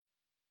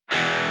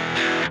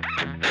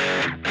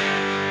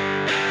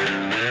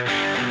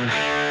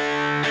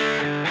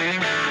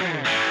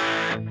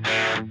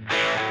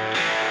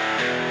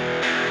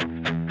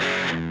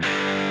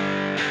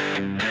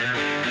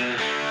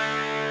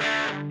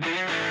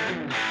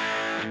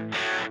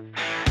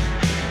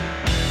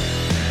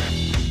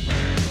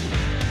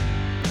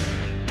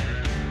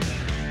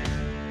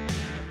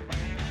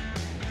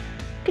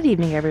Good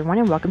evening, everyone,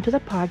 and welcome to the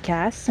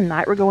podcast.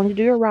 Tonight we're going to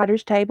do a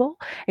writer's table,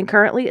 and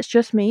currently it's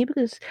just me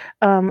because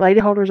Lady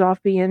Holder's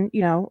off being,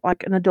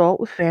 like an adult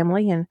with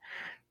family, and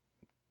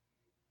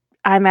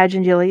I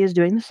imagine Jilly is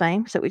doing the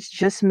same. So it's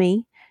just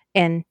me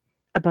and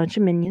a bunch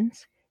of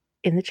minions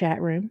in the chat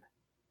room.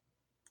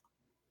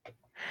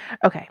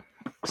 Okay,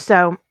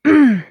 so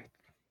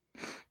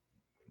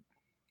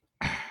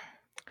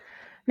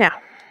now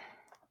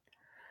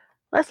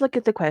let's look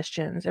at the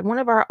questions. And one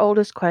of our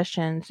oldest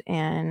questions,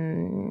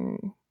 and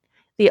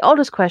the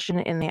oldest question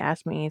in the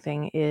Ask Me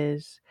Anything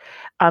is,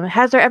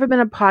 has there ever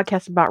been a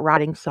podcast about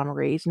writing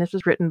summaries? And this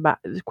was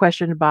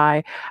questioned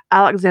by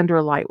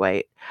Alexander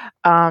Lightweight.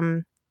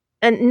 And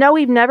no,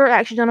 we've never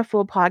actually done a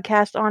full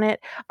podcast on it.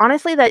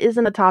 Honestly, that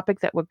isn't a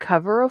topic that would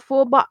cover a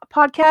full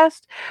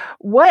podcast.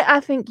 What I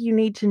think you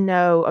need to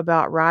know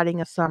about writing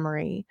a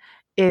summary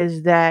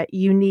is that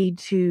you need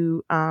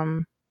to,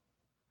 summaries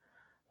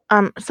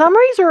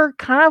are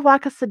kind of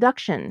like a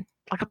seduction.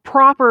 Like a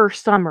proper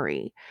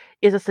summary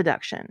is a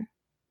seduction.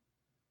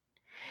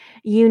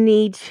 You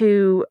need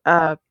to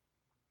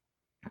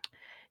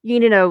you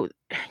need to know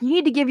you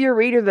need to give your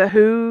reader the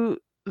who,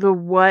 the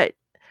what,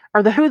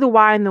 or the who, the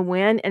why, and the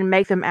when, and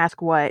make them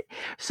ask what,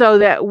 so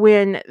that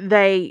when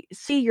they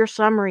see your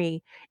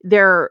summary,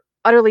 they're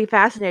utterly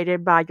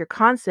fascinated by your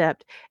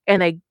concept,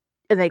 and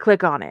they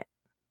click on it.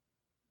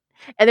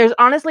 And there's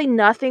honestly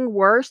nothing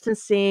worse than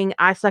seeing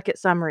 "I suck at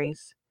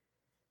summaries"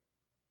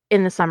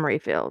 in the summary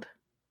field.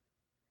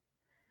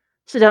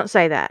 So don't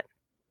say that.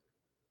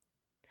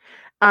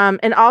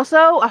 And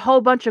also a whole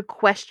bunch of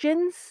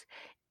questions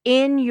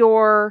in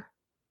your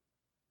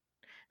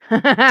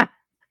yeah,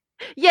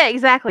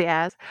 exactly,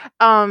 as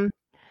um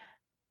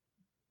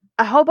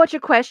a whole bunch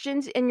of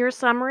questions in your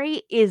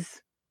summary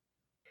it's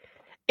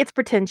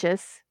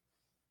pretentious.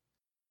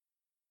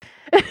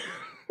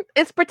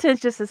 It's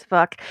pretentious as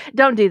fuck.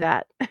 Don't do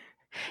that.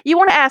 You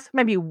want to ask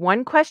maybe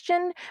one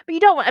question, but you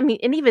don't want, I mean,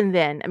 and even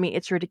then, I mean,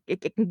 it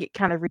can get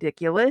kind of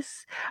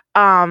ridiculous.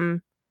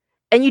 Um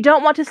and you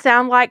don't want to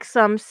sound like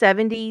some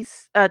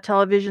 70s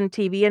television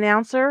TV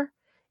announcer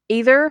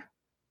either.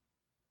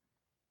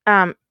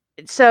 Um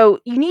so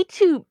you need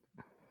to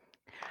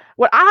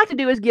what I like to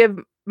do is give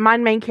my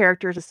main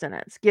characters a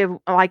sentence. Give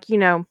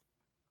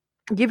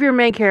your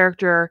main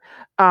character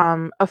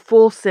a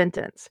full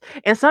sentence.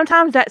 And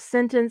sometimes that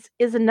sentence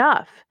is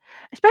enough,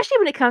 especially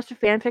when it comes to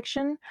fan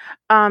fiction.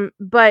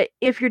 But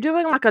if you're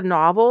doing like a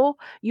novel,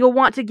 you'll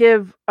want to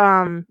give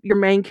your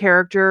main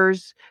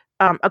characters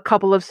a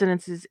couple of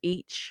sentences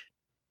each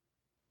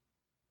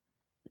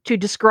to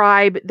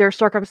describe their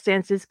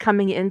circumstances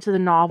coming into the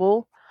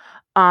novel.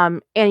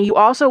 And you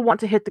also want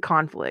to hit the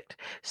conflict.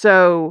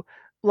 So,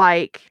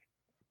 like,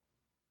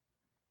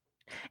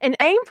 and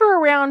aim for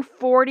around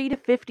 40 to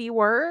 50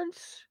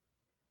 words.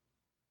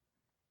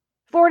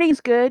 40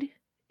 is good,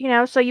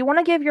 so you want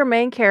to give your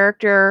main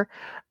character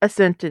a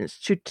sentence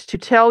to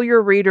tell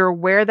your reader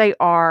where they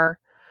are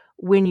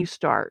when you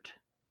start.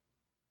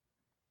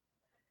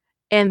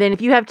 And then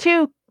if you have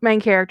two main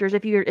characters,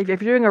 if you're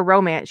doing a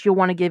romance, you'll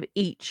want to give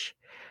each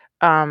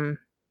um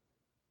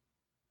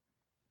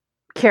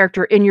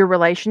character in your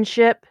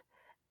relationship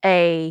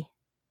a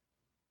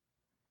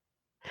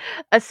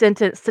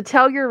sentence to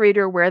tell your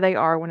reader where they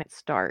are when it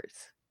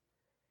starts.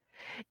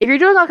 If you're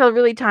doing like a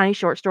really tiny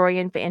short story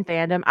in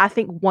fandom, I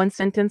think one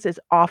sentence is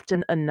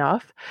often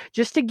enough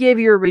just to give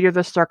your reader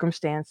the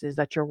circumstances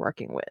that you're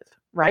working with,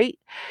 right?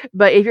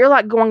 But if you're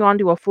like going on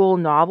to a full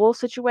novel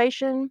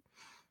situation,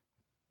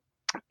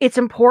 it's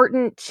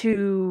important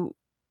to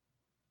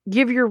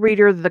give your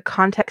reader the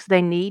context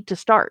they need to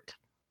start.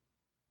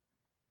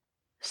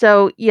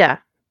 So, yeah,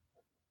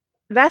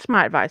 that's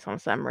my advice on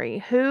summary.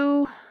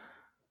 Who,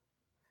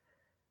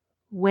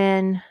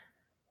 when,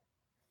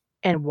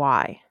 and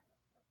why.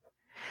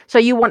 So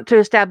you want to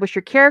establish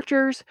your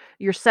characters,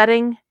 your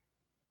setting,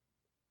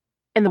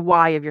 and the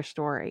why of your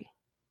story.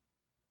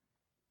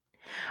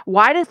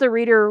 Why does the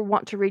reader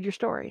want to read your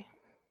story?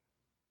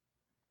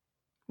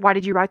 Why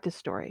did you write this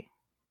story?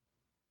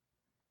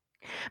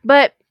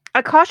 But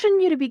I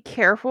caution you to be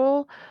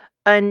careful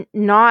and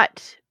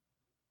not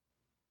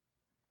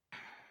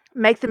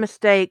make the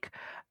mistake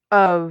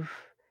of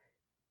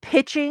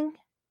pitching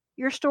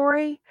your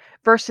story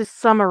versus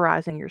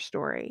summarizing your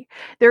story.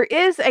 There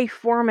is a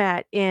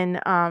format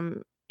in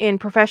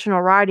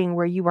professional writing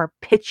where you are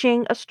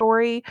pitching a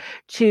story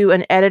to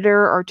an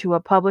editor or to a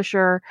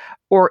publisher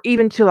or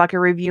even to like a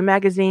review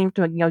magazine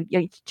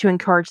to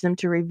encourage them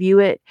to review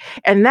it.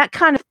 And that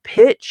kind of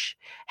pitch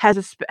has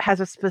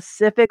a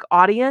specific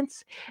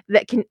audience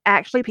that can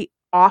actually be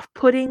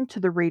off-putting to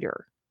the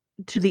reader,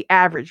 to the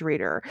average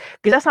reader,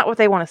 because that's not what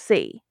they want to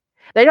see.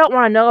 They don't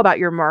want to know about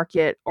your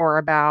market or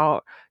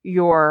about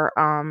your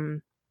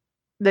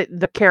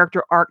the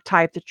character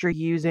archetype that you're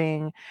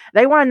using.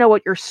 They want to know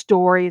what your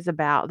story is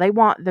about. They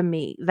want the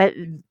meat.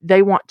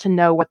 They want to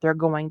know what they're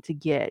going to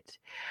get.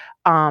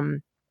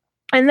 Um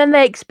and then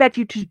they expect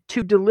you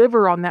to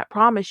deliver on that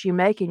promise you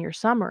make in your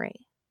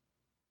summary.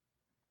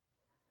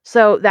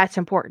 So that's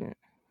important.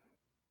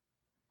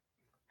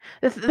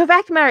 The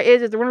fact of the matter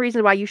is the one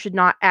reason why you should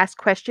not ask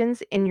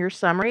questions in your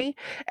summary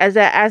is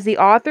that as the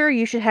author,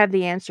 you should have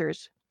the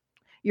answers.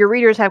 Your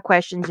readers have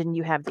questions and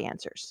you have the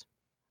answers.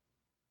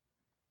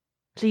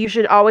 So you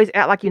should always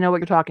act like you know what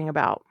you're talking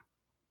about,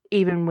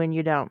 even when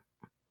you don't.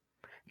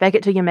 Fake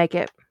it till you make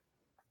it.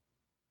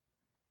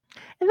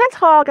 And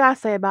that's all I gotta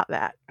say about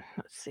that.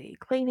 Let's see.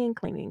 Cleaning,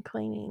 cleaning,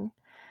 cleaning.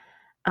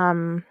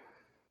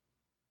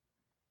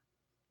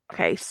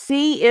 Okay,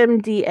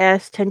 CMDS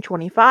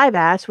 1025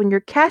 asks, when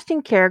you're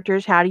casting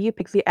characters, how do you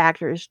pick the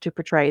actors to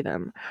portray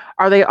them?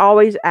 Are they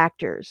always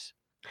actors?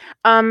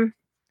 Um,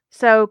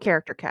 so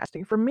character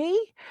casting. For me,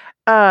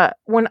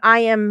 when I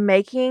am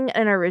making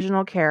an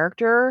original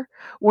character,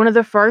 one of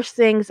the first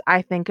things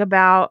I think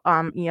about,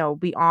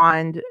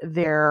 beyond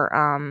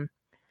their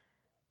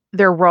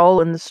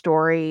role in the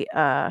story,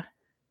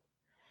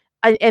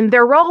 and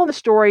their role in the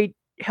story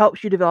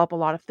helps you develop a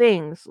lot of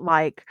things,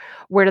 like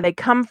where do they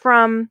come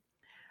from?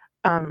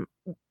 Um,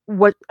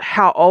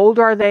 how old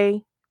are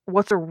they?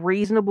 What's a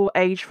reasonable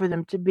age for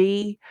them to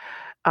be?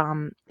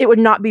 It would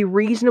not be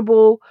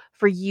reasonable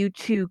for you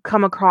to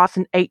come across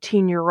an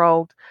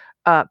 18-year-old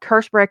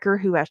curse breaker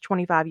who has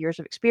 25 years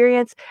of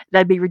experience.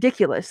 That'd be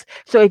ridiculous.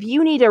 So if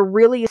you need a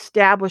really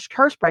established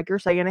curse breaker,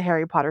 say in a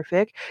Harry Potter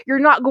fic, you're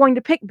not going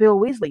to pick Bill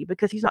Weasley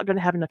because he's not going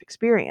to have enough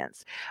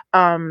experience.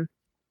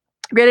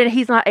 Granted,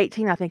 he's not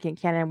 18, I think, in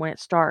canon when it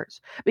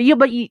starts. But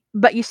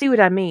you see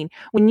what I mean.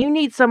 When you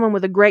need someone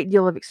with a great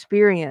deal of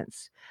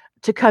experience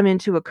to come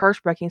into a curse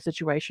breaking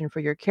situation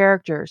for your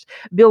characters,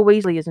 Bill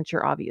Weasley isn't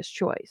your obvious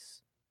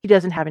choice. He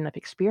doesn't have enough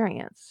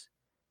experience.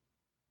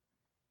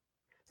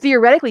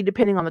 Theoretically,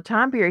 depending on the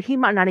time period, he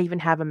might not even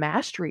have a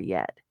mastery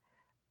yet.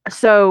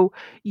 So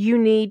you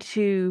need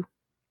to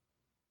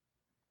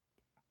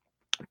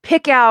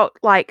pick out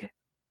like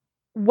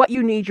what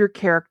you need your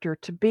character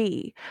to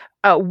be.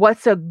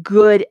 What's a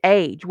good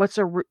age? What's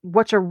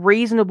a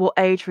reasonable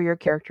age for your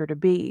character to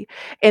be?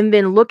 And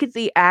then look at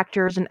the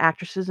actors and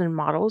actresses and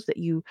models that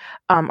you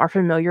are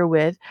familiar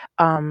with,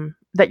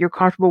 that you're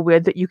comfortable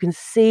with, that you can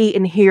see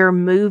and hear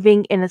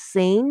moving in a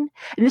scene.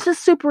 And this is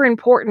super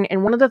important.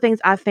 And one of the things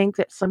I think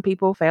that some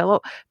people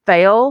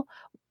fail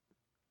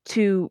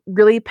to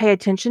really pay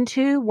attention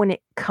to when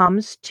it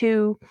comes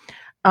to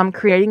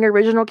creating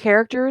original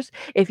characters,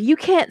 if you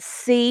can't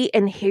see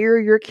and hear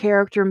your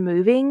character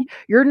moving,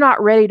 you're not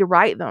ready to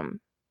write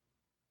them.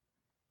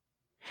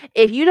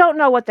 If you don't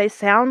know what they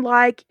sound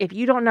like, if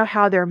you don't know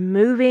how they're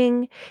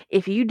moving,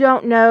 if you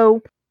don't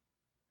know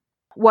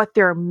what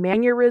their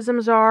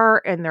mannerisms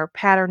are and their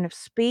pattern of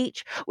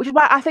speech, which is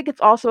why I think it's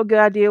also a good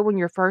idea when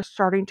you're first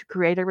starting to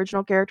create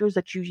original characters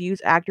that you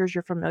use actors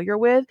you're familiar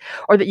with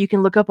or that you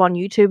can look up on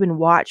YouTube and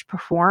watch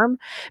perform,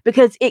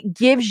 because it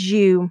gives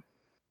you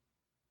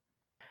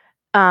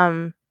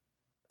um,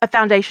 a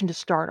foundation to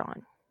start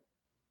on.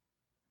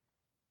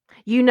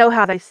 You know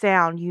how they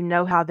sound, you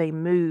know how they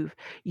move.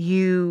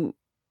 You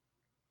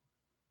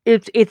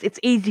it's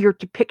easier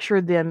to picture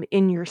them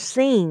in your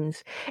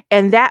scenes,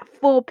 and that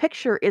full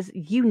picture is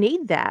you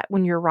need that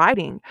when you're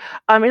writing.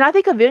 And I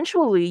think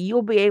eventually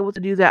you'll be able to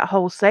do that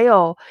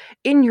wholesale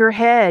in your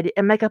head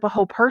and make up a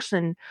whole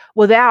person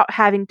without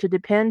having to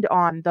depend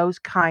on those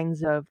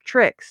kinds of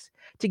tricks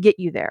to get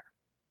you there.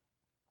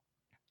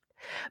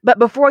 But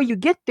before you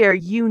get there,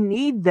 you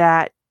need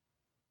that.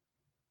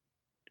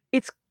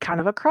 It's kind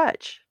of a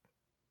crutch.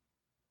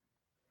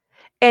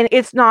 And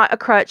it's not a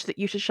crutch that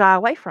you should shy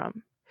away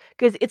from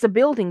because it's a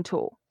building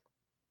tool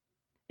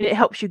and it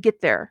helps you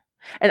get there.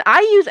 And I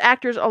use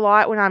actors a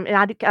lot when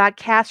I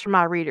cast for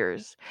my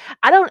readers.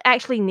 I don't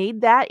actually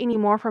need that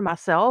anymore for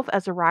myself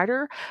as a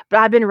writer, but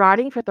I've been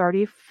writing for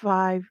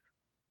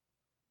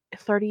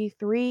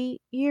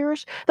 33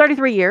 years.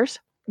 33 years.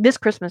 This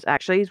Christmas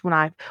actually is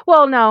when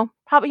well, no,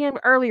 probably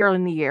earlier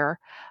in the year.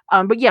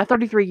 But yeah,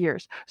 33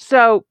 years.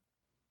 So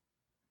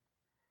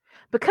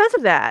because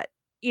of that,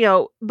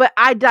 but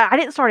I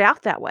didn't start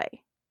out that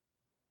way.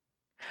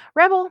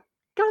 Rebel,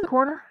 go in the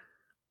corner.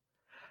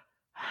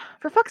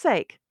 For fuck's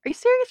sake. Are you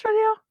serious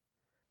right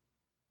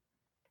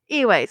now?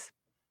 Anyways,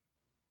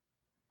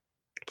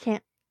 I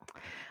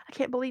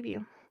can't believe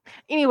you.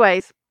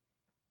 Anyways.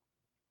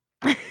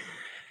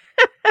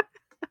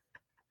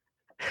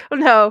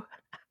 No.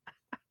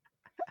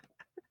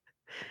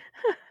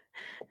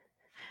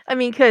 I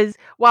mean, because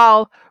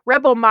while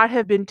Rebel might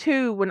have been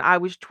 2 when I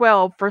was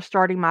 12 for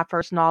starting my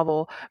first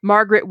novel,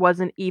 Margaret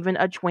wasn't even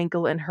a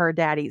twinkle in her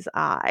daddy's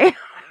eye.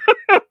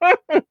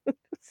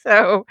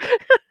 So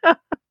I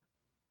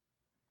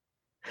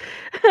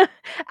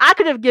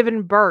could have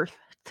given birth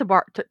to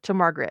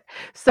Margaret.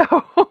 So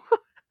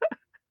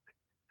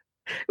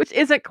which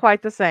isn't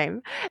quite the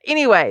same.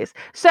 Anyways,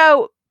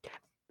 so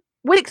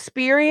with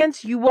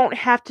experience, you won't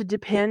have to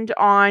depend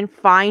on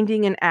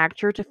finding an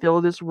actor to fill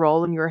this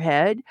role in your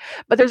head,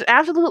 but there's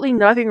absolutely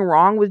nothing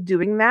wrong with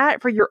doing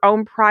that for your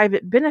own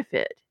private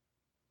benefit.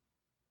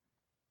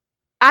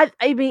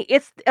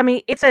 It's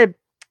a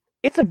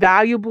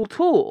valuable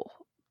tool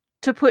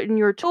to put in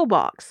your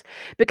toolbox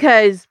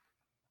because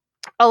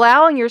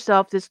Allowing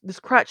yourself this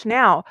crutch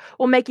now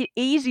will make it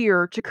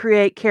easier to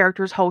create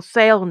characters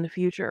wholesale in the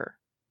future.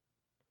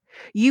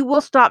 You will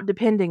stop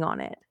depending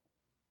on it.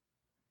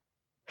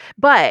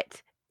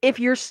 But if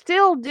you're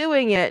still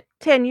doing it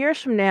 10 years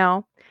from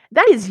now,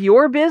 that is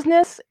your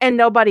business and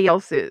nobody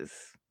else's.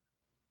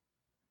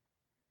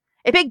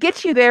 If it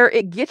gets you there,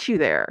 it gets you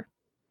there.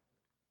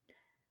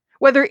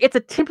 Whether it's a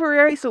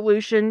temporary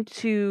solution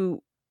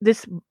to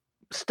this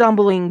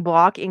stumbling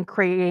block in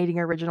creating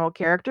original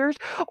characters,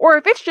 or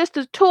if it's just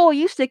a tool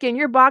you stick in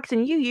your box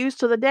and you use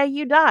till the day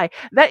you die,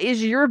 that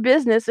is your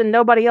business and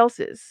nobody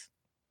else's.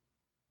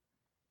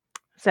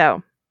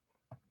 So,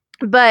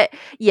 but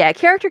yeah,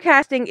 character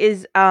casting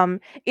is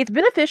it's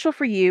beneficial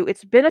for you,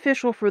 it's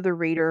beneficial for the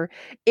reader.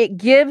 It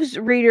gives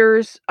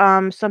readers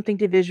something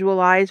to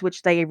visualize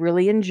which they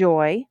really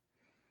enjoy.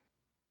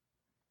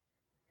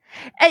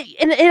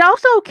 And it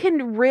also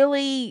can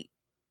really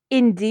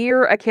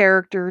endear a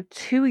character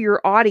to your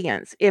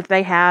audience if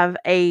they have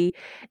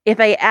if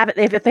they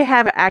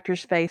have an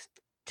actor's face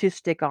to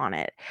stick on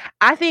it.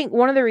 I think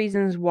one of the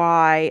reasons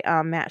why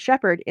Matt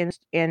Shepard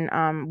in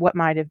What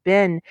Might Have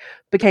Been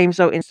became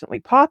so instantly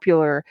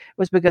popular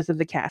was because of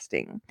the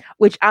casting,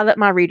 which I let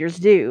my readers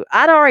do.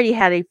 I'd already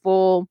had a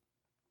full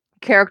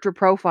character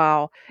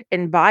profile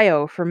and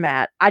bio for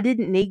Matt. I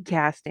didn't need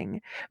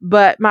casting,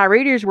 but my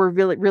readers were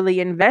really, really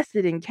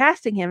invested in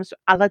casting him, so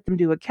I let them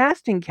do a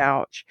casting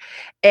couch.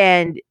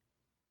 And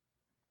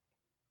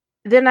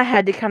then I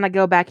had to kind of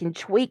go back and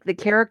tweak the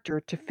character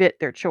to fit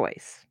their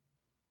choice.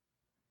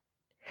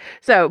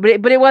 So,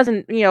 but it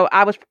wasn't,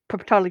 I was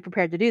totally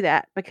prepared to do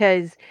that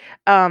because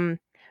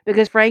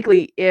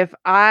frankly, if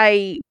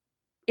I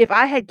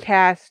had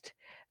cast,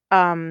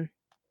 um,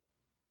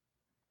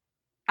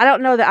 I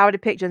don't know that I would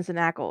have picked Jensen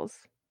Ackles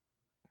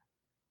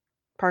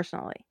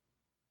personally.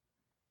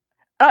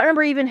 I don't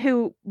remember even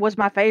who was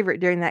my favorite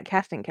during that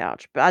casting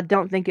couch, but I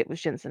don't think it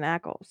was Jensen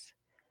Ackles.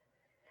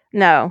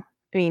 No.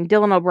 I mean,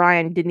 Dylan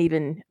O'Brien didn't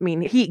even I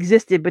mean, he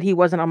existed, but he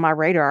wasn't on my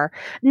radar.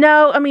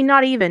 No, I mean,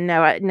 not even.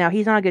 No,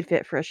 he's not a good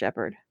fit for a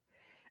shepherd.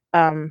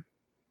 Um,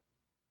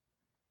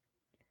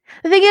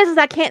 the thing is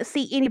I can't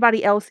see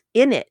anybody else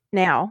in it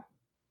now.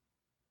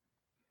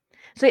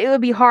 So it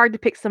would be hard to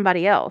pick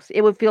somebody else.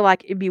 It would feel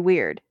like it'd be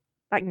weird.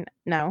 Like,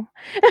 no.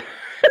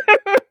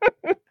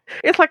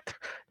 It's like,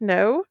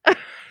 no.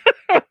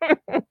 What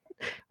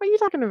are you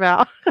talking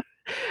about?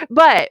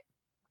 But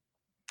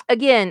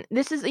again,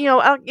 this is,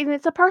 and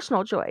it's a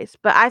personal choice,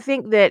 but I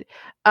think that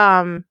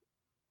um,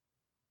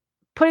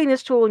 putting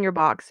this tool in your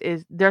box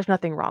there's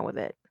nothing wrong with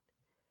it.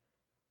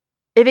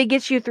 If it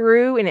gets you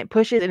through and it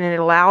pushes and it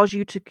allows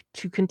you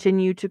to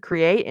continue to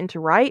create and to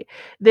write,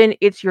 then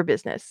it's your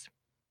business.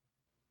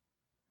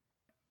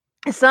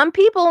 Some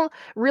people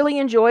really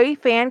enjoy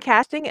fan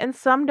casting and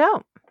some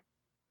don't.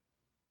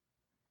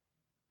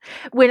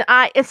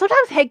 And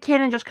sometimes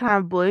headcanon just kind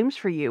of blooms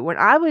for you. When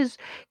I was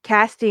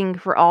casting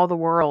for All the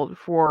World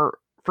for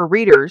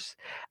readers,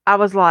 I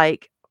was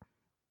like,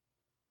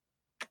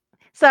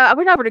 so I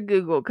went over to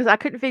Google because I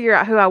couldn't figure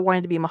out who I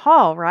wanted to be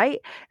Mahal, right?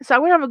 So I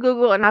went over to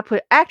Google and I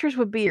put actors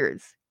with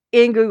beards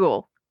in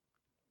Google.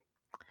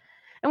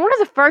 And one of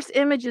the first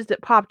images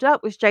that popped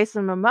up was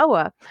Jason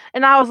Momoa.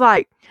 And I was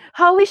like,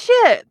 holy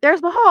shit,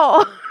 there's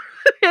Mahal.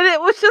 And it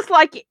was just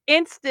like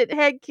instant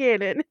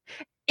headcanon.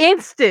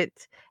 Instant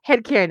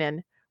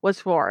headcanon was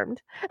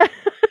formed.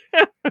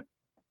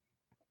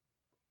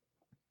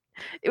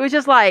 It was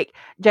just like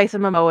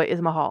Jason Momoa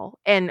is Mahal.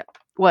 And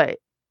what?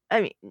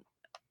 I mean,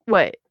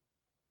 what?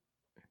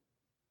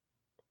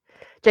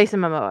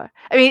 Jason Momoa.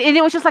 I mean, and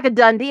it was just like a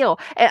done deal.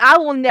 And I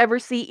will never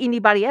see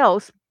anybody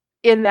else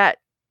in that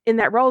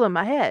role in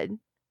my head.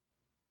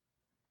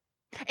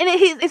 And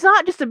it's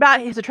not just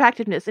about his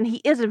attractiveness, and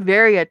he is a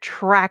very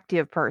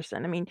attractive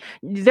person. I mean,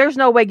 there's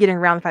no way getting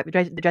around the fact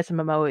that Jason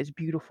Momoa is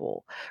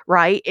beautiful,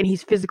 right? And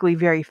he's physically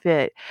very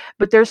fit.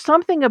 But there's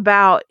something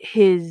about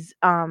his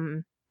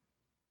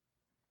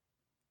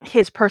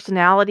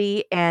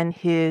personality and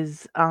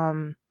his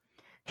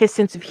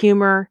sense of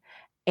humor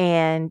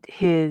and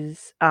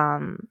his I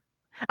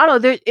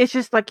don't know, it's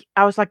just like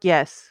I was like,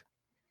 yes.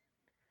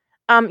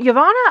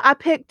 Yavanna, I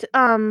picked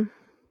Bella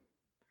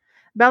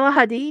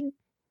Hadid.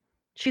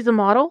 She's a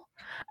model.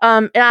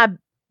 And I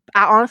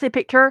honestly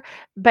picked her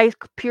based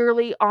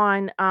purely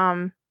on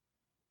her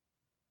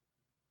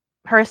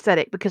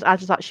aesthetic because I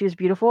just thought she was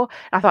beautiful.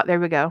 I thought there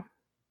we go.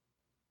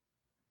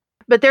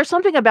 But there's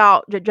something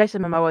about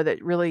Jason Momoa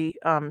that really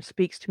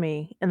speaks to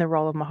me in the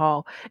role of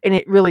Mahal, and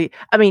it really,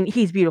 I mean,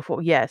 he's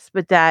beautiful, yes,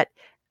 but that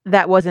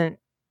wasn't.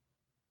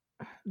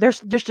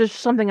 There's just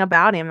something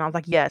about him, and I was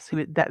like, yes,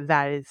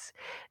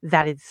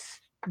 that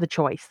is the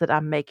choice that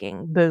I'm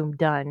making. Boom,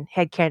 done.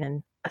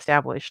 Headcanon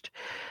established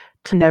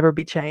to never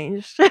be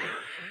changed.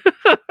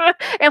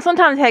 And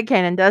sometimes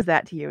headcanon does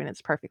that to you, and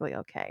it's perfectly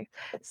okay.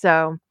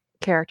 So,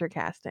 character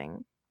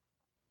casting.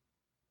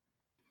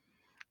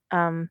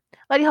 Um,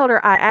 Lady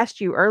Holder, I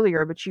asked you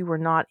earlier, but you were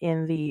not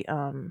in the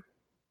um,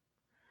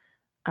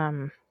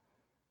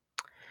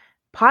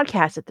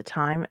 podcast at the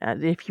time.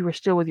 If you were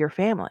still with your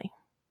family,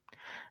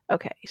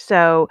 Okay,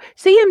 so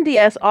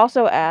CMDS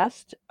also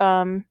asked,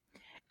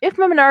 if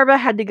Minerva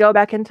had to go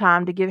back in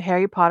time to give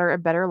Harry Potter a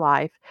better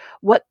life,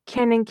 what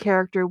canon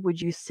character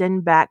would you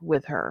send back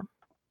with her?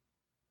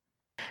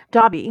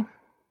 Dobby.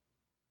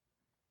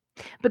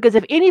 Because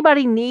if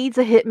anybody needs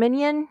a hit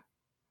minion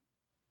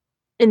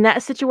in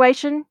that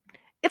situation,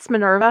 it's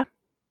Minerva.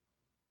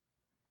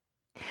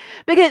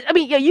 Because I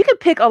mean, yeah, you could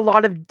pick a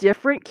lot of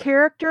different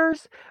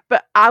characters,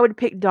 but I would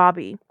pick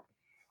Dobby.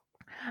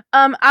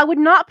 I would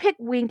not pick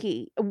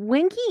Winky.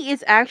 Winky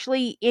is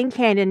actually in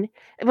canon.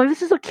 Well,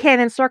 this is a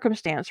canon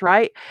circumstance,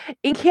 right?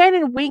 In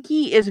canon,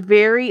 Winky is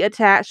very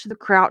attached to the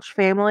Crouch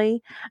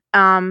family,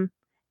 um,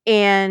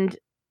 and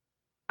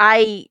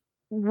I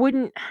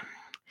wouldn't.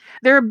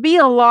 There'd be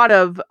a lot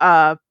of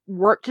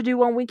work to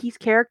do on Winky's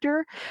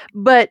character,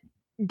 but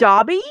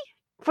Dobby,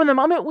 from the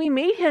moment we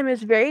meet him,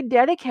 is very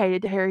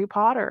dedicated to Harry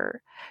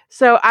Potter.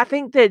 So I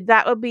think that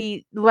that would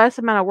be less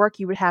amount of work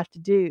you would have to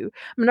do.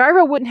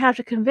 Minerva wouldn't have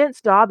to convince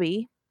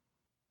Dobby.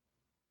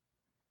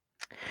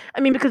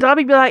 I mean, because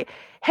Dobby'd be like,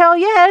 "Hell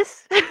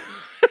yes,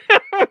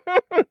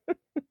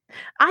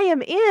 I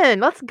am in.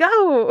 Let's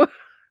go,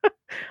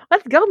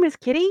 let's go, Miss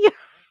Kitty,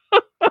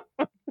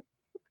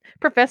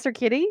 Professor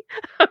Kitty."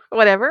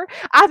 Whatever.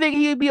 I think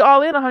he'd be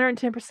all in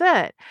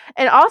 110%.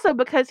 And also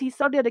because he's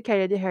so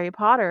dedicated to Harry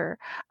Potter,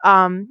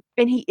 and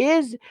he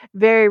is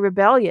very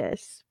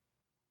rebellious,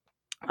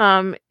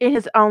 in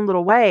his own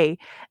little way,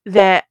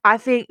 that I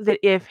think that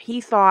if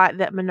he thought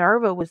that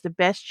Minerva was the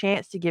best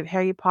chance to give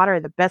Harry Potter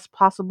the best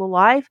possible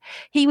life,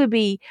 he would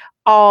be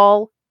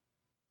all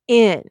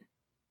in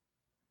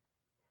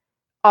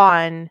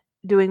on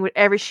doing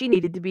whatever she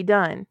needed to be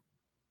done.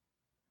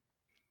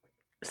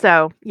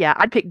 So, yeah,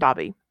 I'd pick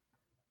Dobby.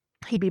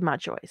 He'd be my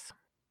choice.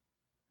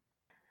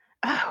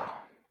 Oh,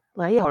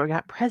 Leia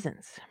got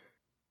presents.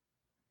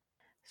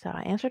 So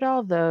I answered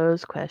all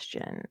those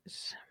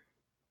questions.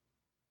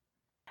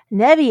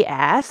 Nevi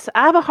asks,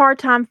 I have a hard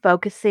time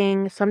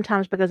focusing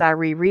sometimes because I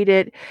reread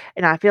it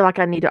and I feel like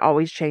I need to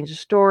always change the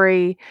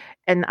story.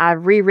 And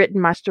I've rewritten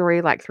my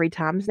story like 3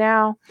 times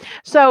now.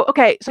 So,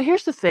 okay, so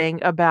here's the thing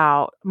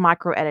about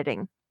micro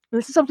editing.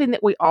 This is something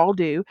that we all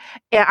do.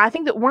 And I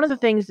think that one of the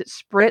things that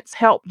sprints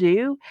help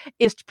do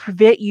is to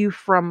prevent you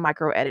from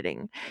micro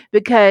editing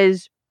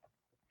because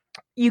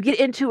you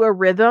get into a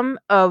rhythm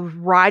of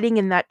writing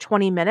in that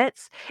 20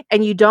 minutes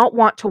and you don't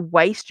want to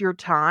waste your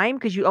time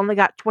because you only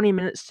got 20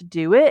 minutes to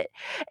do it.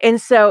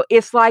 And so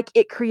it's like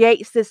it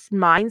creates this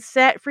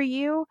mindset for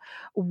you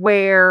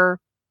where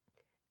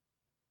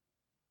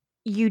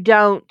you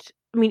don't,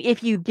 I mean,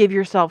 if you give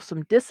yourself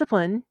some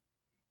discipline,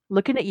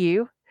 looking at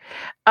you,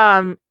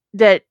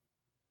 that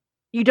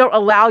you don't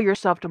allow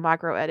yourself to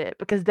micro edit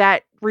because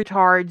that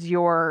retards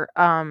your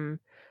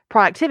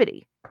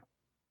productivity.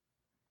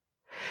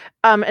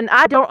 And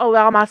I don't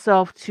allow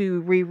myself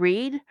to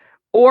reread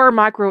or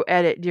micro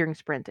edit during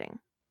sprinting.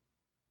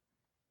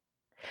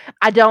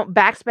 I don't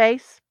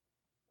backspace.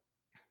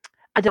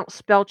 I don't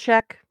spell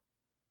check.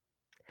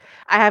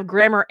 I have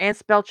grammar and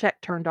spell check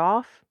turned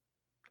off.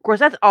 Of course,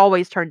 that's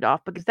always turned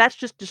off because that's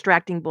just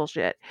distracting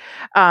bullshit.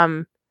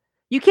 Um,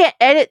 you can't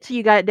edit till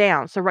you got it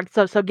down. So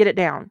get it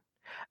down.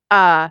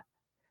 Uh,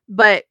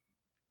 but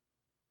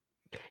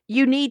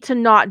you need to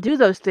not do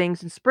those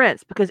things in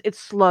sprints because it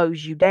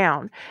slows you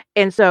down.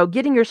 And so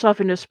getting yourself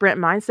into a sprint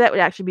mindset would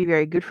actually be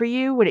very good for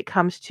you when it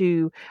comes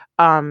to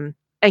and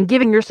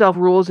giving yourself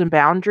rules and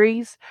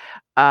boundaries.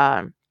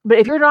 But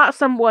if you're not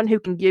someone who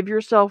can give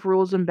yourself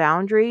rules and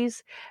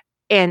boundaries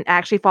and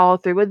actually follow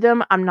through with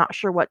them, I'm not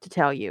sure what to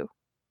tell you.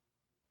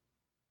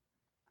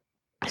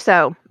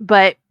 So,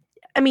 but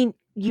I mean,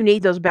 you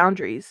need those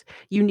boundaries.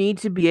 You need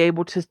to be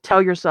able to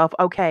tell yourself,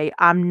 okay,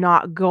 I'm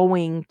not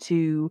going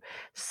to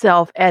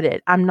self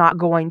edit. I'm not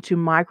going to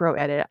micro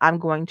edit. I'm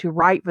going to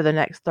write for the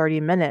next 30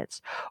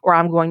 minutes, or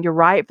I'm going to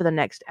write for the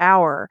next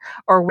hour,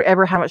 or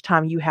whatever, how much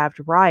time you have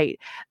to write.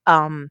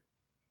 Um,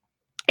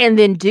 and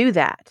then do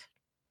that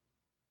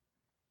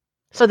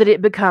so that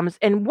it becomes,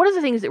 and one of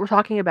the things that we're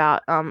talking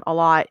about a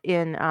lot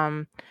in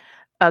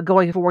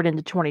going forward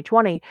into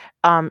 2020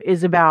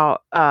 is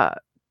about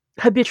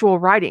habitual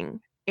writing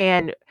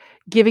and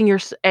giving your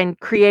and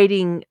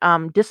creating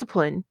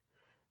discipline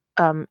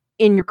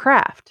in your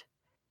craft.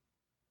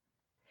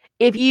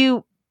 If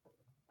you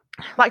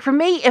like, for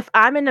me, if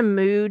I'm in a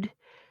mood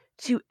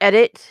to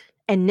edit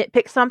and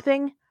nitpick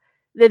something,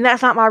 then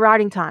that's not my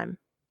writing time,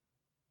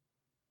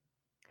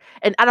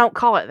 and I don't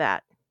call it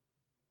that.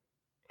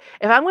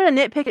 If I'm going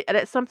to nitpick and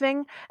edit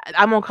something,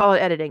 I'm going to call it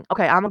editing.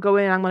 Okay, I'm going to go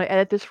in, I'm going to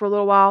edit this for a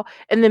little while,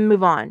 and then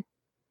move on.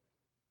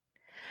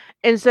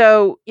 And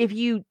so if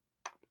you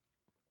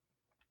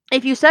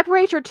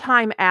separate your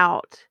time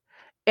out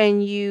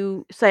and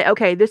you say,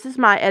 okay, this is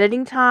my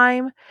editing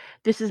time,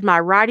 this is my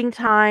writing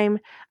time,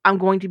 I'm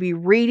going to be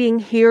reading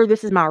here,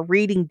 this is my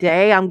reading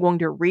day, I'm going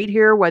to read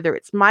here, whether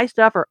it's my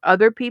stuff or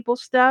other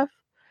people's stuff,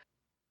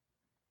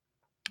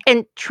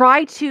 and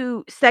try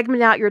to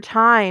segment out your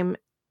time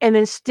and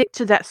then stick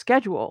to that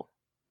schedule.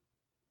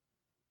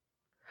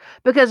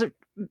 Because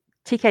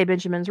TK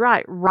Benjamin's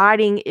right.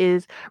 Writing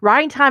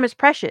time is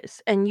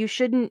precious, and you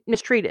shouldn't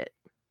mistreat it.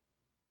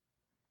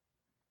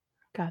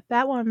 Got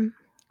that one.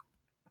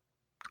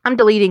 I'm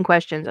deleting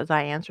questions as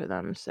I answer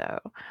them. So,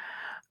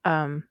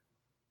 um,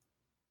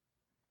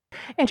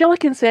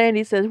 Angelica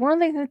Insanity says,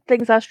 one of the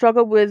things I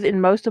struggled with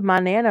in most of my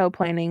nano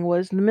planning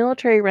was the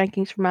military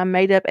rankings for my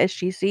made up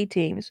SGC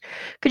teams.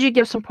 Could you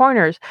give some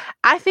pointers?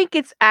 I think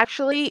it's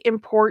actually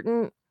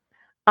important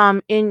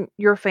in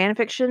your fan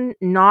fiction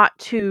not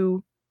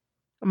to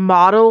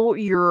model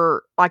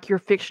your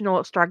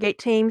fictional Stargate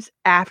teams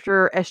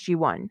after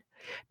SG1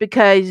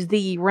 because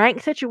the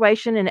rank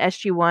situation in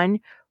SG1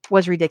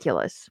 was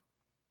ridiculous.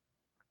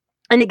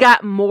 And it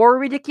got more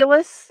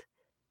ridiculous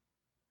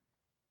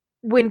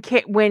when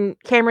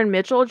Cameron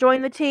Mitchell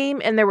joined the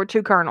team and there were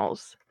 2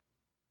 colonels.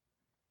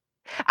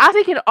 I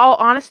think in all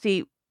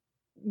honesty,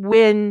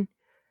 when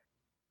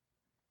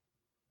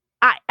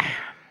I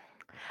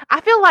I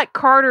feel like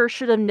Carter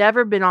should have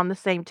never been on the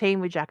same team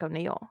with Jack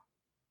O'Neill.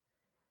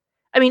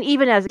 I mean,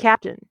 even as a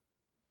captain.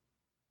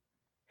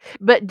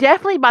 But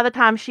definitely by the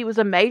time she was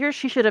a major,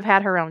 she should have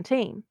had her own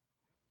team.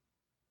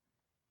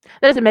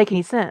 That doesn't make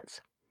any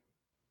sense.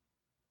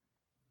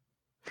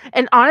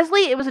 And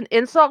honestly, it was an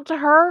insult to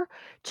her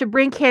to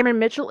bring Cameron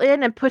Mitchell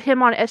in and put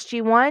him on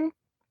SG1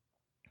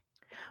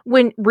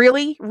 when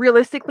really,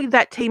 realistically,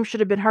 that team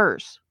should have been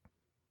hers.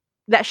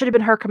 That should have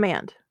been her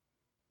command.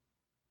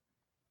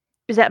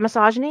 Is that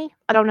misogyny?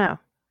 I don't know.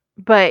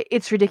 But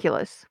it's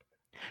ridiculous.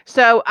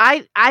 So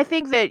I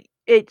think that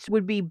it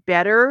would be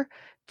better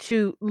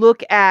to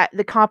look at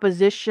the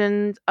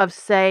compositions of,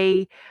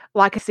 say,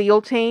 like a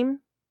SEAL team,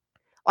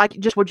 like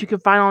just what you can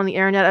find on the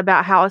internet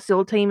about how a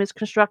SEAL team is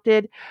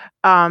constructed,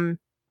 um,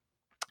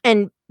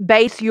 and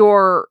base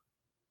your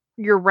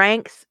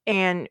ranks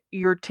and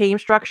your team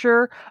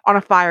structure on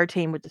a fire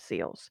team with the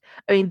SEALs.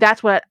 I mean,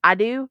 that's what I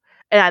do,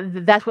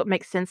 and that's what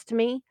makes sense to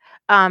me.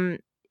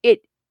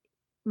 It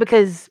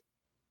because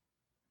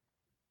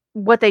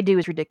what they do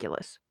is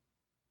ridiculous.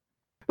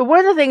 But one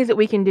of the things that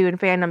we can do in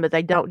fandom that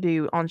they don't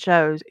do on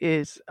shows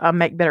is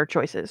make better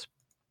choices.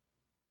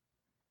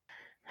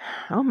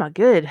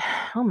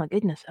 Oh my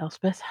goodness,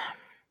 Elspeth.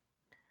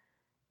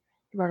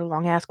 You wrote a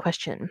long ass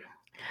question.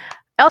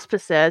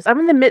 Elspeth says, I'm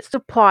in the midst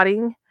of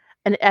plotting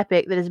an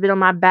epic that has been on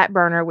my back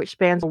burner, which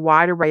spans a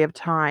wide array of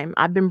time.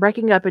 I've been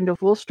breaking up into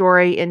full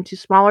story into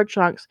smaller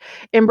chunks,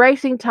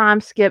 embracing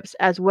time skips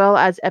as well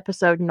as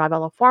episode and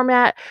novella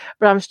format,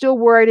 but I'm still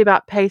worried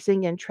about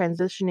pacing and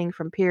transitioning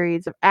from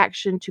periods of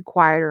action to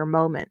quieter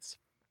moments.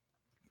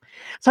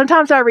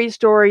 Sometimes I read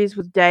stories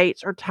with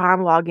dates or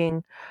time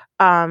logging,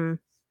 um,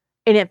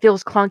 and it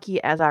feels clunky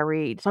as I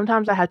read.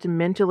 Sometimes I have to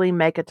mentally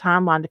make a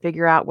timeline to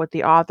figure out what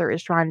the author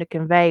is trying to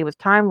convey with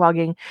time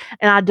logging,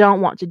 and I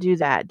don't want to do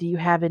that. Do you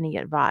have any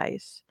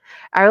advice?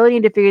 I really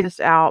need to figure this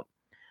out.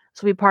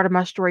 This will be part of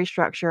my story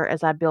structure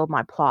as I build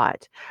my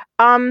plot.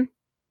 Um,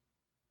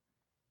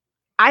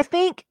 I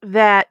think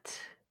that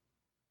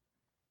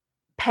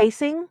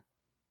pacing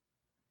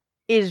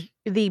is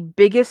the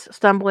biggest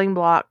stumbling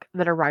block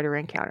that a writer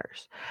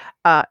encounters.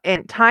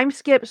 And time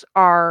skips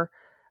are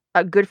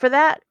good for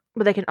that,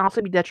 but they can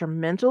also be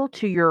detrimental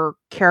to your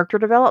character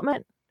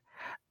development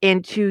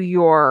and to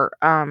your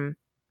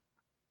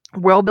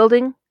world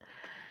building.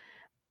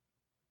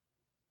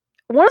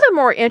 One of the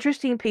most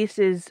interesting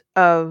devices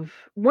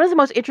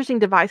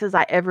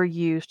I ever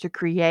used to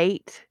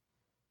create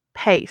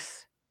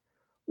pace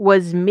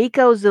was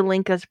Miko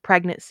Zelenka's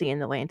pregnancy in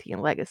the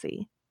Lantean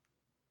Legacy.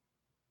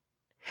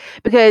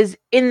 Because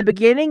in the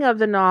beginning of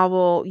the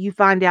novel, you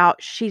find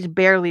out she's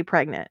barely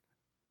pregnant.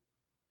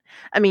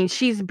 I mean,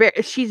 she's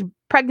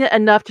pregnant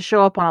enough to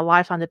show up on a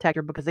lie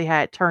detector because they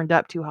had it turned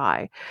up too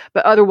high.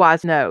 But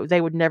otherwise, no, they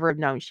would never have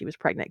known she was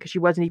pregnant because she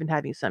wasn't even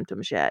having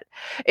symptoms yet.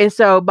 And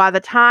so by the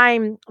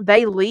time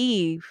they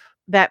leave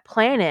that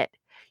planet,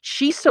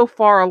 she's so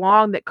far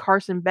along that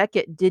Carson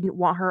Beckett didn't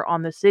want her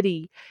on the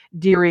city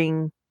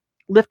during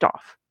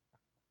liftoff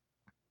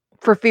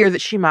for fear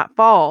that she might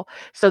fall.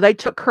 So they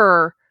took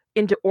her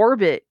into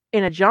orbit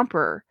in a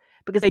jumper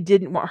because they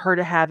didn't want her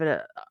to have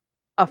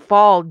a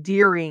fall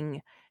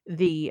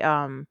the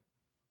um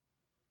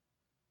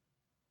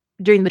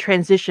during the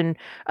transition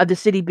of the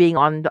city being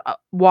on the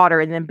water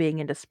and then being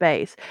into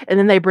space, and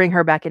then they bring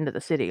her back into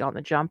the city on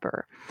the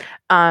jumper.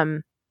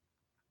 Um,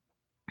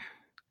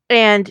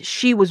 and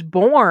she was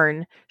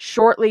born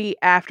shortly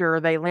after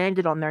they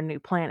landed on their new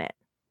planet.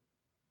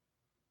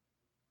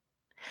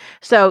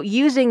 So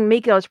using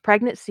Miko's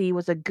pregnancy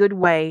was a good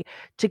way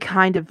to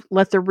kind of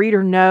let the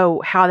reader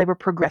know how they were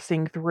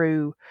progressing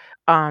through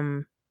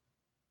um,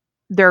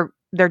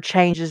 their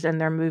changes and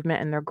their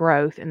movement and their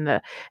growth and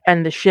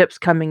the ships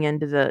coming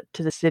into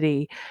the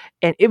city.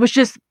 And it was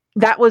just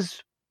that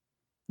was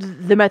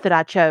the method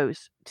I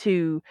chose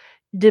to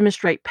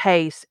demonstrate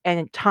pace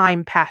and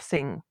time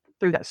passing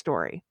through that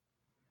story.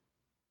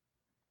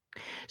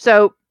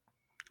 So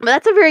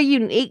that's a very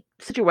unique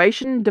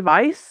situation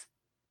device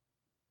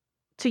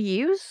to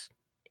use.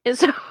 And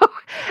so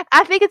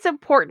I think it's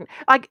important.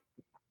 Like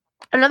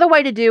another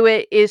way to do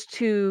it is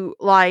to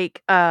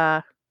like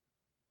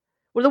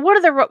Well, one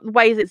of the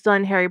ways it's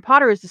done in Harry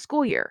Potter is the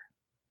school year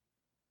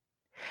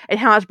and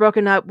how it's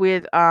broken up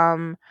with,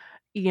 Halloween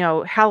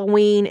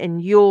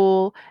and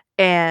Yule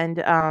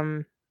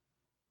and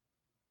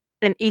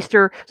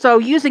Easter. So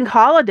using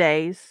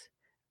holidays,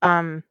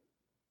 um,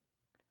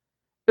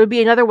 it would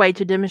be another way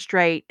to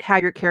demonstrate how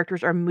your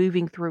characters are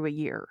moving through a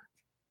year.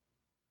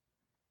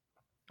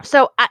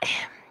 So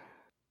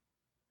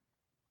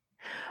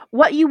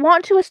what you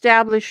want to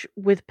establish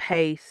with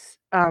pace,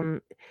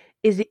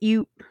 is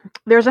that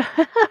there's a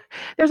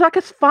there's like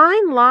a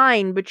fine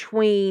line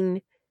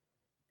between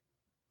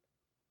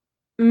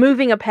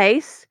moving a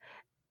pace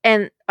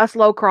and a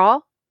slow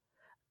crawl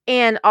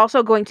and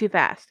also going too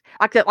fast.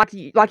 Like that,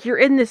 like you're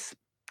in this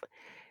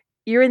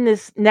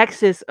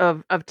nexus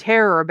of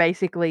terror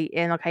basically,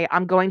 and okay,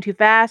 I'm going too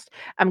fast,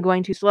 I'm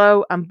going too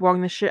slow, I'm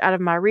boring the shit out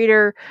of my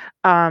reader.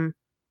 Um,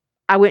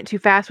 I went too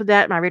fast with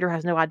that. My reader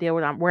has no idea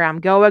where I'm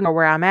going or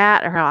where I'm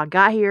at or how I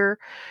got here.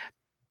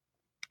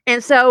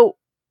 And so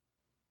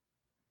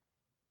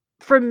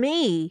for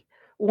me,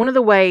 one of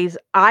the ways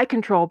I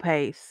control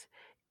pace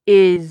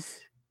is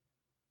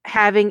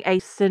having a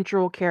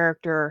central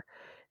character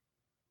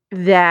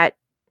that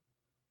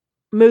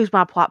moves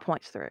my plot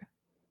points through.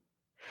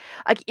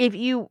 Like if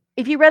you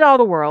read All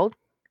the World,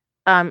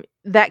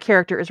 that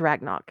character is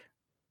Ragnarok.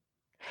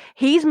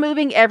 He's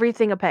moving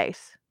everything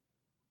apace.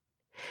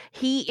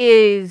 He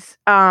is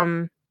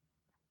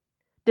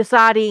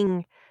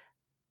deciding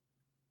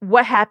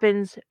what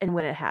happens and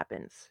when it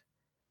happens.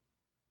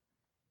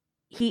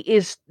 He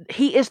is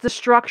the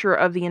structure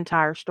of the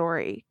entire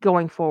story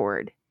going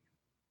forward.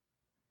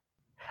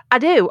 I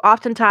do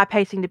often tie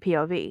pacing to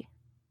POV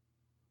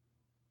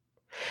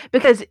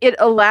because it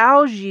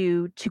allows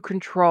you to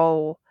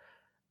control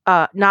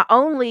not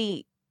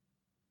only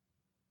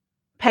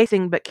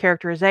pacing but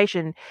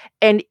characterization,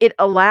 and it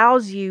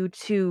allows you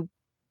to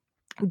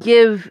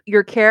give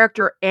your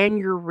character and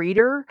your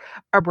reader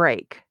a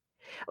break.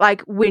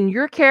 Like when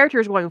your character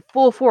is going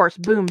full force,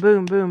 boom,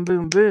 boom, boom,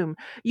 boom, boom,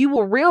 you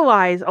will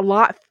realize a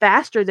lot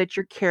faster that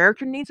your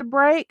character needs a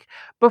break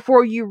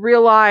before you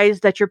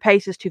realize that your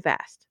pace is too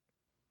fast.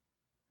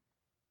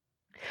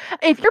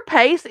 If your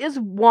pace is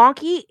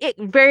wonky, it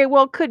very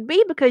well could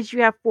be because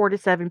you have 4 to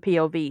 7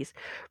 POVs.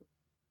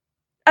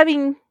 I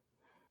mean,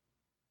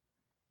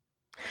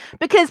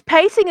 because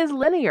pacing is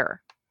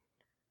linear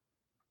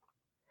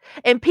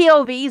and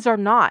POVs are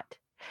not.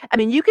 I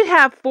mean, you could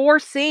have 4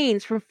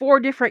 scenes from 4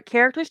 different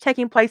characters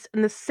taking place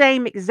in the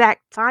same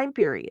exact time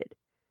period.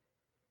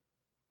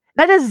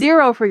 That is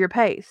 0 for your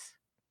pace.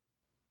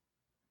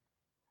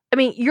 I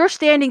mean, you're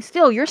standing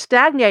still, you're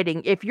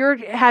stagnating. If you're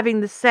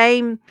having the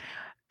same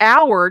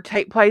hour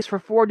take place for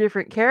 4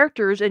 different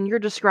characters and you're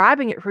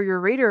describing it for your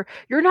reader,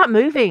 you're not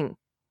moving.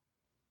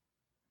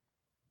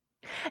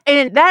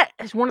 And that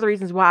is one of the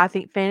reasons why I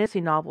think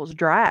fantasy novels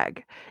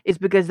drag, is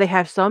because they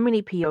have so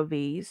many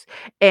POVs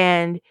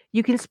and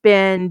you can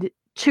spend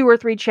 2 or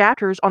 3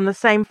 chapters on the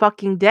same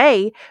fucking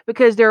day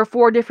because there are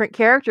 4 different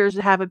characters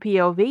that have a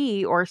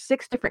POV or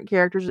 6 different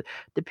characters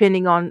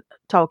depending on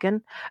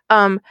Tolkien.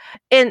 And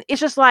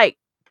it's just like,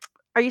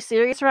 are you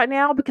serious right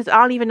now? Because I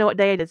don't even know what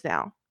day it is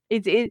now.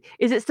 Is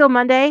it still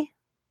Monday?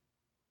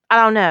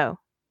 I don't know.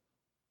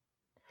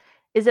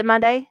 Is it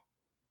Monday?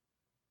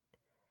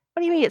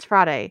 What do you mean it's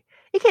Friday?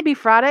 It can't be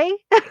Friday.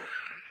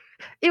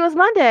 It was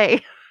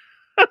Monday.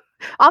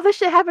 All this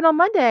shit happened on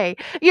Monday.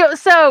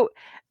 So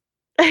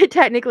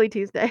technically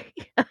Tuesday.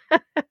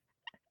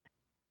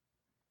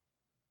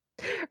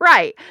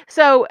 Right.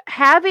 So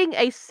having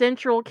a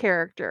central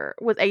character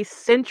with a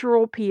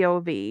central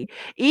POV,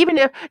 even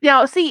if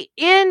now see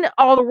in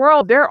All the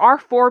World there are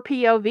 4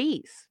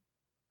 POVs.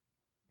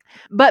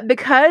 But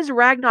because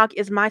Ragnarok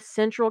is my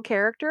central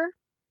character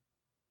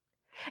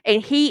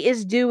and he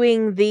is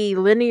doing the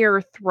linear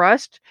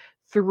thrust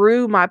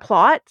through my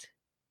plot,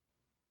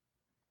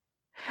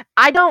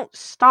 I don't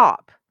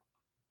stop.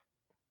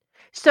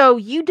 So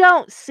you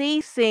don't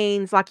see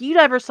scenes like you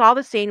never saw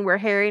the scene where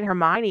Harry and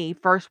Hermione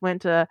first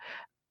went to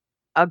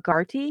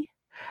Agarthy,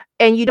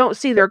 and you don't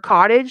see their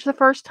cottage the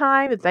first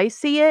time that they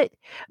see it,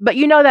 but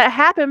you know that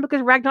happened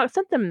because Ragnarok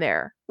sent them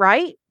there,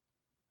 right?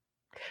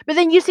 But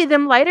then you see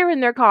them later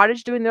in their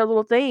cottage doing their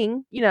little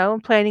thing,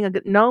 planning a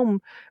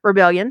gnome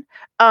rebellion.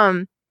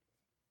 Um,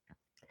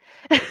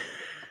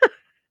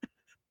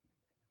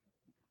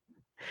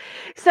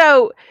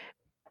 so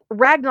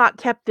Ragnarok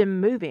kept them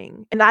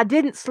moving, and I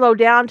didn't slow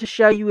down to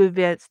show you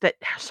events that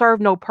serve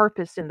no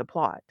purpose in the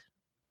plot.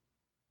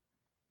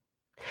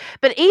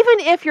 But even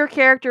if your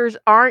characters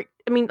aren't,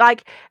 I mean,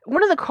 like,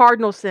 one of the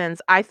cardinal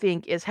sins, I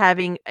think, is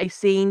having a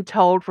scene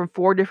told from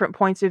 4 different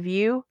points of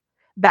view,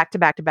 back to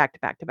back to back to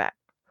back to back.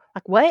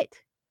 Like, what?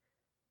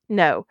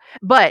 No.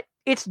 But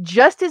it's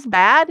just as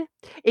bad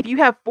if you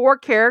have 4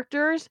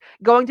 characters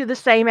going through the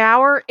same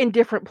hour in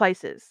different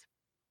places.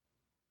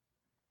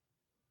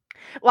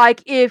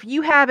 Like, if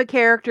you have a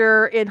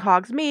character in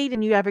Hogsmeade,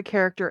 and you have a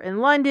character in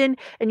London,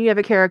 and you have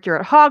a character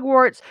at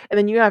Hogwarts, and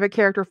then you have a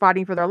character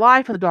fighting for their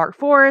life in the Dark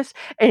Forest,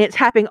 and it's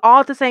happening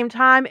all at the same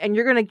time, and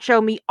you're gonna show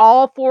me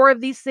all 4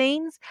 of these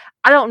scenes,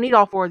 I don't need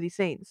all 4 of these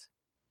scenes.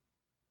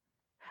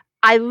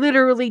 I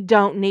literally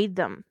don't need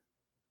them.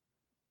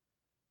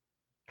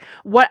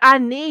 What I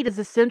need is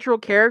a central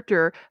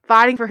character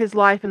fighting for his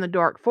life in the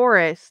dark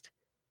forest,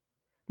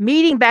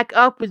 meeting back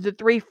up with the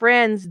three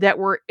friends that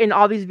were in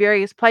all these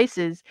various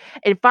places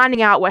and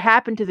finding out what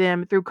happened to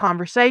them through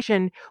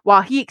conversation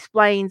while he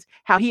explains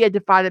how he had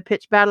to fight a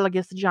pitched battle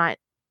against the giant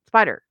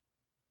spider.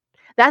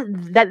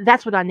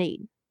 That's what I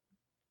need.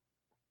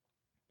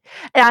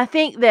 And I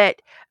think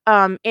that,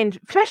 and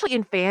especially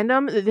in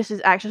fandom, that this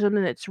is actually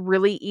something that's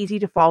really easy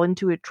to fall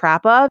into a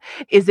trap of,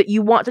 is that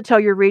you want to tell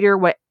your reader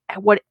what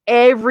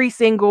every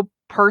single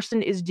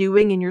person is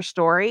doing in your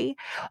story.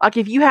 Like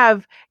if you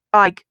have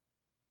like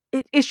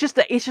it's just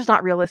that it's just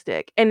not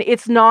realistic and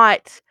it's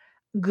not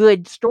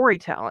good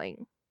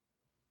storytelling.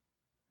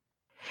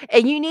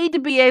 And you need to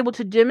be able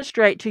to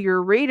demonstrate to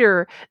your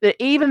reader that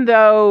even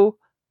though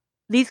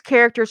these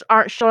characters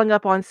aren't showing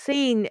up on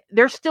scene,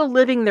 they're still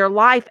living their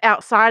life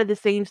outside of the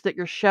scenes that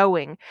you're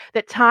showing.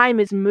 That time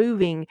is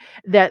moving,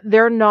 that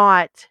they're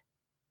not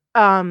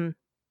um,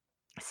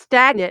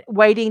 stagnant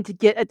waiting to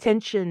get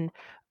attention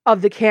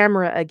of the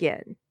camera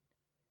again.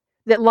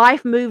 That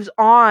life moves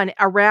on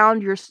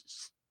around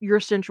your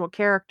central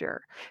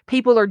character.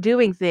 People are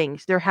doing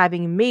things. They're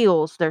having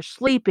meals, they're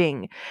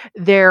sleeping,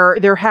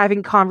 they're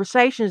having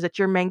conversations that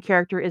your main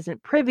character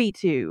isn't privy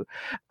to.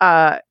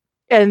 Uh,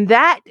 and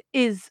that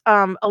is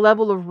a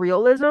level of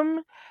realism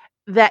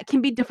that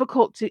can be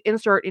difficult to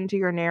insert into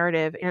your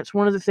narrative, and it's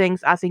one of the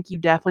things I think you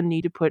definitely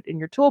need to put in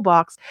your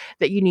toolbox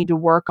that you need to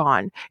work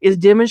on, is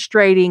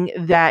demonstrating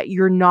that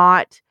you're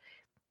not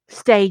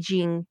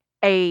staging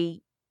a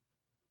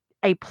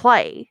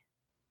play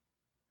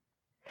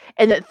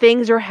and that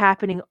things are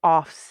happening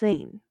off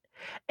scene.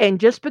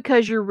 And just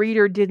because your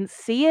reader didn't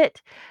see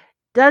it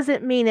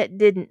doesn't mean it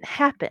didn't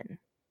happen.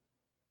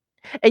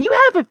 And you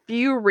have a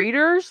few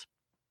readers,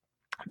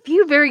 a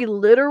few very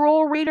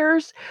literal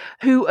readers,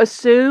 who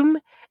assume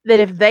that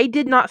if they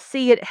did not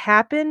see it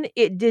happen,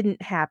 it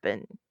didn't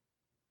happen.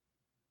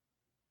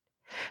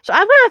 So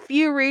I've got a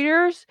few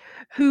readers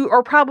who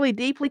are probably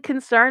deeply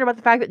concerned about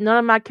the fact that none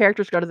of my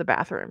characters go to the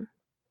bathroom.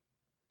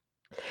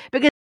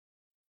 Because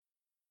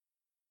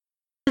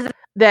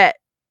that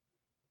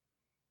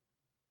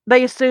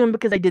they assume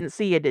because they didn't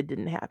see it, it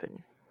didn't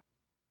happen.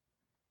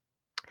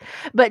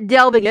 But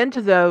delving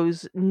into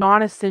those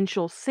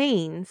non-essential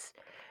scenes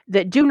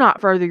that do not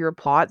further your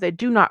plot, that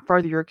do not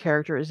further your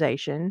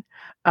characterization,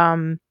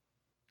 um,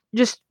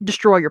 just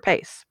destroy your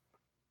pace.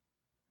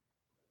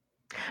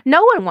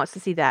 No one wants to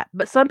see that,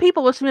 but some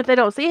people assume if they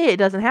don't see it, it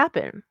doesn't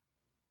happen.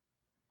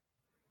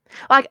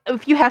 Like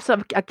if you have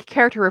a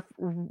character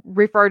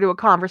refer to a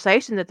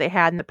conversation that they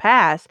had in the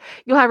past,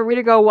 you'll have a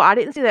reader go, "Well, I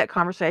didn't see that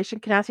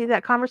conversation. Can I see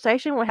that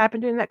conversation? What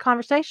happened during that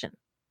conversation?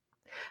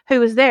 Who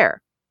was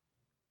there?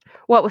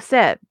 What was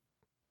said?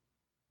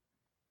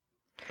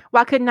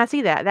 Why couldn't I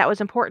see that? That was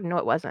important." No,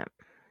 it wasn't.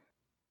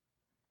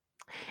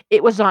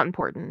 It was not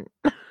important.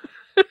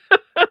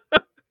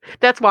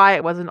 That's why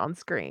it wasn't on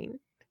screen.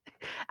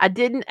 I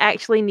didn't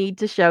actually need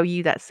to show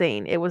you that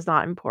scene. It was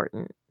not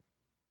important.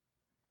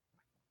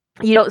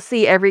 You don't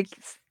see every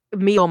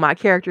meal my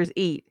characters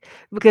eat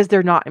because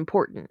they're not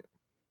important.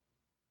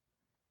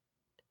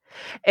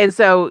 And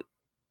so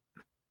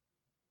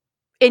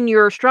in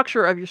your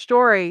structure of your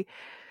story,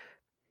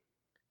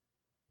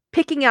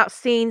 picking out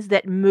scenes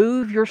that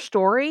move your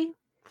story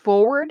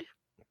forward,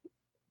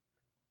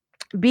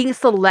 being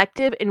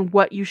selective in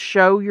what you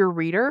show your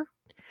reader,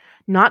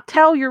 not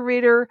tell your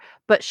reader,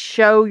 but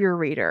show your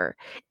reader,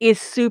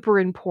 is super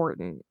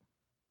important.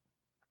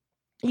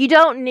 You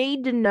don't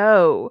need to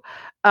know,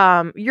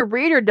 your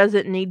reader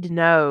doesn't need to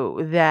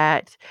know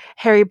that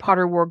Harry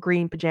Potter wore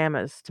green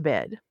pajamas to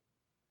bed.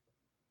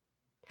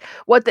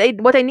 What they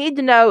need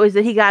to know is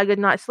that he got a good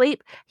night's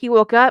sleep, he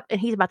woke up,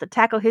 and he's about to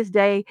tackle his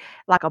day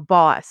like a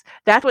boss.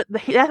 That's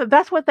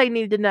what they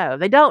need to know.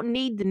 They don't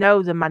need to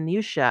know the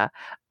minutia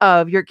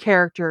of your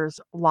character's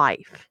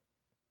life.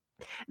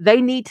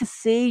 They need to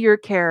see your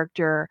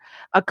character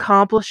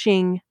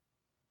accomplishing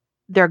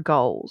their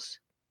goals.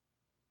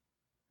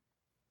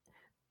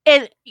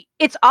 And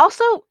it's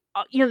also,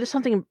 there's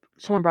something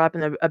someone brought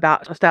up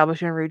about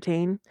establishing a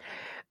routine.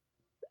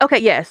 Okay,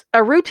 yes,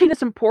 a routine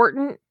is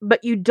important,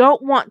 but you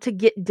don't want to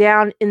get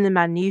down in the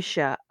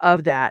minutia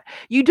of that.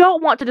 You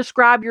don't want to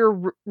describe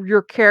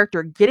your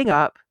character getting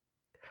up,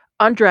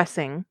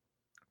 undressing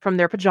from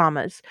their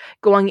pajamas,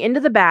 going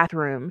into the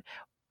bathroom,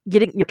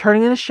 you're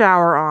turning the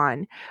shower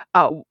on,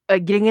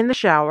 getting in the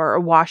shower, or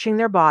washing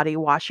their body,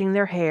 washing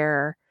their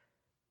hair,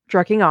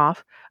 jerking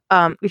off,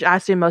 which I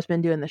assume most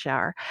men do in the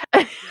shower.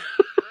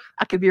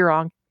 I could be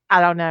wrong. I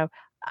don't know.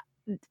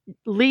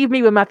 Leave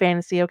me with my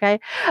fantasy,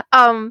 okay?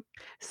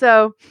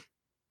 So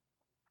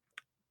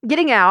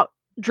getting out,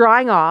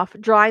 drying off,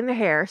 drying their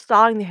hair,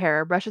 styling the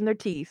hair, brushing their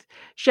teeth,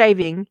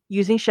 shaving,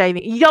 using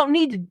shaving. You don't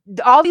need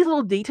to, all these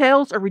little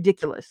details are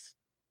ridiculous.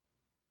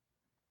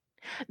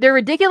 They're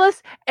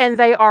ridiculous and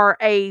they are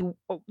a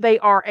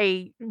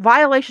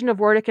violation of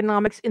word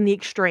economics in the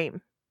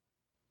extreme.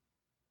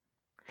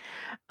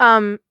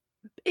 Um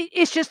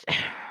it's just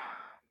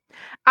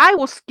I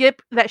will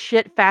skip that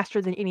shit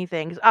faster than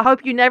anything. I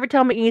hope you never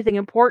tell me anything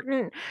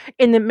important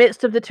in the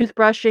midst of the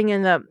toothbrushing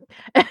and the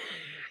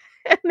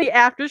and the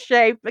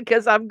aftershave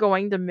because I'm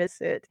going to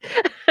miss it.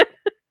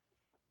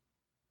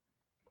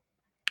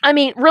 I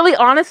mean, really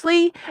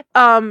honestly,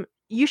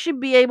 you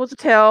should be able to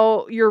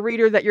tell your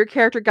reader that your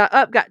character got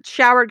up, got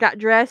showered, got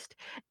dressed,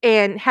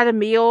 and had a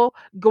meal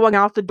going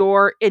out the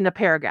door in a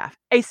paragraph.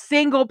 A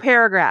single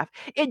paragraph.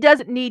 It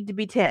doesn't need to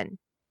be 10.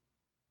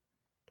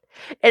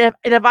 And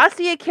if I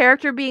see a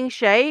character being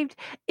shaved,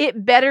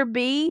 it better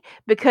be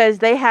because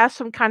they have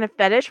some kind of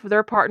fetish for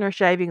their partner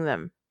shaving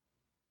them.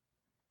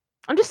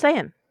 I'm just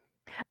saying.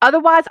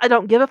 Otherwise, I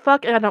don't give a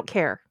fuck and I don't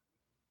care.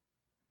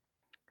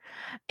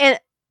 And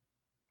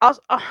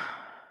also,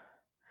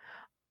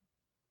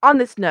 on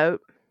this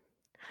note,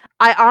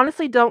 I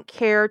honestly don't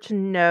care to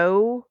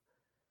know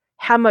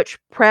how much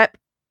prep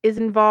is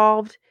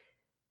involved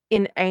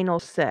in anal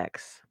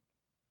sex.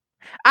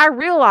 I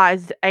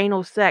realize that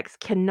anal sex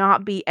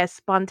cannot be as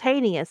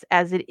spontaneous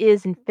as it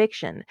is in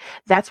fiction.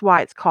 That's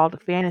why it's called a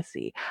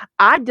fantasy.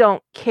 I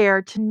don't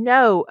care to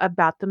know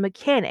about the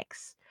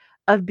mechanics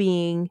of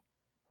being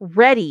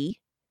ready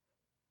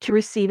to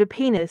receive a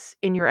penis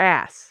in your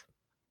ass.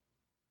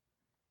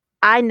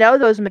 I know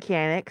those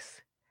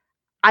mechanics.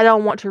 I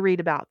don't want to read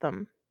about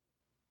them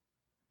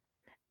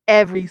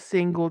every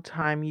single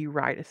time you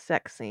write a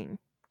sex scene.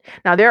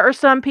 Now, there are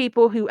some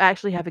people who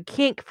actually have a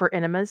kink for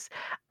enemas.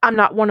 I'm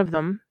not one of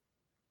them.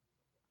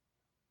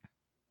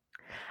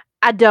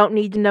 I don't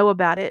need to know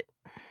about it.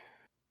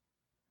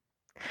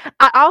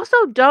 I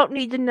also don't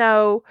need to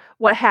know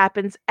what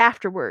happens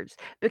afterwards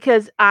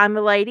because I'm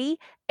a lady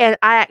and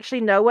I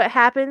actually know what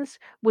happens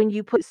when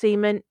you put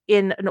semen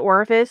in an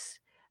orifice.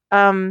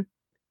 Um,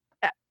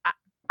 I, I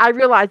I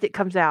realize it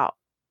comes out.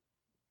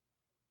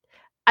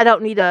 I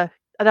don't need a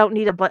I don't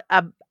need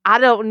I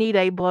don't need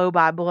a blow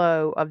by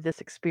blow of this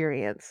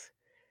experience.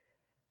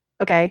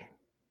 Okay?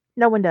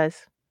 No one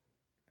does.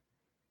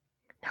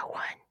 No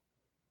one.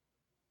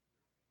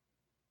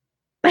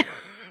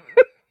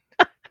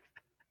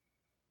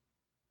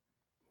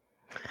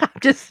 I'm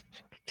just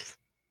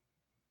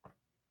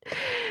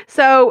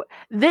so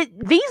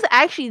these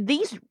actually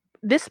these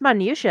this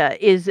minutia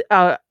is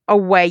a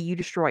way you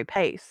destroy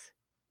pace.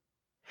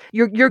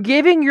 You're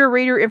giving your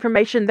reader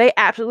information they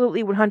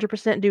absolutely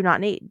 100% do not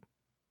need.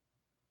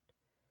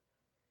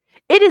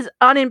 It is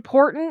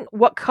unimportant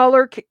what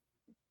color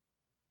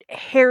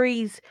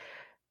Harry's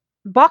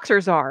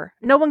boxers are.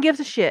 No one gives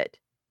a shit.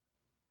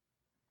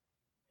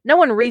 No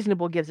one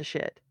reasonable gives a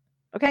shit.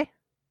 Okay?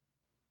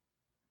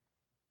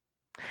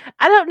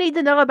 I don't need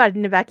to know about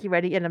an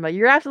evacuating enema.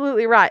 You're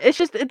absolutely right. It's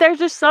just there's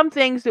just some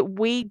things that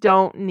we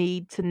don't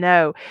need to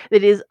know.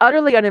 That is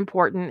utterly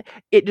unimportant.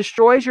 It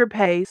destroys your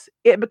pace.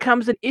 It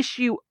becomes an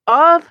issue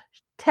of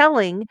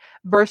telling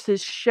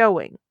versus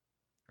showing.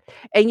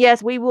 And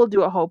yes, we will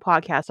do a whole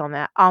podcast on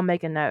that. I'll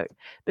make a note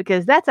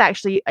because that's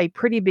actually a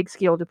pretty big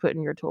skill to put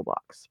in your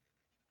toolbox.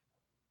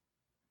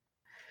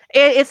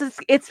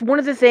 It's one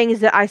of the things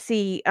that I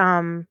see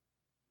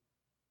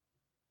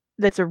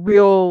that's a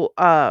real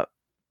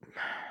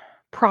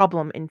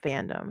problem in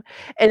fandom.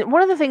 And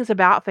one of the things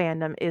about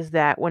fandom is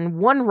that when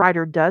one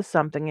writer does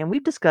something, and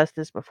we've discussed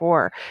this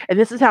before, and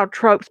this is how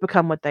tropes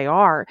become what they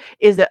are,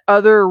 is that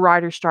other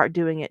writers start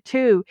doing it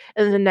too.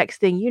 And then the next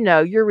thing you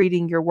know, you're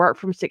reading your work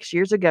from 6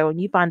 years ago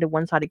and you find a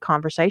one sided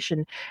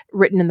conversation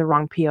written in the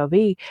wrong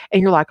POV.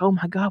 And you're like, oh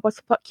my God, what's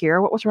the fuck, Kira?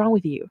 What was wrong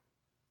with you?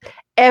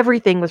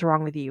 Everything was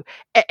wrong with you.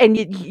 And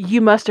you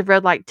must have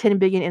read like 10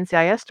 billion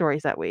NCIS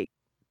stories that week.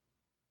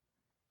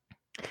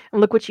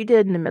 And look what you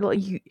did in the middle.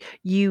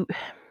 You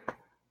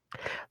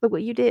look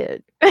what you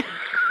did. And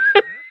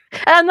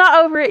I'm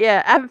not over it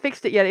yet. I haven't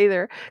fixed it yet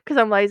either because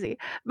I'm lazy.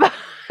 But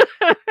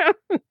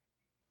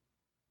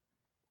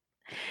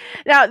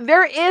now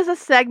there is a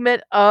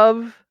segment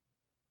of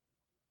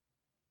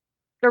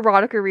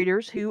erotica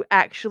readers who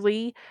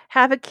actually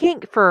have a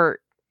kink for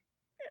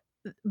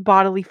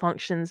bodily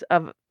functions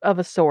of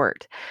a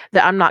sort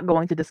that I'm not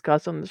going to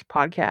discuss on this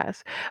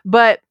podcast.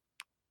 But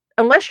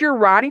unless you're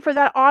writing for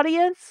that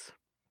audience,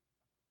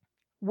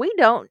 we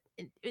don't.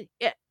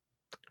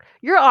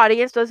 Your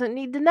audience doesn't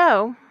need to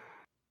know.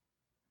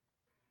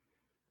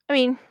 I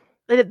mean,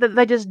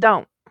 they just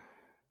don't.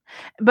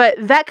 But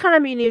that kind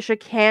of minutia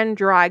can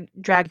drag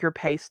your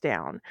pace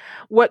down.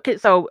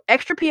 So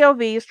extra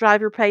POVs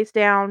drive your pace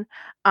down.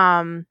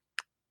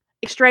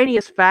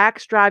 Extraneous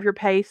facts drive your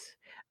pace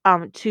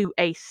to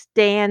a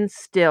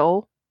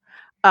standstill.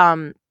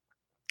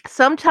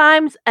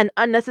 Sometimes an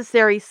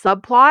unnecessary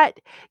subplot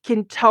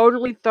can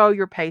totally throw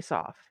your pace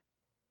off.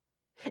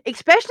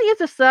 Especially if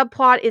the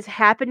subplot is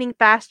happening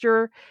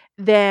faster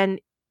than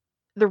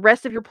the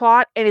rest of your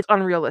plot and it's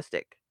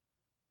unrealistic.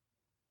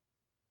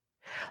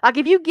 Like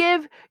if you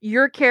give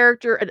your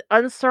character an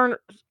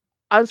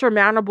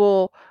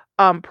unsurmountable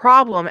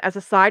problem as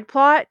a side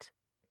plot,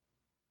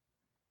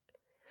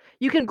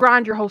 you can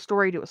grind your whole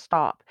story to a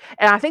stop.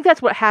 And I think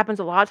that's what happens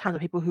a lot of times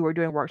with people who are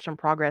doing works in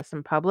progress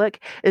in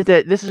public, is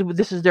that this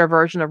is their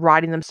version of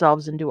writing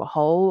themselves into a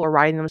hole or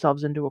writing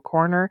themselves into a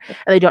corner, and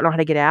they don't know how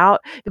to get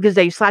out because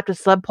they slapped a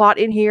subplot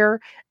in here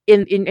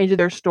into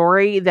their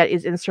story that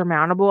is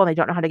insurmountable, and they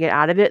don't know how to get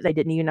out of it. They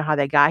didn't even know how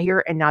they got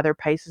here, and now their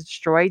pace is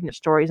destroyed and the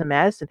story is a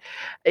mess, and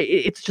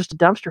it's just a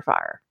dumpster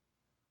fire.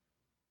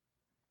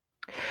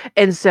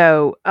 And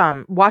so,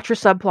 watch your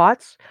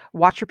subplots,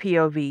 watch your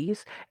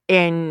POVs,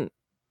 and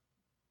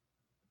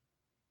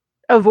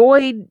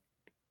avoid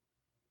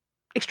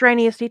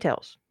extraneous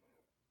details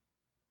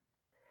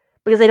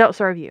because they don't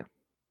serve you,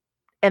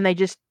 and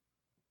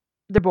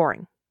they're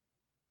boring.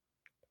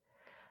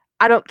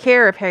 I don't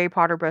care if Harry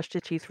Potter brushed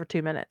his teeth for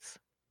 2 minutes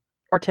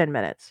or 10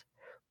 minutes,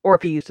 or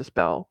if he used a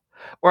spell,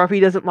 or if he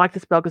doesn't like the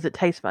spell because it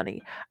tastes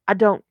funny. I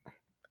don't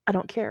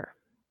care.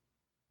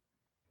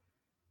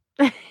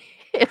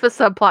 If a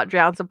subplot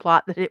drowns a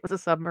plot, then it was a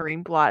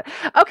submarine plot.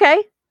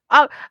 Okay,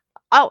 I'll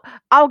I'll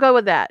I'll go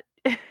with that.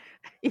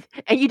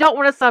 And you don't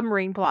want a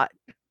submarine plot.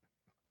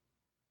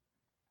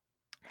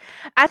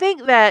 I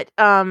think that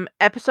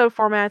episode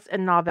formats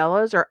and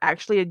novellas are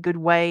actually a good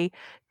way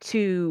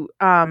to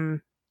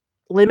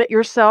limit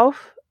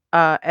yourself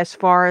as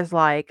far as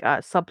like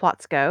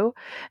subplots go.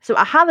 So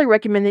I highly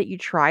recommend that you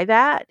try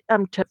that.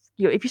 To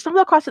if you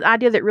stumble across an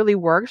idea that really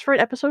works for an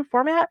episode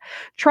format,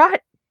 try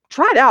it.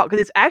 Try it out because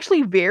it's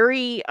actually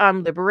very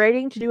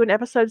liberating to do an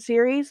episode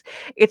series.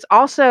 It's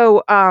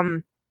also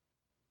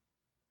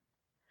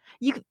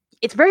you.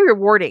 It's very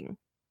rewarding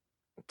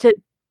to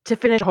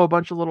finish a whole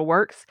bunch of little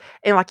works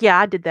and like, yeah,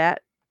 I did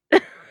that.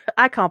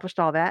 I accomplished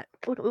all that.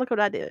 Look what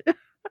I did.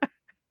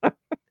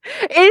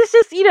 It's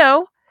just,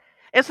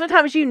 and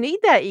sometimes you need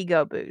that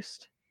ego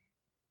boost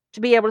to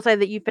be able to say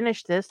that you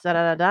finished this, da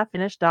da da da,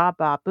 finished, da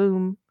ba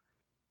boom,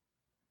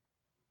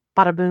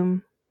 bada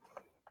boom.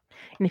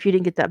 And if you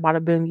didn't get that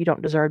bada boom, you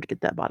don't deserve to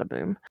get that bada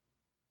boom.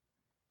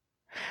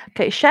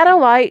 Okay,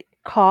 Shadowlight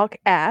Hawk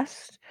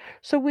asked,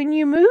 so when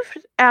you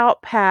moved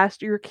out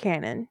past your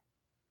canon,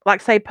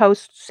 like say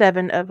post book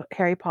 7 of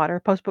Harry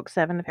Potter,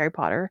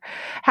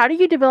 how do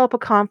you develop a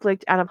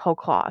conflict out of whole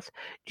cloth?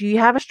 Do you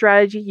have a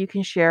strategy you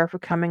can share for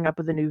coming up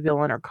with a new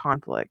villain or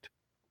conflict?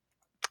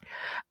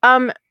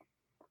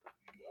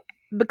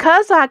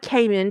 Because I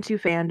came into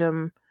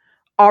fandom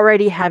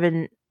already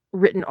having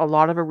written a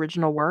lot of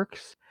original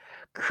works,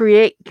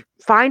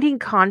 finding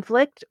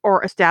conflict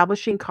or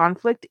establishing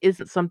conflict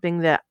isn't something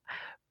that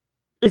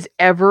is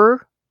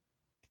ever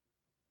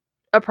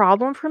a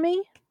problem for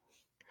me.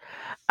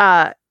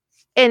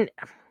 And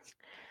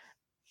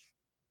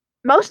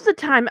most of the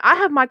time I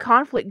have my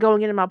conflict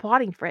going into my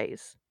plotting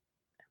phase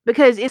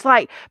because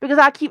because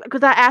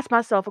I ask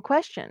myself a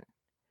question.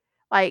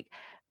 Like,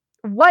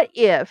 what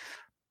if,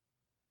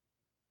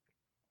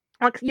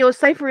 like,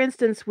 say for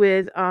instance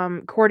with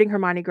courting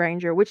Hermione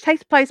Granger, which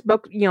takes place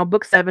book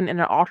 7 in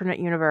an alternate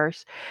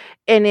universe,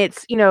 and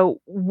it's,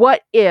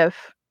 what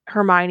if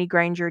Hermione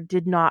Granger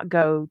did not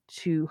go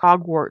to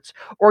Hogwarts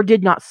or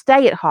did not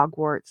stay at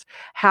Hogwarts?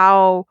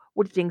 How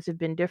would things have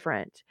been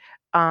different?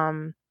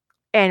 And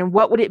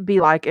what would it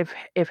be like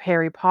if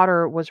Harry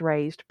Potter was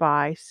raised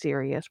by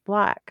Sirius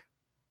Black?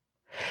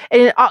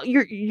 And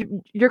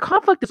your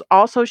conflict is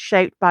also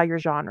shaped by your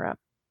genre,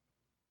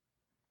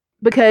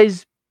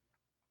 because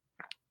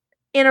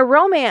in a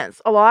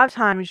romance, a lot of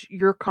times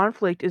your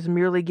conflict is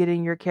merely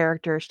getting your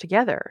characters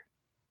together.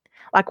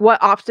 Like,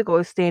 what obstacle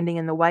is standing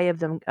in the way of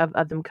them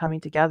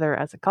coming together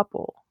as a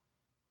couple?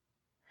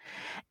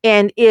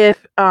 And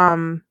if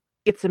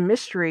it's a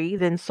mystery,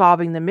 then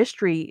solving the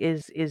mystery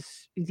is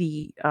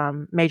the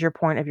major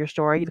point of your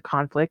story, the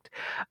conflict.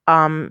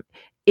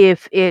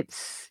 If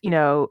it's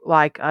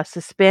like a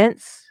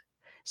suspense,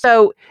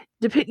 so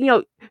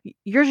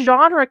your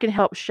genre can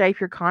help shape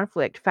your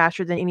conflict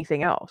faster than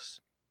anything else.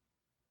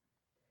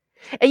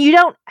 And you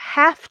don't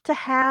have to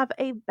have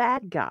a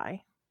bad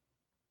guy.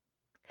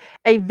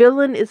 A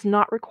villain is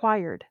not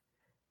required.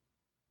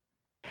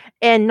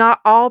 And not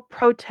all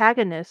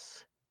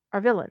protagonists are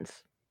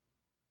villains.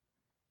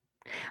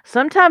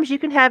 Sometimes you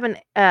can have an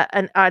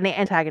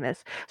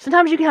antagonist.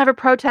 Sometimes you can have a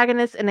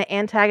protagonist and an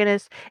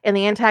antagonist, and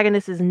the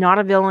antagonist is not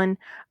a villain.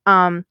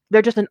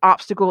 They're just an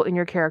obstacle in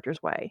your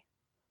character's way.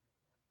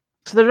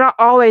 So they're not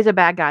always a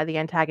bad guy, the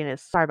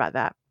antagonist. Sorry about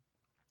that.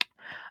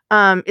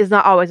 Is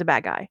not always a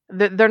bad guy.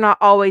 They're not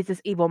always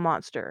this evil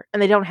monster,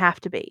 and they don't have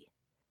to be.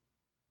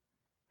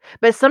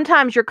 But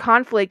sometimes your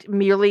conflict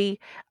isn't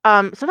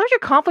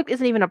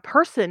even a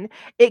person.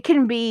 It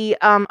can be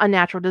a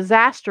natural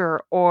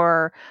disaster,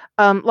 or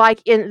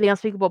like in The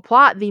Unspeakable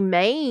Plot, the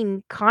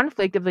main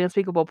conflict of The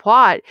Unspeakable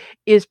Plot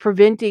is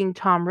preventing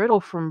Tom Riddle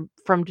from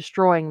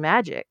destroying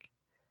magic.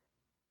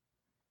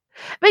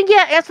 But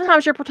yeah, and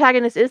sometimes your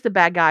protagonist is the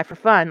bad guy for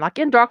fun. Like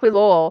in Darkly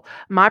Loyal,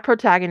 my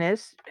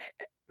protagonists,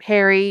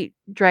 Harry,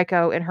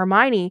 Draco, and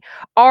Hermione,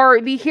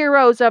 are the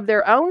heroes of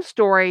their own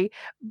story,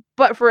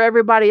 but for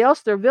everybody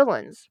else, they're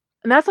villains.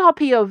 And that's all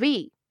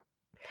POV.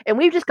 And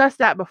we've discussed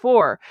that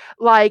before.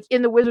 Like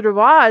in The Wizard of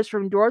Oz,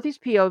 from Dorothy's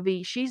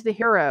POV, she's the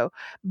hero.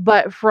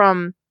 But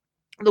from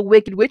The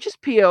Wicked Witch's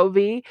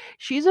POV,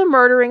 she's a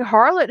murdering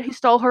harlot who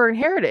stole her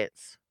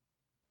inheritance.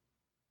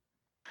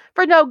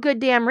 For no good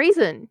damn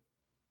reason.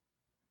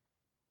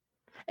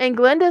 And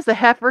Glinda's the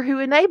heifer who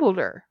enabled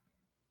her.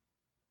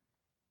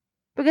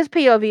 Because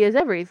POV is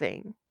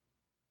everything.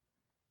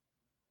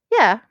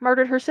 Yeah,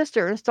 murdered her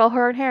sister and stole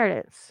her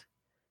inheritance.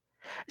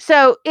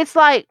 So it's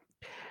like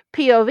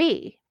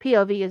POV.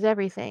 POV is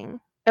everything.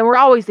 And we're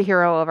always the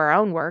hero of our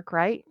own work,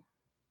 right?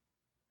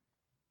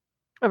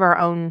 Of our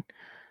own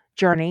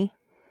journey.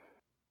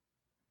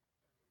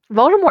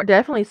 Voldemort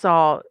definitely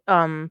saw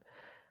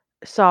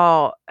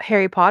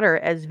Harry Potter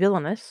as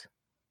villainous.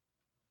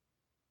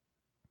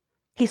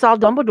 He saw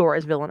Dumbledore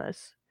as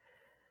villainous.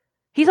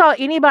 He saw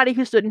anybody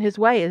who stood in his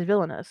way as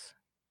villainous.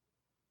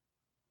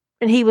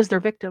 And he was their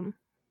victim.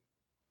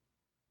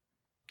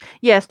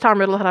 Yes, Tom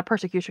Riddle had a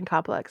persecution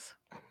complex.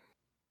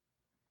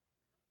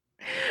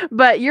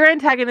 But your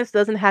antagonist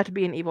doesn't have to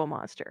be an evil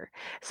monster.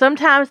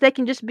 Sometimes they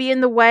can just be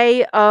in the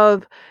way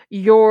of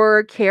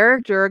your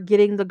character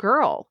getting the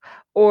girl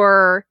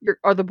or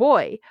the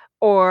boy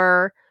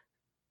or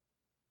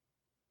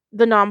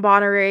the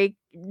non-binary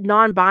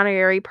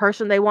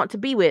person they want to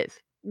be with.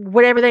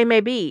 Whatever they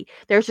may be.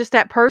 There's just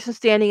that person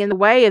standing in the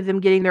way of them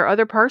getting their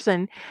other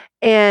person,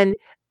 and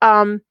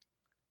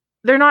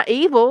they're not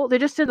evil, they're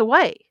just in the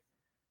way.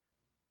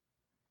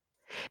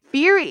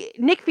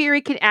 Nick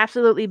Fury can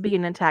absolutely be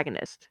an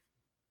antagonist.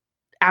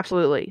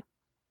 Absolutely.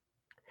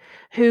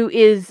 Who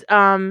is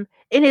in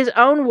his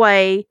own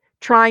way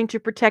trying to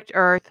protect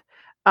Earth.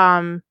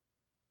 And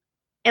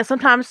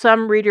sometimes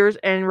some readers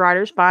and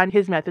writers find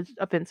his methods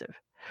offensive.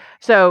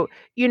 So,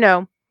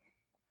 it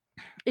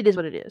is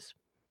what it is.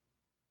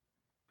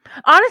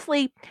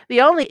 Honestly,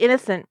 the only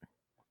innocent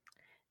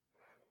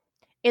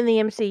in the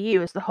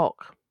MCU is the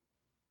Hulk.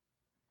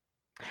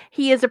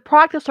 He is a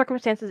product of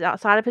circumstances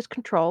outside of his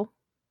control.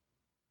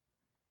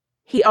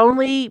 He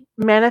only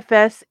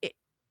manifests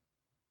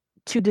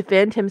to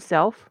defend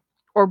himself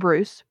or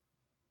Bruce.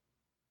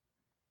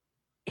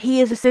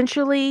 He is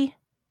essentially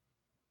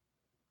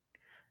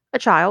a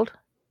child.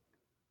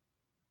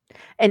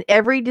 And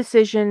every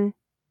decision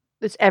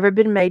that's ever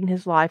been made in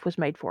his life was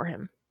made for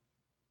him.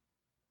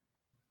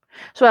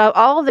 So out of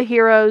all of the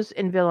heroes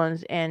and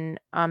villains in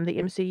the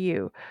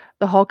MCU,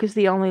 the Hulk is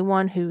the only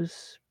one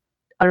who's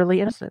utterly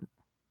innocent.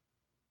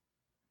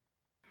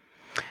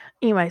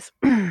 Anyways,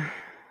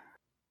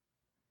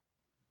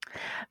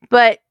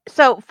 but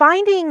so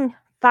finding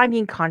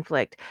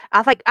conflict.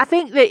 I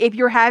think that if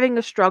you're having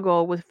a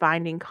struggle with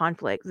finding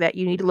conflict, that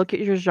you need to look at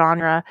your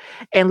genre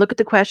and look at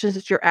the questions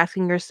that you're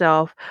asking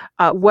yourself.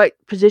 What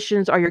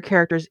positions are your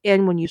characters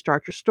in when you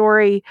start your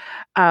story?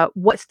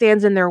 What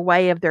stands in their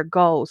way of their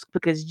goals?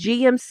 Because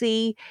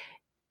GMC,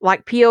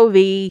 like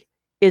POV,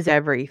 is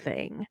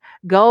everything.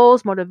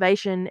 Goals,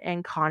 motivation,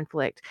 and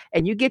conflict.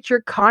 And you get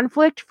your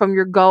conflict from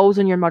your goals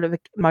and your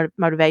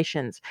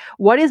motivations.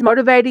 What is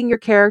motivating your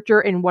character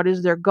and what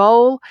is their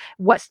goal?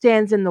 What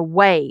stands in the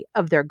way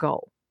of their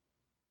goal?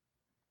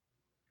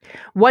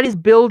 What is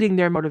building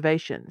their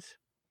motivations?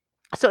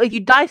 So if you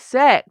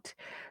dissect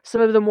some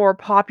of the more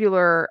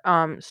popular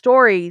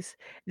stories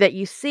that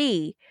you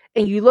see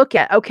and you look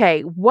at,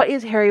 okay, what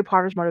is Harry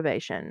Potter's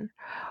motivation?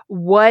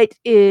 What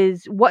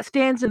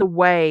stands in the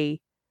way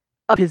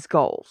of his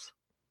goals?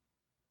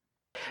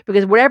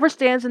 Because whatever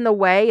stands in the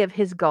way of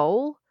his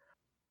goal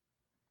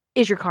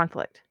is your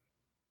conflict.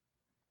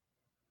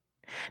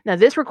 Now,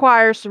 this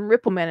requires some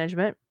ripple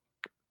management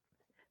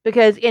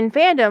because in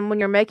fandom, when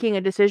you're making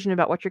a decision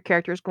about what your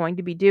character is going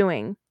to be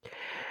doing,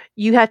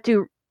 you have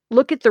to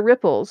look at the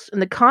ripples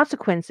and the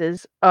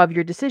consequences of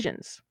your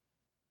decisions.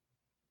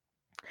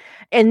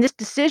 And this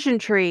decision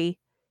tree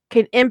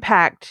can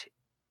impact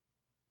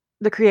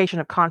the creation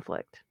of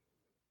conflict.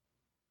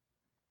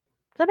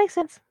 Does that make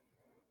sense?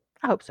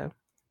 I hope so.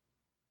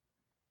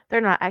 They're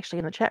not actually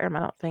in the chat room.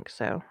 I don't think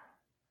so.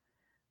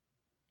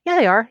 Yeah,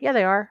 they are. Yeah,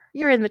 they are.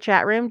 You're in the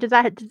chat room.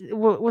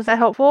 Was that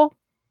helpful?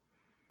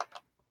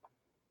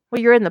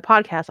 Well, you're in the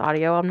podcast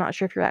audio. I'm not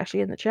sure if you're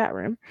actually in the chat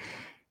room.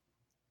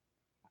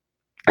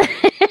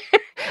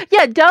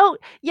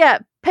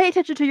 Pay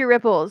attention to your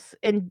ripples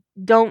and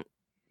don't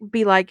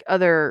be like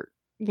other,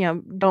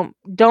 don't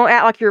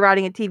act like you're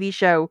writing a TV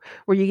show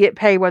where you get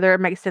paid whether it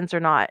makes sense or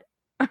not.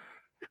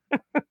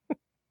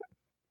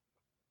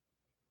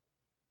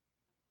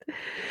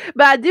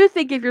 But I do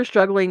think if you're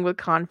struggling with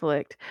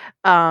conflict,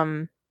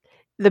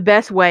 the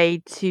best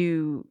way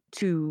to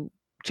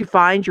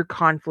find your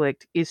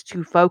conflict is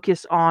to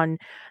focus on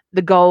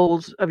the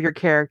goals of your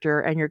character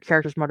and your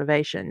character's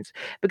motivations,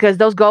 because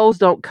those goals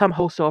don't come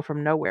wholesale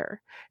from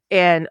nowhere.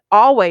 And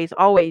always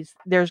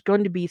there's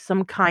going to be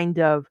some kind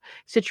of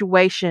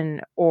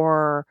situation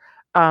or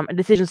a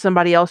decision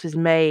somebody else has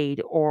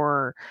made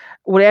or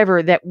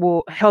whatever that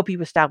will help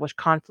you establish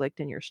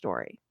conflict in your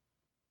story.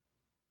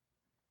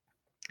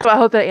 So I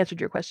hope that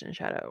answered your question,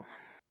 Shadow.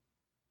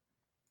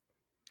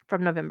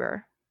 From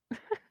November.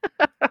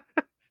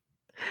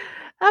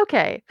 Okay.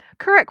 Okay,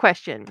 correct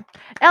question.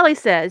 Ellie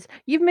says,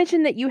 you've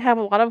mentioned that you have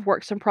a lot of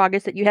works in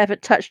progress that you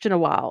haven't touched in a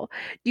while.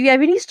 Do you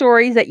have any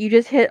stories that you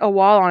just hit a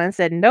wall on and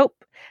said, nope,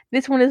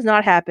 this one is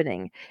not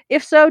happening?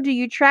 If so, do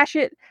you trash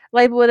it,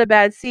 label it a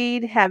bad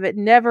seed, have it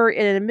never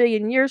in a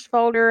million years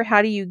folder?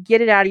 How do you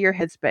get it out of your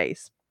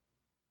headspace?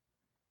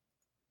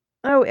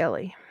 Oh,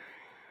 Ellie.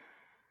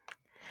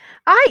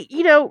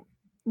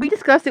 We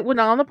discussed it when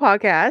on the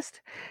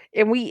podcast,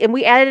 and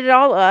we added it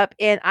all up,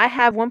 and I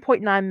have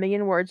 1.9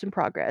 million words in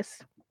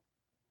progress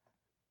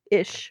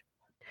ish.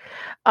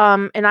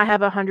 And I have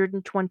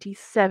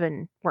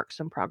 127 works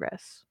in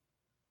progress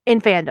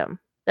in fandom.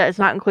 That does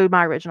not include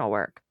my original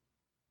work.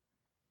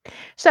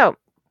 So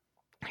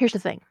here's the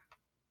thing.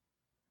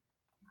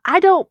 I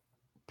don't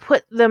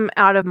put them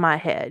out of my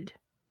head.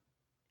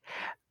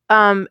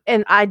 And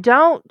I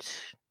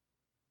don't.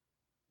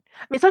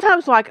 I mean,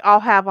 sometimes like I'll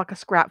have like a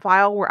scrap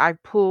file where I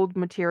pulled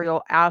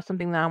material out of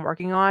something that I'm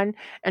working on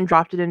and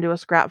dropped it into a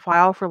scrap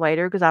file for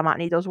later because I might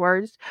need those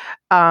words.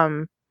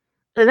 And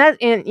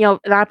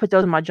and I put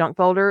those in my junk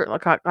folder.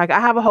 Like I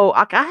have a whole.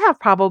 Like, I have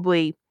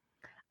probably,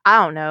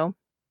 I don't know,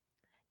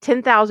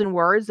 10,000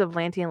 words of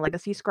Lantean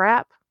Legacy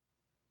scrap.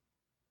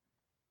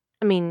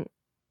 I mean,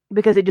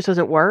 because it just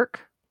doesn't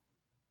work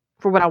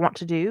for what I want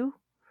to do.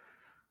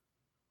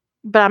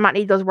 But I might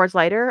need those words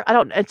later. I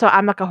don't, and so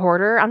I'm like a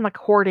hoarder. I'm like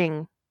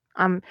hoarding.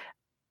 I'm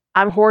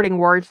I'm hoarding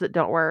words that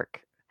don't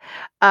work.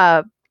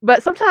 Uh,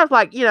 but sometimes,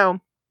 like there's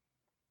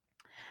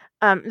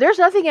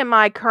nothing in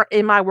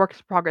my works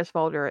in progress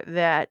folder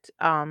that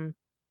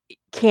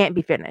can't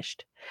be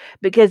finished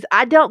because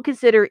I don't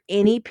consider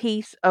any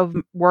piece of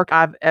work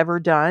I've ever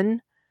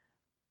done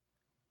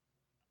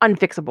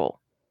unfixable.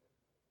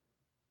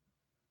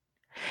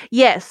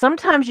 Yes,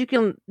 sometimes you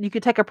can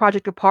take a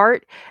project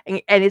apart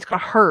and it's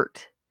gonna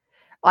hurt.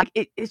 Like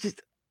it's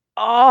just,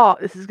 oh,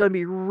 this is gonna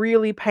be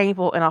really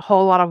painful and a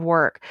whole lot of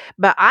work.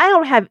 But I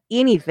don't have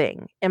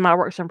anything in my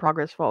works in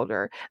progress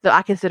folder that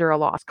I consider a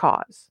lost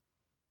cause.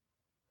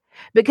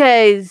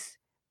 Because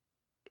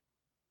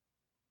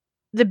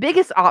the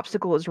biggest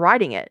obstacle is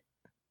writing it,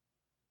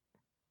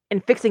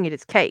 and fixing it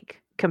is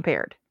cake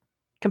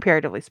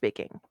comparatively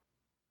speaking.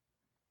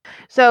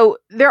 So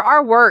there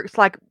are works,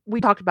 like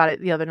we talked about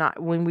it the other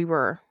night when we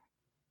were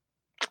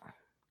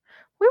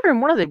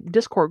in one of the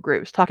Discord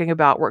groups talking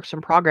about works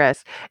in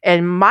progress,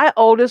 and my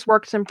oldest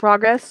works in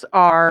progress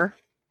are,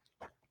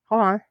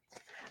 hold on,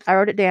 I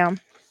wrote it down.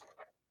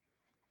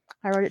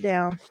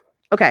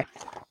 Okay.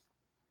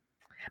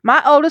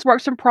 My oldest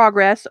works in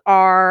progress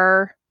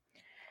are,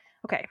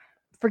 okay,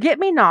 Forget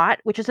Me Not,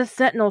 which is a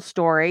Sentinel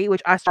story,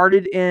 which I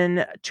started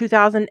in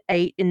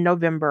 2008 in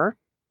November.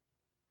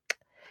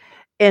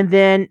 And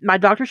then my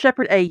Dr.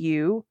 Shepherd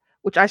AU,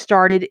 which I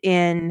started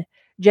in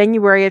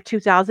January of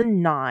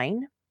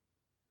 2009.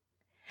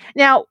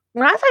 Now,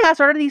 when I say I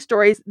started these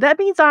stories, that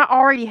means I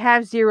already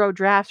have 0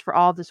 drafts for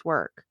all this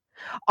work.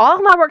 All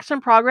of my works in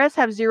progress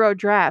have 0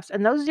 drafts,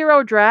 and those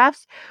 0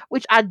 drafts,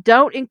 which I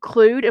don't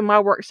include in my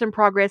works in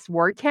progress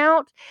word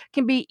count,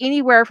 can be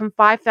anywhere from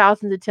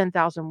 5,000 to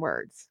 10,000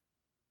 words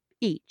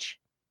each.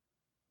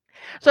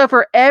 So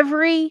for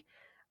every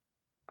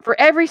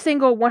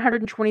single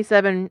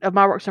 127 of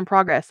my works in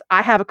progress,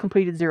 I have a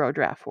completed 0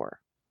 draft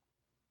for.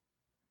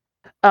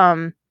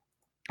 And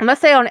let's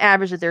say on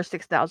average that there's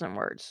 6,000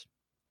 words.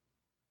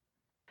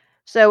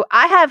 So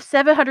I have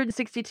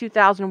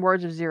 762,000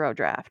 words of 0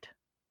 draft.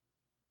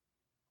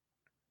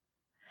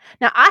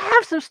 Now I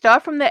have some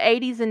stuff from the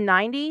 80s and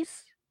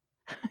 90s,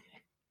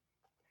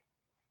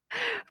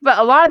 but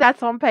a lot of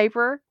that's on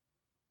paper,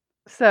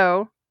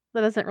 so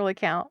that doesn't really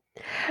count.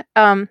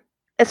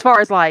 As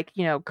far as like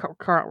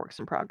current works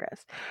in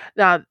progress.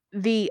 Now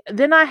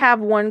then I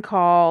have one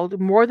called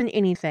More Than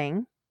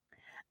Anything,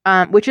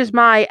 which is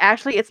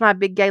it's my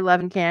Big Gay Love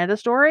in Canada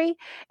story,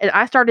 and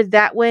I started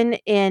that one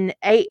in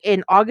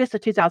August of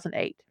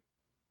 2008.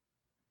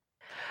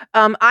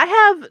 I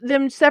have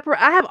them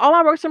separate. I have all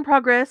my works in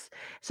progress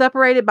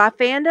separated by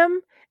fandom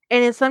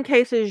and in some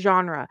cases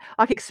genre.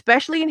 Like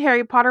especially in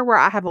Harry Potter, where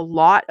I have a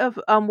lot of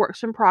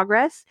works in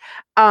progress.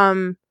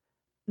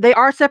 They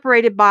are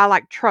separated by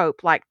like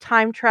trope, like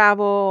time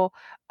travel,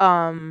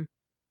 um,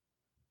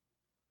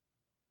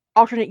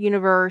 alternate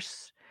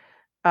universe.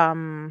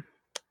 Hold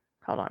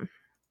on, I'm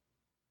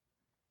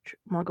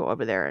gonna go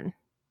over there and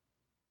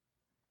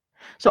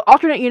so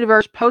alternate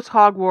universe, post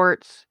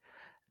Hogwarts,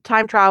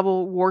 time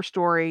travel, war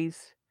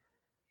stories.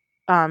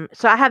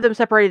 So I have them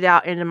separated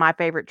out into my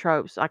favorite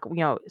tropes, like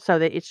so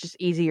that it's just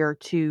easier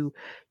to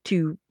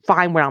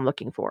find what I'm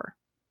looking for.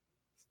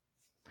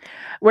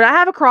 When I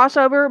have a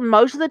crossover,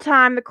 most of the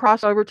time the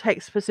crossover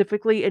takes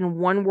specifically in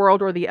one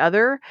world or the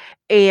other,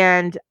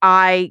 and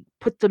I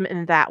put them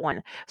in that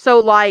one. So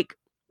like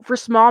for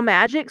Small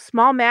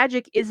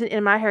Magic isn't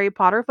in my Harry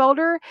Potter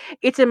folder;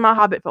 it's in my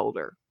Hobbit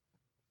folder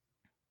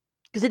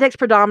because it takes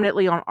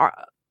predominantly on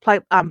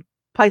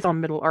place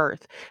on Middle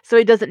Earth, so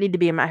it doesn't need to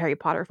be in my Harry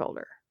Potter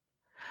folder.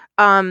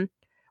 When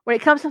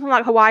it comes to something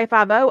like Hawaii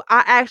Five-0,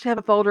 I actually have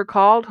a folder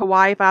called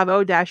Hawaii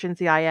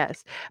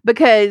Five-0-NCIS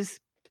because,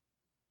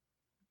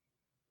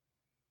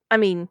 I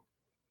mean,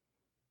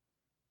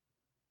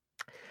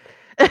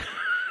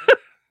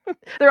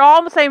 They're all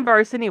in the same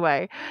verse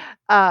anyway.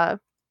 Uh,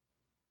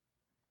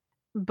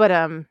 but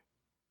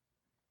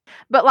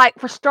like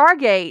for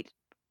Stargate,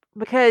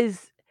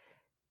 because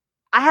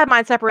I have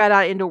mine separated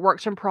out into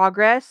works in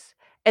progress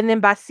and then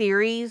by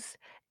series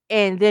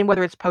and then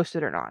whether it's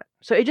posted or not.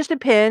 So it just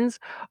depends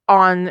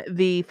on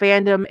the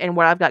fandom and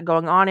what I've got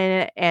going on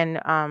in it and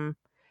how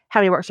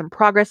many works in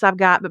progress I've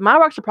got. But my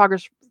works in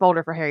progress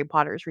folder for Harry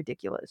Potter is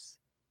ridiculous.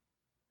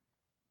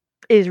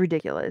 It is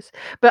ridiculous.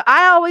 But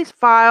I always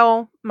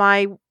file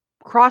my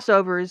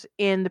crossovers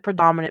in the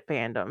predominant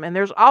fandom, and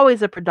there's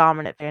always a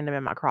predominant fandom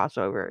in my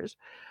crossovers.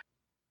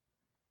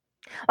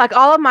 Like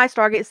all of my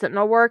Stargate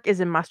Sentinel work is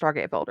in my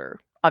Stargate folder,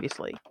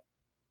 obviously.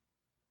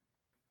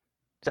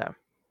 So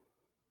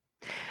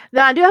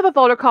then I do have a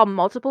folder called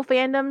multiple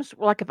fandoms.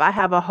 Like if I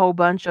have a whole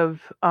bunch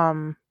of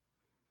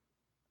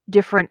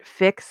different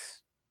fics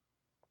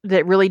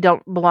that really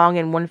don't belong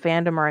in one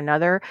fandom or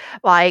another.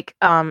 Like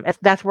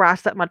that's where I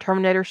set my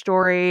Terminator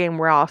story and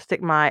where I'll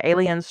stick my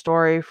Alien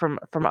story from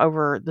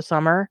over the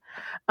summer.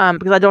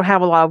 Because I don't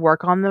have a lot of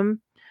work on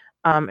them.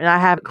 And I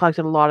haven't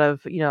collected a lot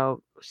of,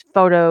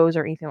 photos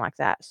or anything like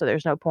that. So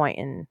there's no point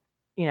in,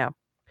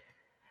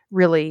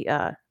 really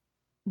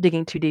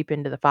digging too deep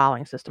into the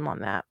filing system on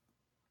that.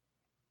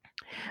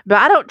 But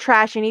I don't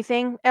trash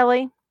anything,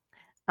 Ellie.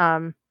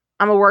 I'm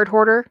a word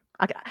hoarder.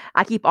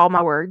 I keep all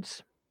my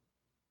words.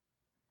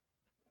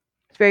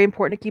 It's very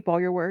important to keep all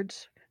your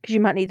words because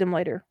you might need them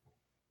later.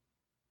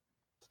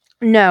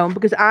 No,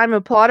 because I'm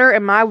a plotter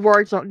and my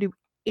words don't do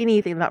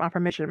anything without my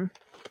permission.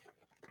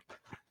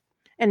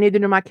 And neither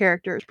do my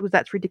characters because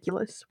that's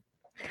ridiculous.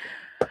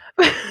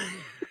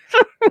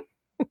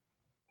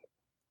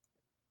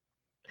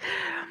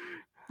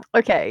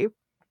 Okay.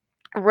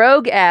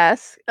 Rogue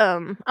asks,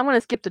 I'm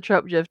gonna skip the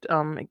trope gift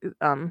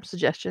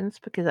suggestions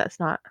because that's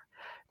not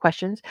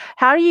questions.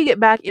 How do you get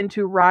back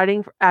into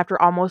writing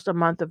after almost a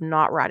month of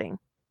not writing?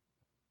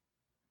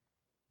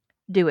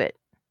 Do it.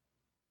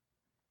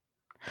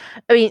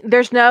 I mean,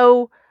 there's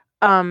no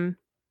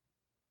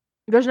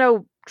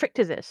trick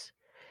to this.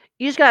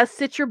 You just gotta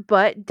sit your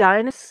butt down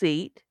in a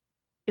seat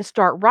and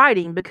start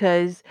writing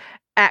because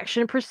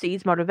action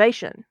precedes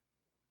motivation.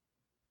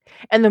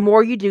 And the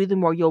more you do, the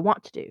more you'll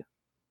want to do.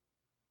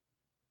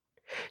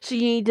 So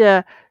you need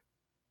to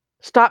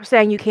stop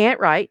saying you can't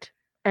write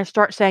and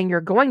start saying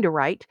you're going to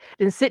write.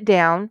 Then sit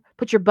down,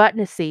 put your butt in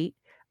a seat,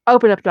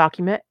 open up a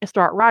document, and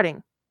start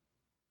writing.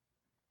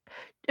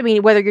 I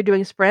mean, whether you're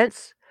doing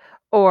sprints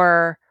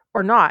or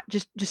not,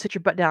 just sit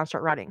your butt down and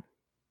start writing.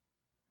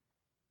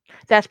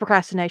 That's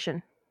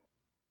procrastination.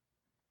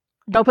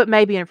 Don't put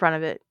maybe in front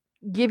of it.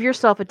 Give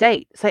yourself a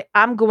date. Say,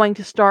 I'm going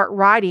to start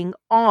writing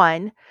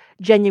on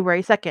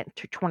January 2nd,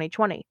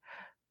 2020.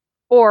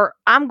 Or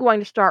I'm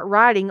going to start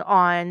writing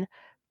on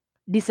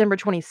December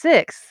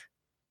 26th,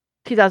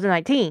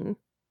 2019. And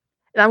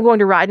I'm going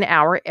to write an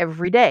hour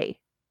every day.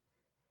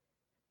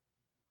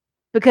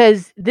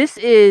 Because this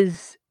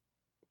is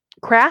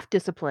craft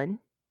discipline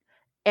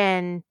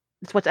and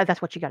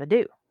that's what you got to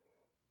do.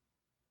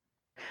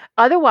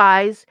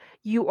 Otherwise,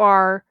 you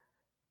are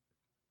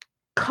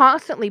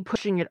constantly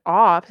pushing it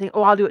off, saying,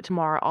 "Oh, I'll do it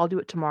tomorrow. I'll do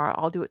it tomorrow.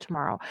 I'll do it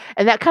tomorrow."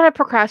 And that kind of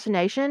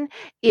procrastination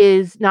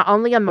is not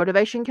only a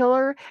motivation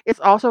killer, it's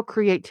also a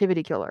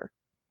creativity killer.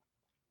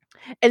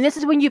 And this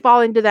is when you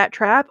fall into that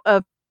trap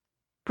of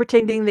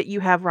pretending that you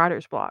have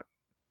writer's block.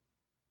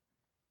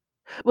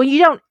 Well, you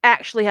don't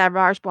actually have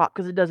writer's block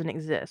because it doesn't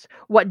exist.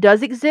 What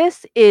does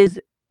exist is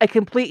a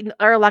complete and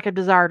utter lack of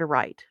desire to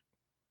write.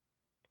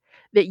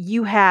 That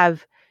you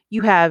have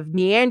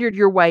meandered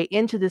your way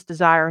into this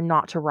desire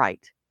not to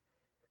write.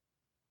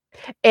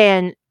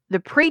 And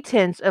the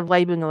pretense of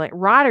labeling it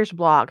writer's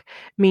block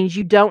means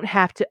you don't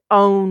have to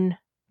own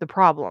the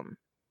problem.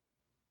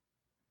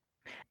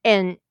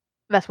 And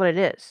that's what it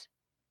is.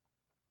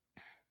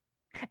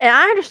 And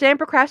I understand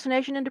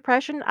procrastination and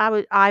depression.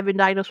 I've been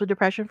diagnosed with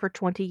depression for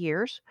 20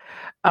 years.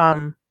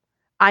 I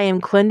am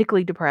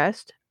clinically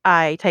depressed.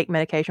 I take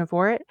medication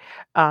for it.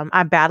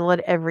 I battle it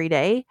every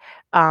day.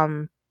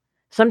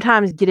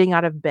 Sometimes getting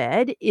out of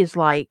bed is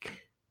like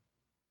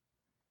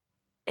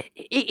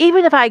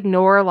even if I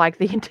ignore like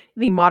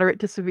the moderate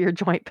to severe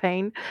joint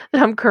pain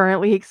that I'm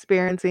currently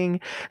experiencing,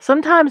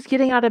 sometimes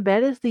getting out of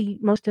bed is the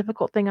most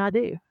difficult thing I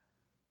do.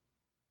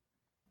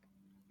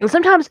 And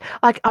sometimes,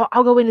 like,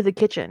 I'll go into the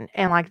kitchen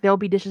and like there'll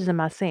be dishes in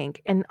my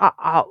sink, and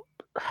I'll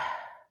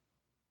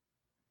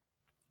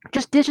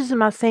just dishes in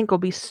my sink will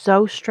be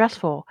so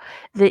stressful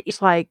that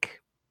it's like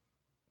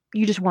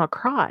you just want to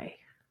cry.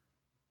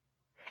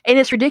 And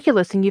it's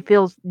ridiculous and you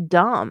feel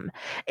dumb.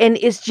 And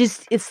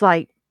it's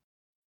like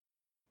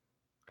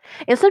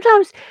and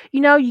sometimes,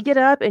 you get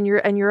up and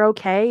you're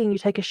okay and you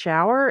take a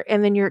shower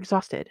and then you're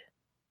exhausted.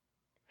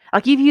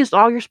 Like you've used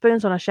all your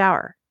spoons on a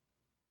shower.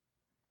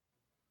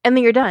 And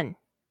then you're done.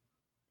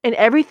 And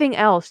everything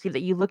else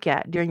that you look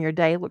at during your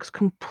day looks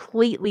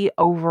completely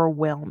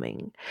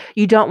overwhelming.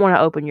 You don't want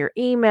to open your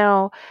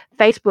email.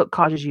 Facebook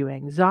causes you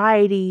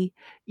anxiety.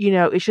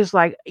 It's just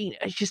like,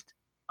 it's just,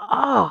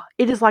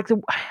 it is like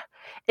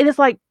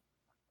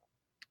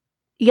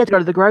You have to go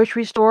to the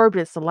grocery store, but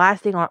it's the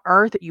last thing on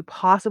earth that you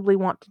possibly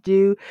want to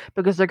do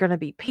because there are gonna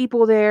be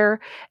people there,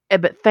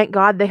 but thank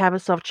God they have a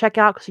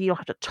self-checkout so you don't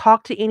have to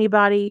talk to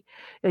anybody.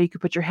 You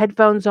can put your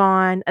headphones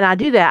on, and I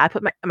do that. I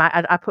put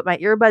I put my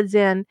earbuds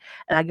in,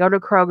 and I go to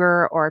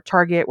Kroger or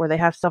Target where they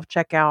have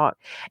self-checkout,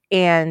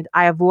 and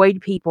I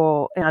avoid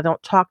people, and I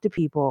don't talk to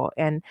people,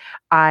 and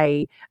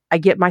I I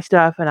get my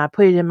stuff, and I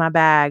put it in my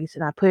bags,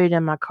 and I put it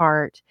in my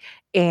cart,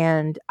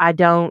 and I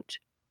don't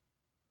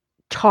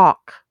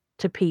talk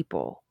to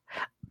people.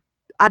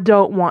 I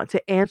don't want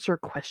to answer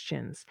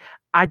questions.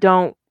 I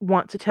don't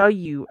want to tell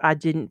you I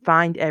didn't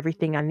find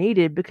everything I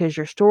needed because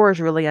your store is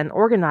really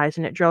unorganized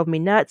and it drove me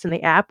nuts and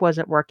the app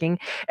wasn't working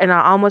and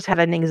I almost had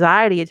an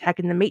anxiety attack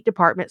in the meat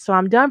department, so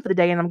I'm done for the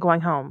day and I'm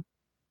going home.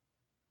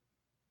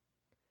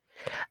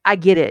 I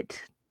get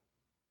it.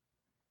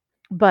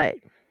 But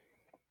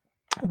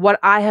what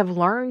I have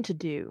learned to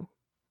do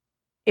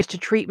is to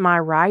treat my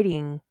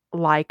writing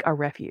like a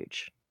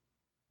refuge.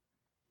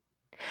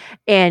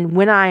 And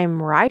when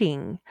I'm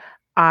writing,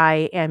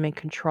 I am in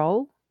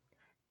control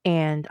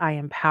and I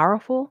am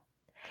powerful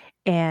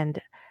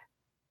and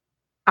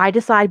I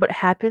decide what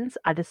happens,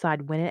 I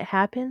decide when it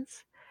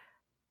happens,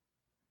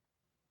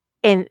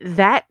 and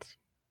that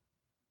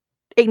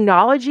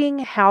acknowledging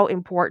how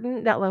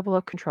important that level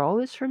of control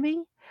is for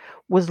me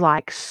was,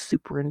 like,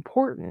 super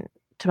important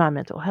to my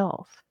mental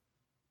health,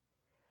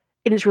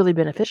 and it's really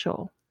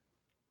beneficial.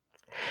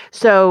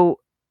 So,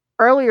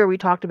 earlier we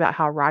talked about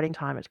how writing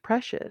time is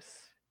precious.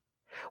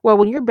 Well,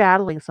 when you're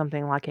battling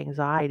something like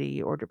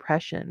anxiety or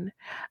depression,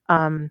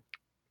 um,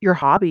 your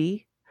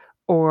hobby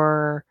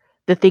or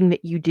the thing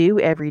that you do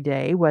every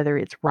day, whether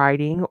it's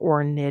writing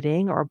or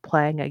knitting or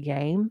playing a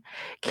game,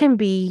 can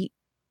be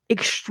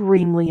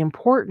extremely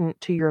important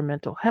to your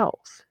mental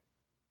health.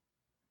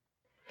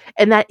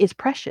 And that is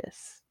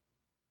precious.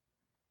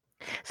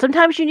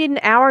 Sometimes you need an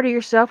hour to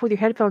yourself with your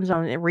headphones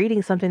on and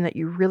reading something that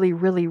you really,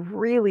 really,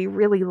 really,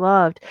 really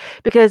loved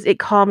because it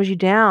calms you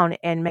down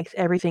and makes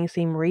everything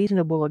seem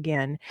reasonable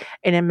again.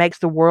 And it makes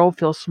the world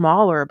feel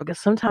smaller because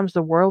sometimes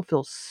the world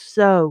feels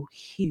so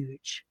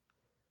huge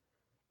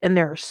and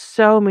there are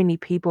so many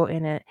people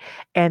in it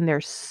and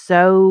there's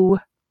so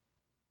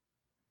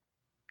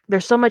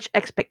much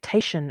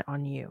expectation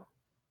on you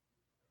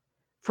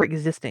for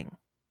existing.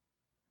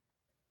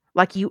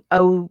 Like you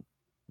owe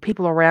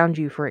people around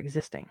you for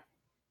existing.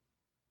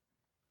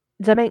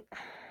 Does that make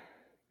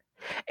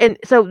and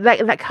so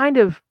that kind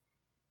of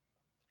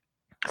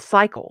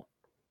cycle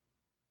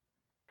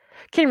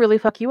can really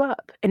fuck you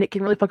up, and it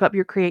can really fuck up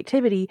your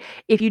creativity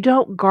if you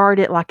don't guard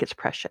it like it's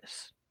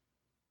precious.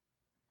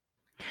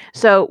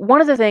 So, one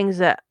of the things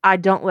that I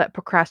don't let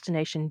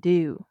procrastination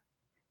do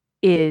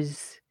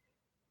is,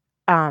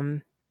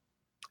 um,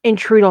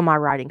 intrude on my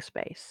writing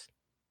space.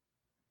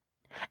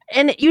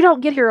 And you don't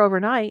get here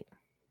overnight.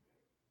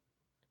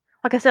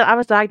 Like I said, I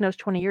was diagnosed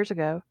 20 years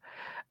ago,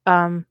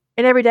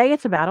 and every day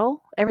it's a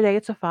battle, every day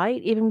it's a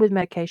fight, even with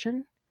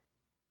medication.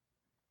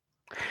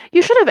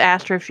 You should have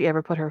asked her if she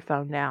ever put her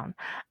phone down,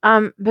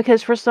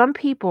 because for some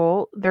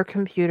people, their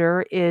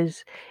computer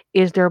is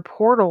their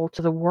portal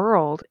to the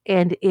world,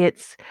 um,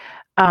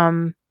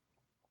 and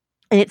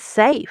it's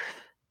safe,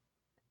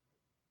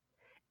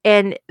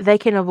 and they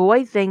can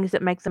avoid things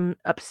that make them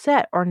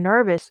upset or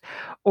nervous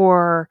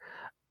or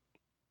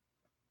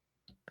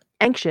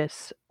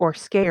anxious or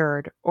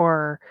scared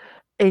or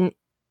and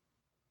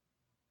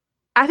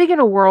I think in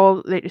a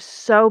world that is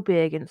so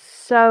big and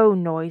so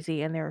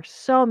noisy and there are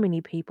so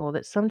many people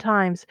that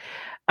sometimes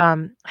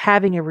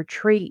having a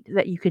retreat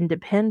that you can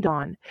depend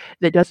on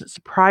that doesn't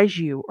surprise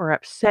you or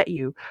upset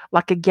you,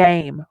 like a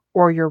game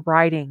or your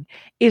writing,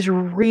 is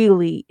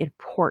really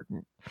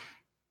important.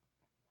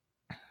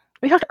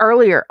 We talked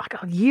earlier, like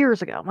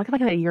years ago, like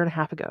a year and a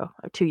half ago,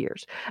 or 2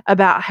 years,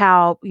 about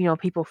how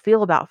people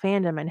feel about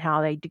fandom and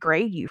how they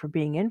degrade you for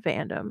being in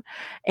fandom,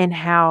 and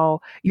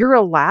how you're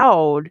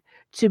allowed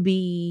to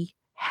be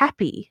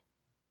happy.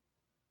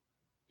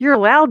 You're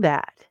allowed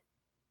that.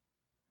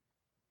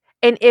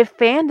 And if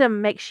fandom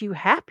makes you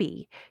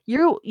happy,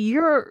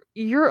 you're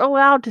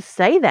allowed to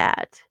say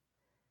that.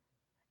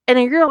 And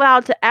then you're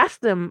allowed to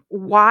ask them,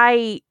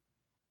 why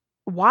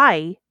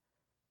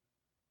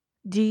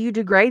do you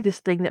degrade this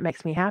thing that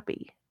makes me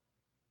happy?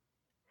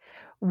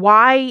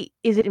 Why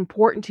is it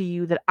important to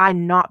you that I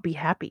not be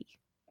happy?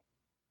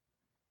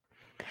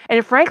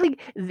 And frankly,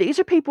 these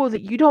are people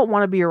that you don't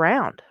want to be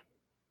around.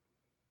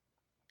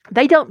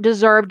 They don't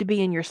deserve to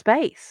be in your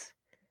space,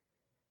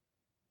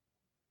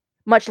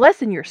 much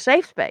less in your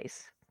safe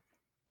space.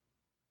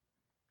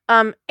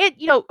 It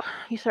you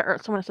said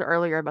someone said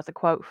earlier about the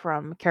quote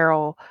from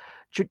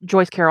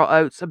Joyce Carol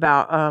Oates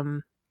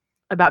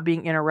about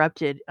being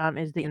interrupted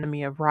is the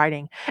enemy of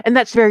writing, and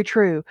that's very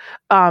true.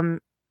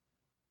 Um,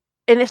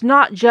 and it's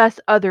not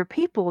just other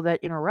people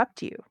that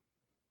interrupt you.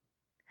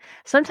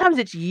 Sometimes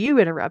it's you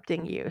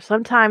interrupting you.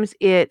 Sometimes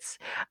it's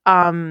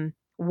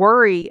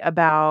worry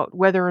about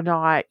whether or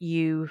not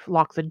you've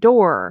locked the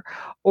door,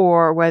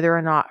 or whether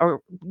or not,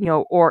 or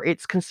or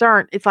it's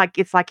concern. It's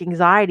like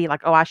anxiety,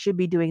 like, oh, I should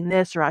be doing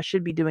this or I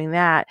should be doing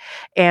that,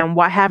 and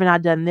why haven't I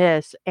done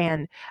this?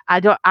 And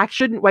I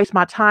shouldn't waste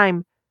my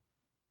time.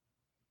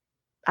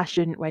 I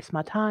shouldn't waste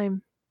my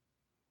time.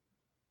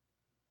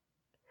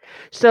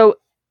 So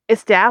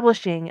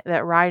establishing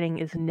that writing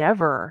is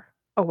never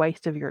a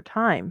waste of your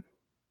time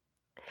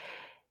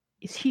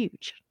is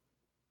huge.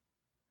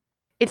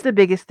 It's the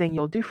biggest thing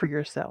you'll do for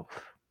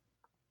yourself.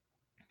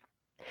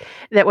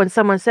 That when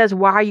someone says,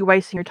 "Why are you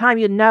wasting your time?"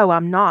 You know,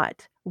 I'm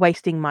not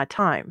wasting my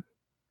time.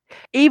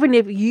 Even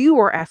if you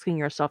are asking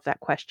yourself that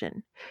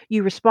question,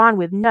 you respond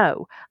with,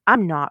 "No,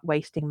 I'm not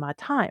wasting my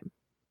time."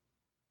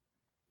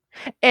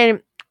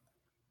 And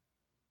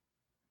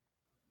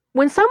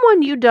when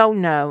someone you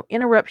don't know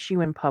interrupts you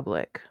in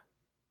public,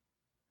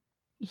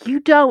 you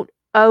don't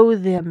owe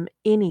them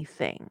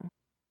anything.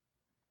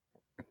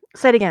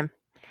 Say it again.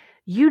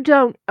 You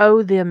don't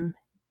owe them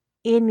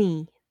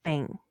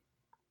anything.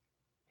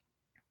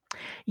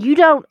 You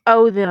don't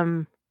owe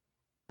them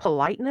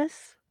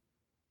politeness.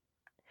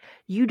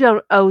 You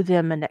don't owe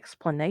them an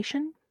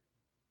explanation.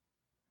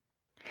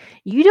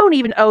 You don't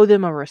even owe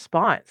them a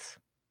response.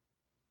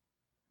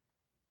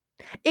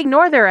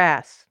 Ignore their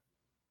ass.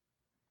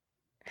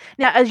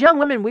 Now, as young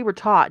women, we were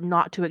taught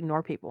not to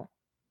ignore people,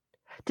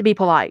 to be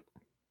polite.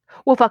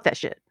 Well, fuck that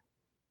shit.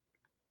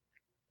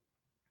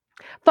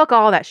 Fuck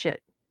all that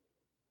shit.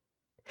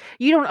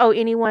 You don't owe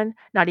anyone,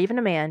 not even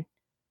a man,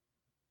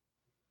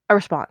 a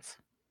response.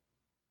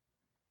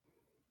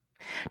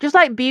 Just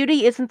like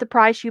beauty isn't the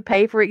price you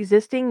pay for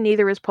existing,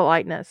 neither is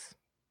politeness.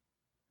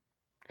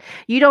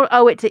 You don't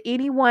owe it to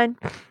anyone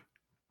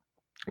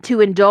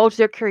to indulge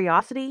their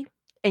curiosity,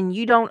 and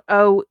you don't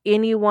owe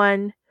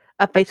anyone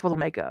a face full of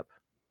makeup,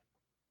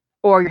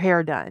 or your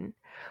hair done,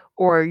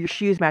 or your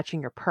shoes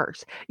matching your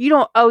purse. You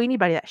don't owe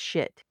anybody that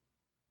shit.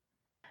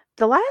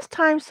 The last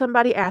time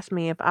somebody asked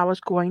me if I was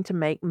going to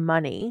make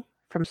money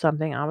from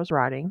something I was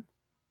writing,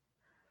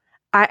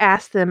 I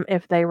asked them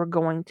if they were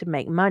going to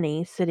make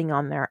money sitting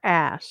on their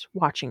ass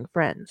watching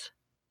Friends,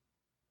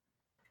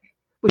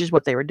 which is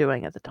what they were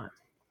doing at the time.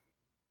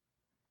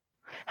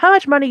 How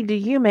much money do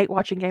you make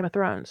watching Game of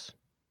Thrones?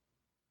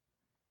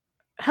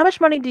 How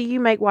much money do you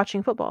make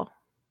watching football?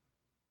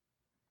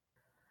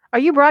 Are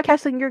you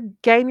broadcasting your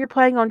game you're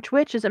playing on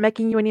Twitch? Is it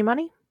making you any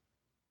money?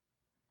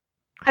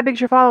 How big's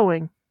your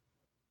following?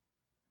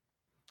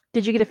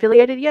 Did you get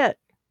affiliated yet?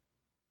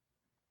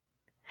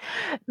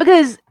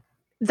 Because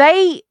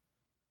they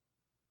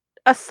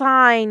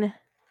assign,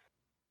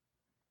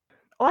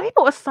 a lot of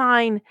people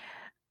assign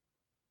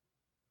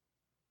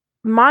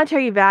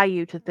monetary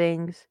value to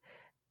things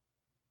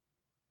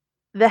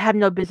that have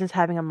no business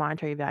having a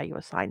monetary value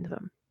assigned to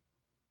them.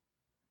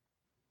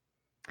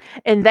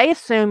 And they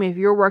assume if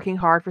you're working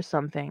hard for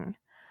something,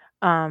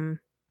 that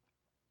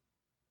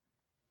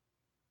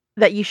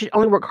you should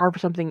only work hard for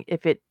something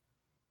if it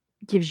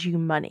gives you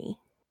money.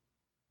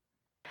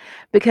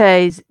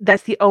 Because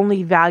that's the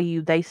only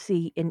value they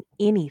see in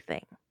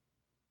anything.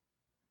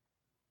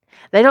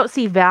 They don't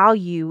see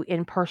value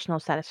in personal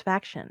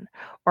satisfaction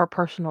or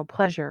personal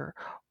pleasure,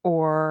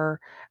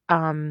 or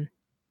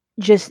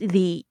just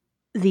the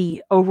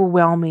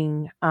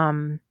overwhelming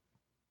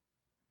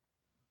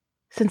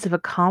sense of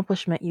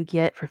accomplishment you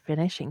get for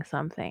finishing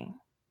something.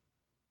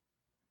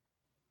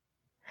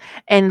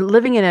 And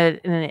living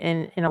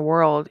in a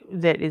world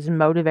that is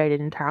motivated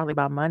entirely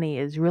by money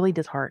is really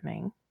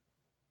disheartening.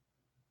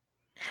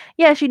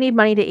 Yes, you need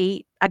money to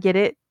eat. I get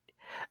it.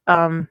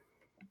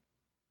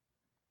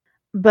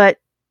 But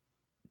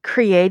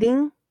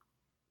creating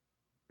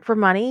for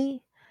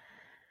money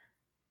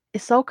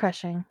is soul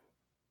crushing.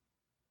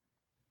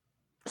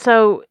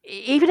 So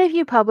even if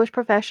you publish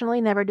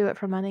professionally, never do it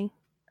for money.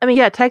 I mean,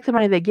 yeah, take the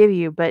money they give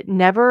you, but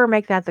never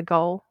make that the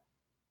goal,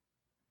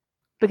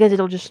 because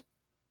it'll just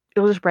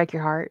break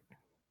your heart.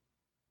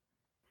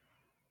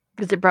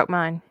 Because it broke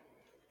mine.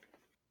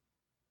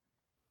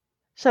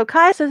 So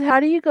Kai says,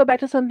 how do you go back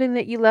to something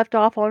that you left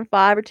off on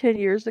 5 or 10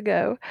 years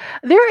ago?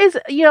 There is,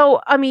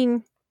 I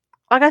mean,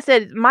 like I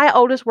said, my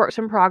oldest works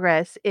in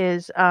progress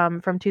is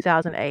from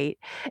 2008,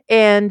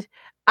 and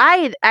I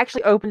had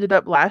actually opened it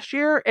up last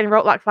year and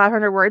wrote like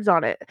 500 words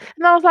on it,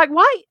 and I was like,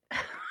 why?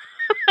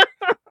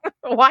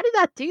 Why did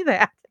I do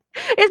that?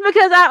 It's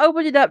because I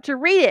opened it up to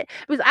read it,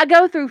 because I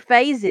go through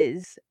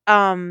phases.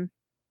 I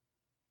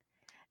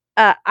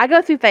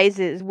go through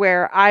phases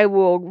where I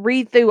will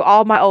read through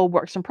all my old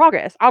works in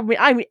progress. I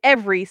mean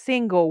every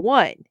single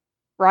one,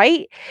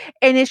 right?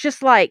 And it's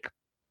just like,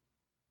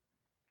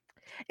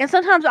 and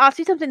sometimes I'll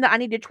see something that I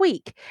need to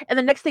tweak, and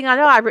the next thing I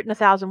know, I've written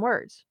 1,000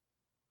 words.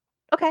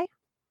 Okay,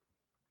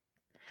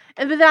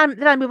 and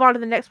then I move on to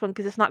the next one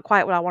because it's not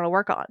quite what I want to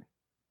work on.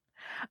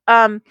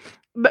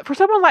 But for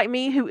someone like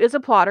me who is a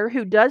plotter,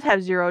 who does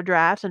have 0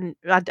 drafts, and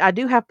I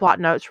do have plot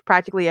notes for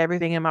practically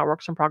everything in my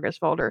works in progress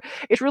folder,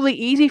 it's really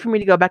easy for me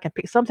to go back and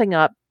pick something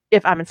up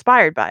if I'm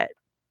inspired by it.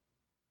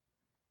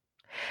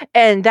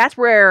 And that's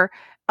where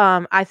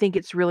I think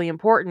it's really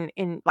important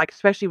in, like,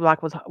 especially,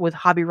 like, with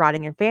hobby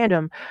writing and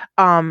fandom,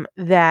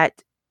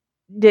 that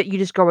you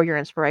just go where your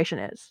inspiration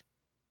is.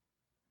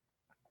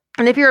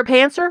 And if you're a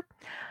pantser,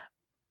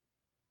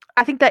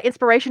 I think that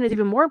inspiration is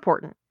even more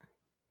important.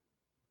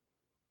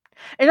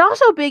 And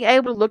also being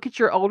able to look at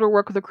your older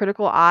work with a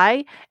critical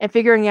eye and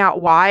figuring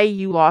out why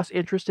you lost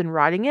interest in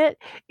writing it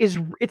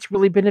it's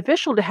really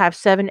beneficial to have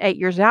 7, 8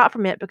 years out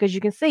from it because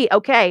you can see,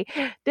 "Okay,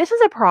 this is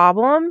a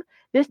problem.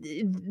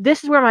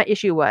 This is where my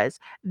issue was.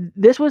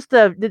 This was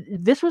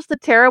the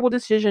terrible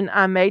decision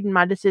I made in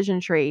my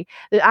decision tree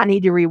that I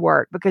need to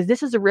rework because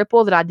this is a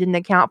ripple that I didn't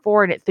account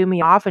for, and it threw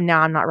me off, and now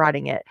I'm not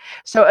writing it."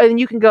 So and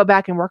you can go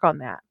back and work on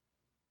that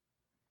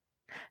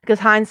because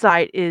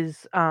hindsight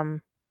is,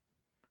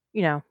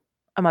 you know,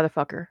 a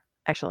motherfucker,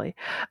 actually.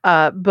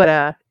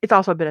 But it's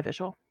also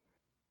beneficial.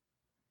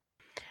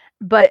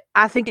 But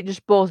I think it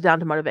just boils down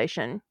to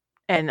motivation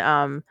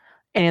and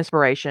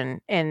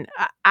inspiration. And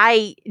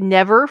I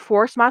never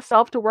force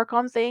myself to work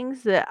on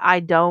things that I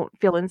don't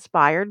feel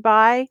inspired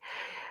by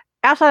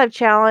outside of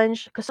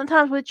challenge. Because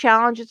sometimes with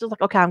challenge, it's just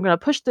like, okay, I'm gonna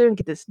push through and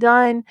get this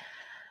done.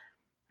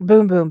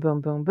 Boom, boom,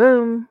 boom, boom,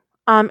 boom.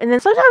 And then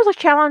sometimes with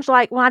challenge,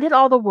 like when I did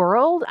all the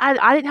world,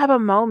 I didn't have a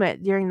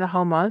moment during the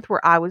whole month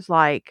where I was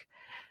like,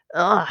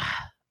 ugh,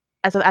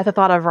 as I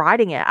thought of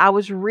writing it. I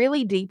was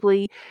really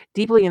deeply,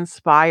 deeply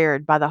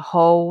inspired by the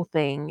whole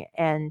thing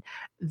and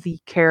the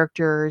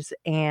characters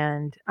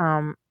and,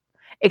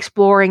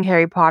 exploring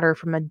Harry Potter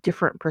from a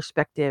different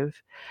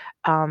perspective,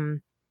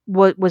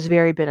 was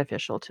very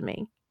beneficial to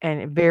me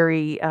and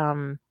very,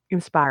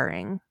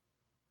 inspiring.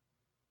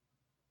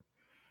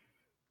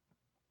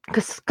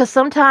 Because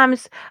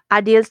sometimes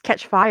ideas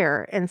catch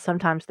fire and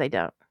sometimes they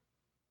don't.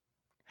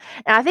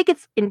 And I think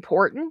it's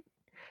important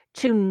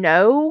to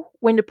know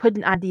when to put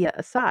an idea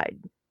aside.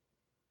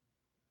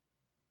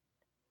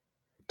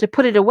 To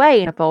put it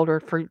away in a folder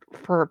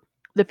for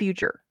the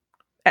future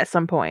at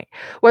some point,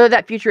 whether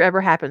that future ever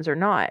happens or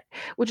not.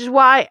 Which is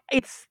why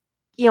it's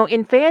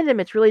in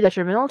fandom, it's really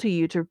detrimental to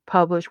you to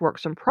publish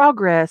works in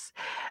progress,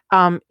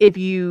 if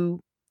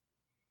you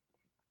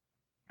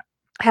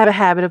have a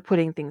habit of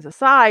putting things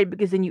aside,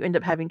 because then you end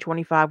up having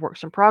 25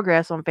 works in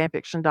progress on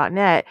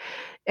fanfiction.net,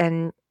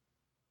 and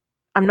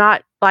I'm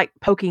not, like,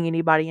 poking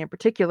anybody in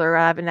particular.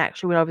 I haven't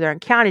actually went over there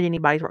and counted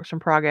anybody's works in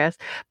progress.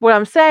 What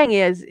I'm saying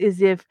is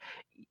if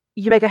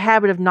you make a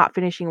habit of not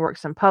finishing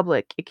works in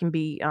public, it can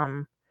be,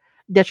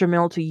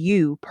 detrimental to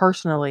you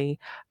personally,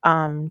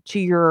 to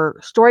your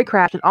story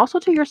craft, and also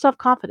to your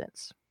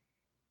self-confidence.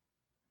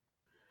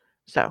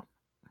 So,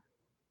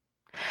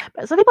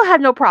 but some people have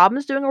no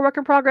problems doing a work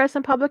in progress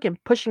in public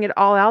and pushing it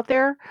all out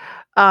there.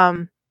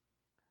 Um,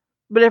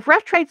 but if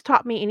Rough Trade's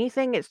taught me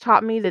anything, it's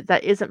taught me that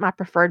that isn't my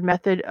preferred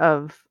method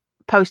of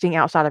posting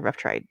outside of Rough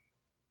Trade.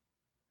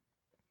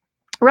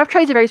 Rough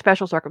Trade's a very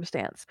special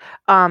circumstance,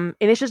 and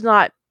it's just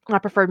not my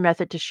preferred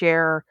method to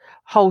share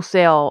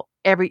wholesale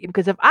every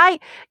because if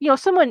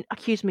someone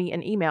accused me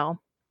in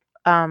email,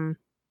 um,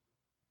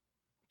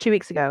 2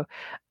 weeks ago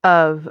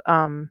of,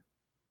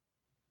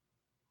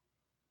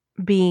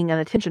 being an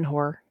attention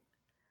whore,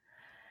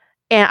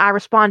 and I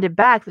responded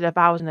back that if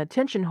I was an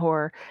attention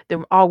whore,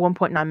 then all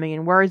 1.9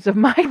 million words of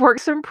my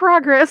works in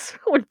progress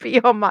would be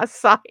on my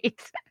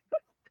site.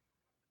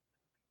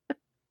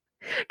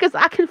 Because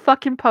I could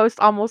fucking post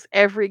almost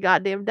every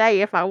goddamn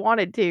day if I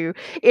wanted to,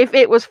 if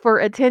it was for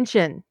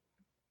attention.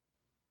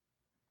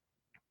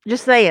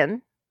 Just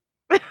saying.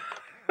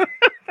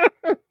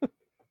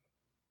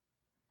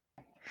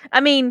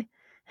 I mean,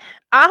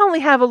 I only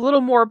have a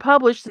little more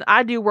published than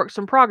I do works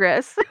in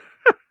progress.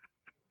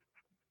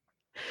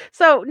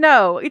 So,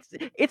 no,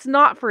 it's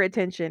not for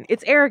attention,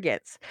 it's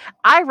arrogance.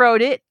 I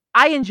wrote it,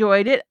 I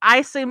enjoyed it, I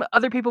assume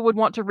other people would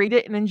want to read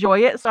it and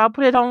enjoy it, so I'll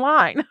put it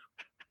online.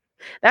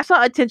 That's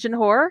not attention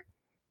whore.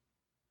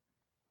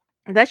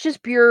 That's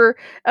just pure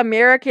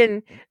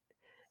American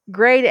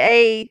grade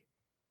A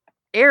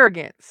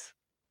arrogance.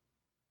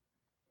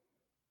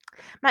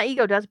 My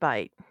ego does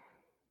bite.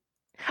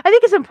 I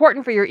think it's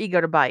important for your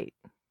ego to bite.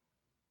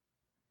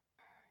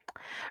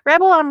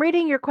 Rebel, I'm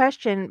reading your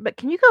question, but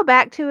can you go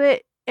back to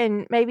it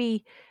and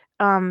maybe,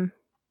 um,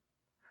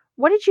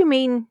 what did you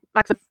mean?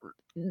 Like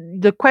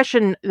the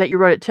question that you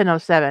wrote at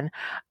 10:07,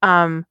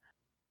 um,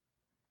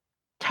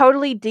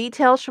 totally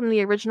details from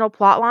the original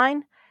plot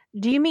line.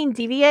 Do you mean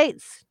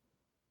deviates?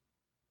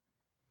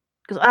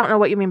 Because I don't know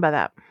what you mean by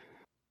that.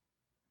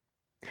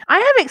 I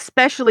am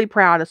especially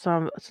proud of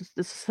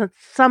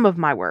some of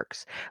my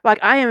works. Like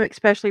I am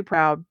especially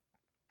proud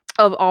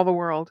of All the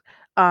World,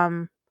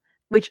 um,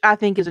 which I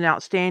think is an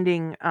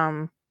outstanding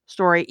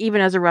story,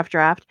 even as a rough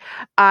draft.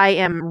 I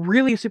am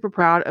really super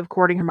proud of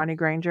Courting Hermione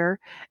Granger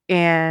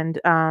and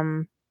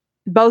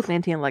both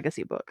Lantian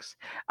Legacy books.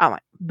 I'm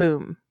like,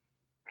 boom,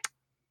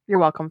 you're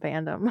welcome,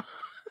 fandom.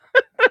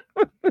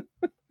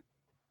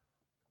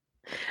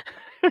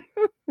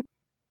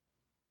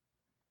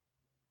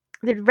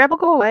 Did Rebel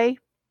go away?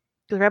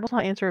 Because Rebel's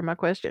not answering my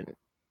question.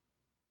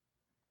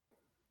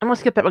 I'm gonna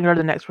skip that one and go to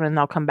the next one, and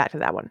I'll come back to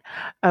that one.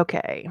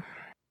 Okay.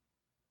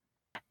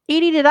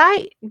 Edie,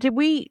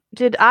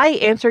 did I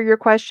answer your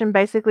question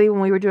basically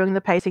when we were doing the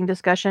pacing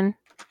discussion?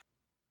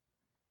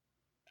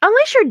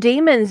 Unleash Your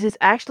Demons is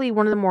actually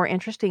one of the more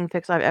interesting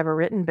fics I've ever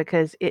written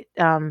because it's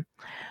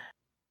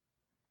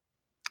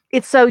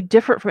so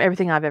different from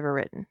everything I've ever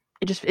written.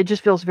 It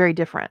just feels very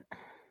different.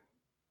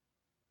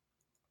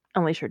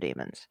 Unleash Your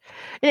Demons.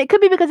 And it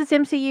could be because it's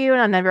MCU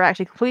and I never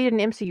actually completed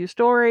an MCU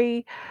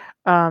story.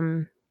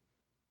 I'm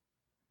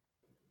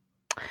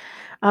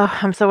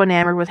so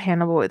enamored with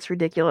Hannibal, it's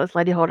ridiculous.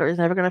 Lady Holder is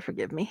never gonna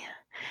forgive me.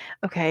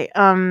 Okay,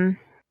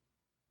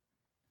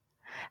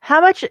 how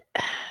much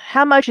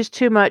is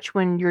too much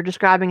when you're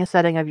describing a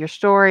setting of your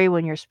story,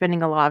 when you're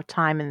spending a lot of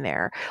time in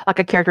there, like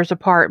a character's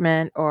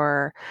apartment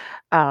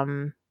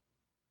um,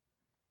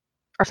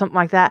 or something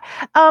like that?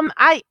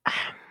 I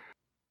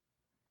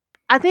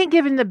think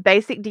giving the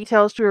basic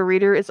details to a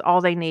reader is all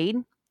they need.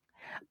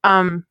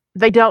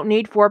 They don't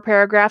need 4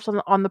 paragraphs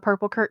on the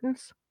purple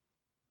curtains.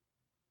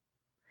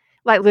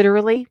 Like,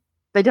 literally,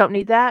 they don't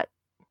need that.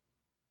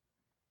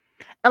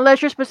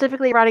 Unless you're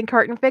specifically writing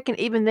curtain fic, and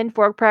even then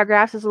 4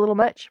 paragraphs is a little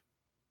much.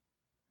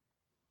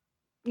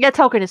 Yeah,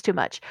 Tolkien is too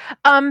much.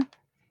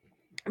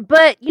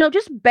 But,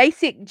 just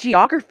basic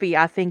geography,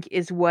 I think,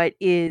 is what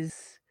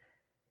is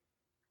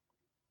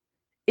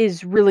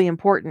really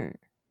important.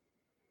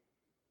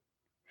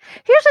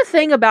 Here's the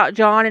thing about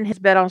John and his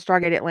bed on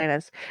Stargate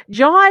Atlantis.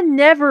 John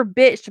never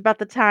bitched about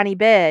the tiny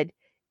bed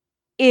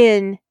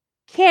in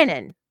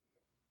canon.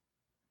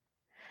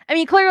 I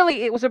mean,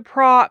 clearly it was a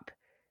prop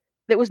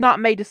that was not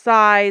made to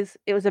size.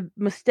 It was a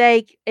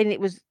mistake and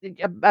it was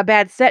a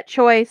bad set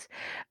choice.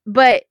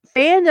 But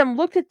fandom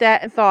looked at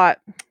that and thought,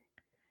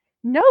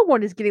 no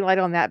one is getting light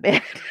on that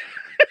bed.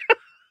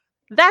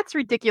 That's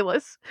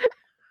ridiculous.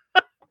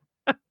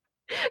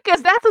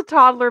 Because that's a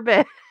toddler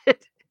bed.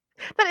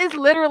 That is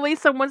literally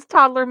someone's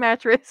toddler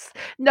mattress.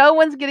 No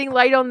one's getting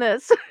laid on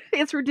this.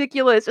 It's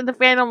ridiculous. And the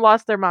fandom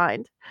lost their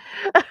mind.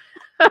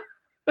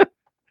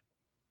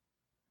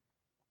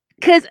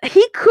 Because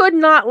he could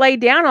not lay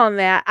down on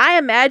that. I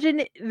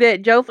imagine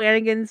that Joe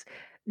Flanagan's,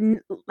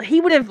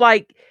 he would have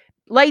like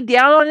laid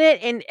down on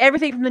it and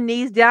everything from the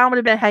knees down would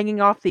have been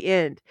hanging off the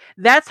end.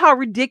 That's how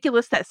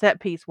ridiculous that set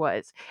piece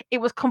was. It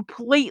was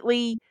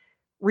completely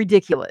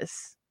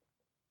ridiculous.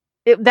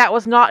 That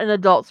was not an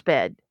adult's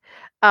bed.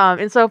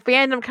 And so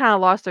fandom kind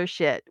of lost their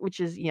shit, which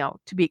is,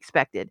 to be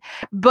expected.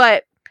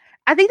 But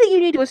I think that you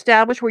need to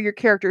establish where your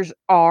characters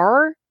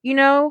are,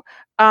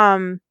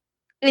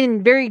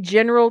 in very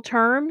general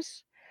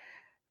terms,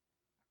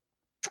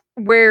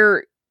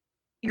 where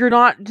you're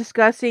not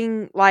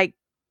discussing like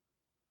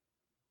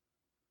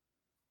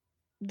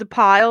the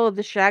pile of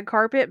the shag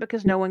carpet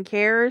because no one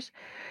cares.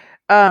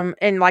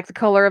 And like the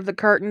color of the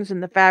curtains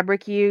and the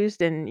fabric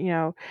used, and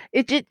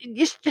it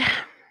just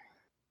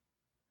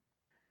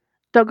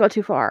don't go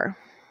too far.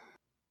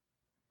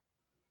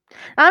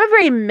 I'm a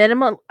very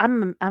minimal.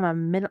 I'm a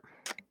minimal.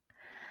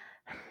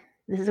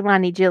 This is when I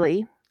need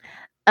Jilly,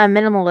 a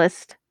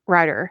minimalist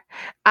writer.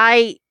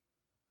 I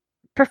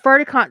I prefer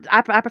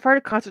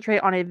to concentrate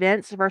on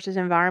events versus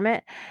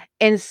environment,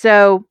 and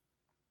so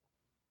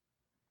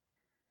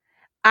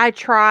I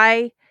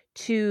try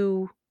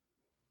to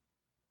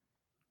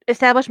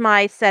establish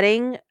my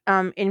setting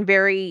in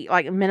very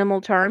like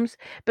minimal terms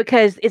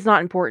because it's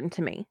not important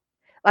to me.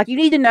 Like you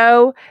need to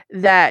know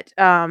that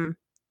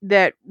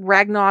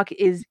Ragnarok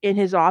is in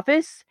his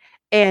office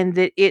and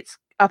that it's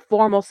a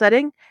formal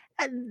setting.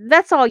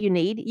 That's all you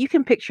need. You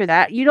can picture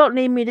that. You don't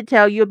need me to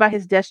tell you about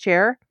his desk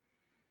chair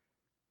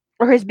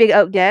or his big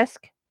oak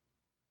desk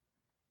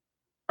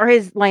or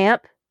his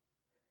lamp.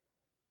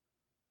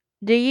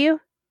 Do you?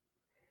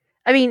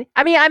 I mean,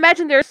 I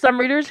imagine there's some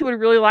readers who would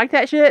really like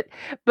that shit,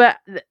 but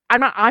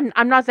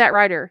I'm not that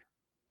writer.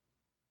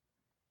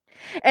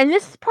 And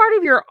this is part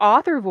of your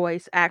author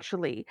voice,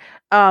 actually.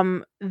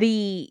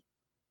 The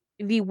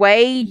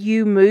way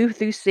you move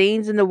through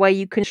scenes and the way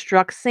you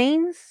construct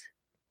scenes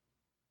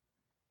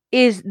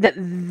is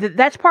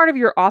that's part of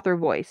your author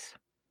voice.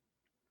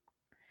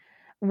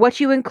 What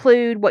you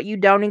include, what you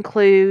don't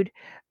include,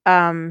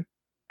 how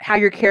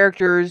your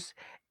characters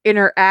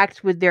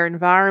interact with their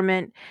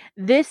environment.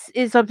 This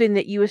is something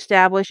that you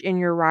establish in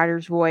your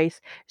writer's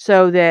voice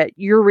so that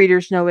your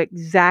readers know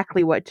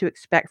exactly what to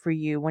expect for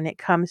you when it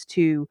comes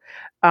to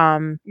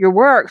your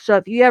work. So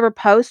if you ever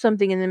post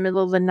something in the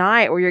middle of the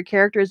night or your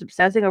character is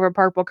obsessing over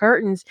purple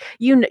curtains,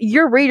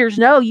 your readers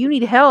know you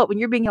need help and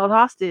you're being held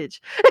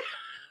hostage.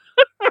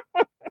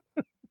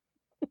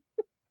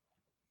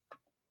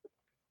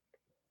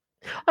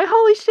 Like,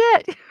 holy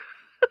shit.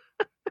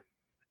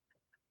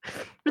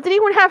 Does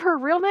anyone have her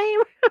real name?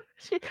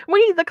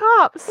 We need the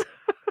cops.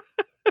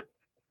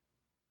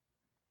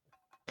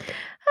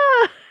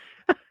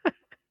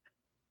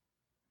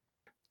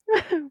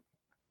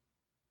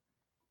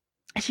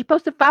 She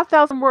posted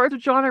 5,000 words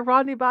with John and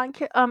Rodney buying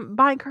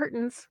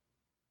curtains.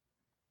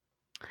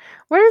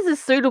 What is a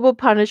suitable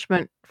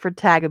punishment for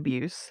tag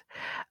abuse?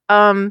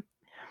 Um,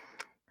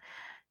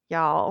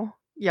 y'all,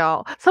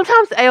 Y'all,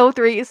 sometimes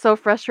AO3 is so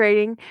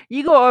frustrating.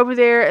 You go over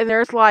there and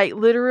there's like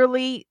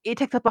literally it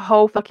takes up a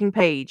whole fucking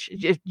page,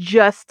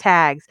 just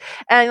tags.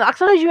 And like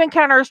sometimes you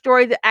encounter a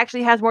story that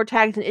actually has more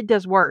tags than it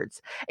does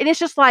words. And it's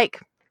just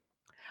like,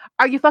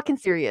 are you fucking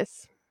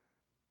serious?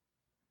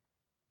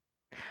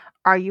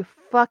 Are you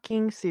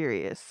fucking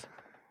serious?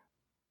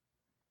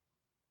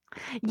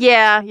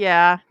 Yeah,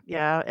 yeah,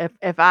 yeah.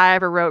 If I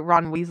ever wrote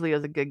Ron Weasley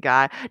as a good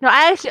guy. No,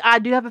 I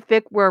do have a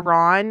fic where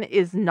Ron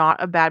is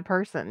not a bad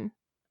person.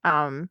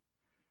 Um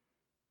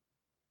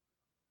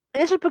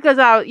it's just because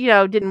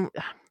didn't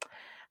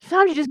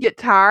sometimes you just get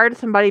tired of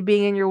somebody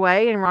being in your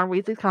way, and Ron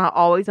Weasley's kind of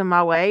always in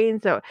my way,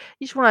 and so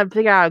you just want to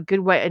figure out a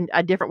good way and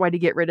a different way to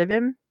get rid of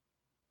him.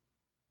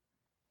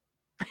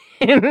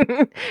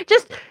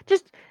 just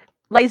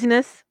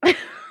laziness.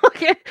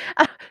 Like,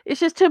 it's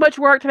just too much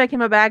work to make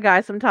him a bad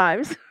guy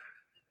sometimes.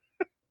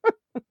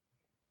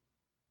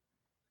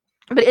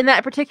 But in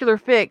that particular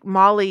fic,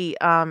 Molly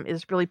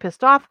is really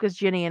pissed off because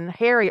Ginny and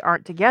Harry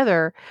aren't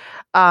together,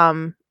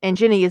 and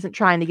Ginny isn't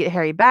trying to get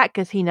Harry back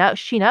because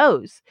she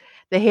knows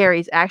that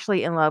Harry's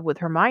actually in love with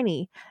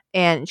Hermione,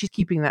 and she's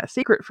keeping that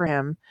secret for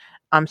him.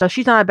 So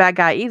she's not a bad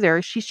guy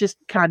either. She's just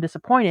kind of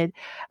disappointed.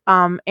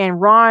 And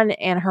Ron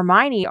and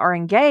Hermione are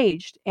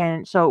engaged,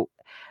 and so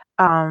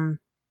um,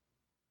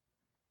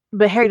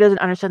 but Harry doesn't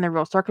understand the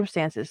real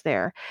circumstances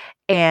there.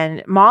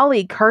 And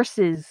Molly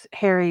curses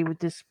Harry with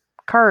this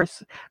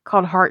curse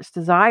called Heart's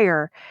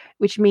Desire,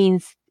 which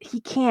means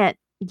he can't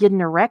get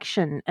an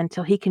erection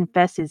until he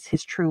confesses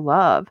his true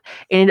love.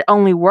 And it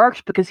only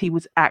works because he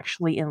was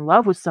actually in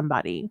love with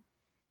somebody.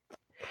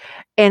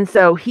 And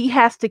so he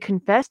has to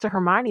confess to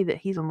Hermione that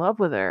he's in love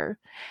with her.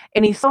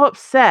 And he's so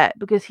upset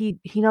because he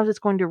knows it's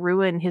going to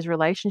ruin his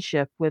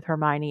relationship with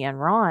Hermione and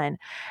Ron.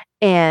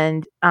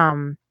 And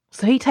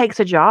so he takes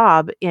a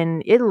job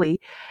in Italy,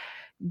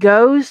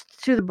 goes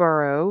to the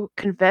Burrow,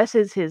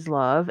 confesses his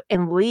love,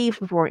 and leaves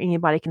before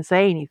anybody can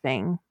say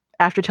anything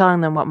after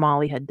telling them what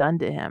Molly had done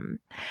to him.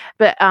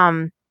 But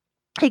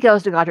he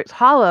goes to Godric's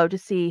Hollow to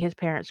see his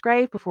parents'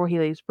 grave before he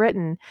leaves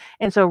Britain.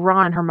 And so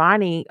Ron and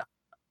Hermione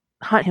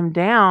hunt him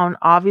down,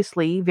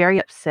 obviously very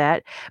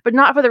upset, but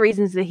not for the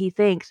reasons that he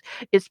thinks.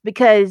 It's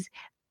because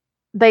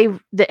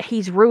that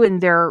he's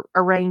ruined their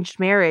arranged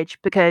marriage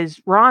because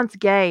Ron's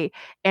gay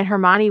and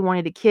Hermione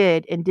wanted a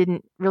kid and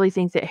didn't really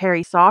think that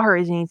Harry saw her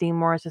as anything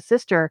more as a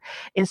sister.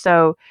 And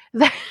so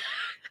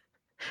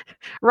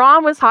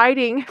Ron was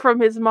hiding from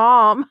his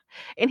mom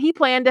and he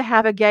planned to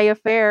have a gay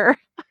affair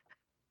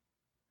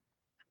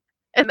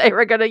and they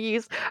were going to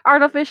use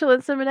artificial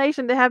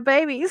insemination to have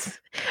babies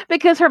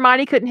because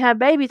Hermione couldn't have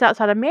babies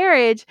outside of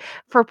marriage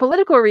for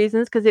political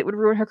reasons because it would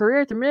ruin her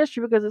career at the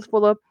ministry because it's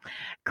full of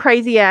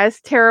crazy ass,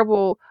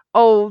 terrible,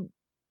 old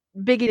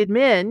bigoted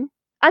men.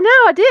 I know,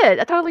 I did.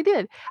 I totally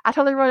did. I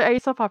totally wrote a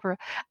soap opera.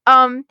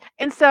 And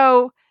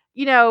so,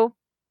 you know,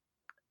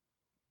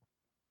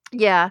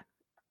 yeah,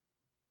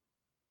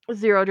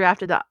 zero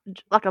drafted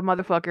like a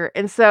motherfucker.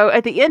 And so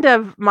at the end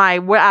of my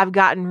what I've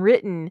gotten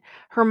written,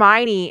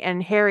 Hermione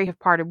and Harry have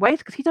parted ways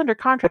because he's under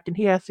contract and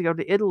he has to go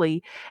to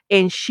Italy,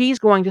 and she's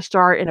going to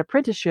start an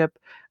apprenticeship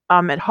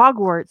at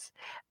Hogwarts.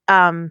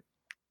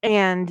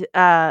 And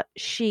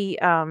she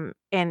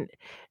and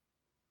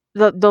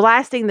the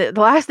last thing that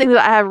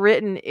I have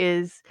written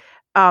is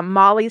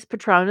Molly's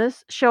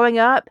Patronus showing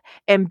up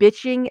and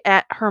bitching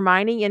at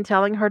Hermione and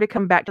telling her to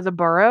come back to the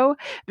Burrow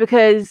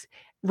because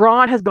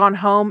Ron has gone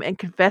home and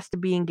confessed to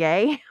being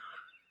gay.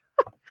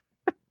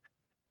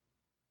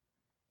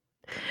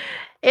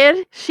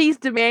 And she's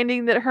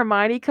demanding that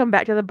Hermione come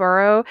back to the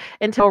Burrow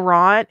and tell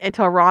Ron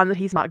that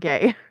he's not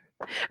gay.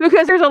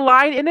 Because there's a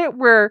line in it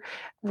where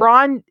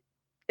Ron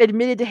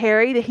admitted to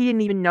Harry that he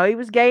didn't even know he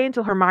was gay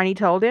until Hermione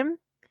told him.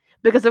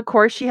 Because of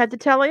course she had to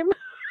tell him.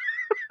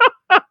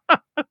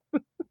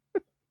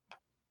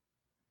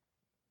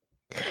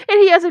 And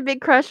he has a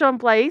big crush on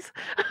Blaise.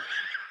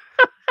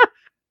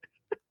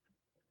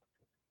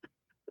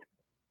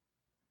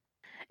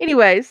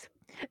 Anyways,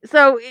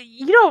 so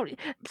you don't.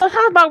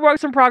 Sometimes my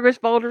works in progress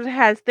folders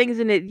has things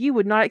in it you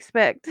would not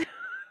expect.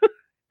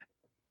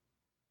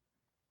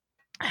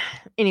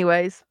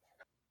 Anyways,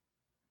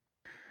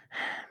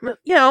 I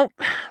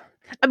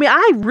mean,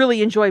 I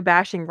really enjoy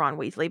bashing Ron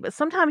Weasley, but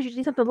sometimes you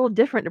need something a little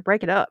different to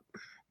break it up.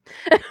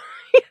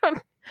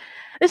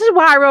 This is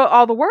why I wrote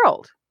All the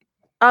World,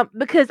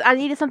 because I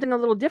needed something a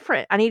little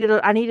different. I needed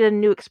a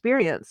new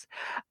experience.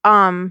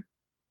 Um,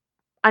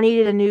 I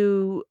needed a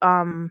new.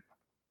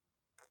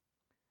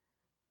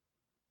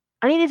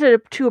 I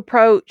needed to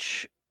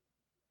approach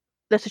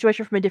the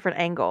situation from a different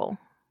angle.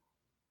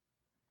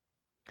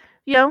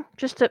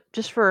 Just to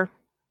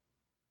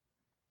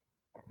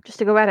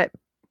go at it.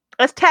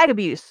 That's tag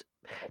abuse.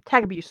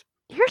 Tag abuse.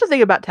 Here's the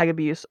thing about tag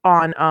abuse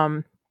on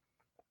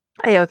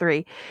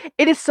AO3.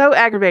 It is so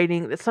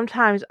aggravating that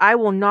sometimes I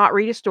will not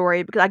read a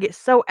story because I get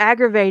so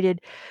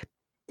aggravated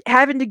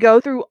having to go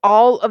through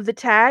all of the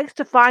tags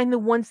to find the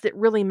ones that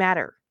really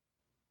matter.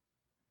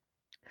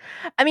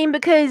 I mean,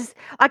 because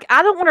like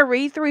I don't want to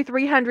read through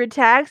 300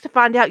 tags to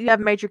find out you have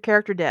major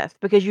character death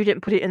because you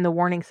didn't put it in the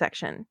warning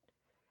section.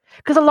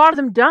 Because a lot of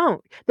them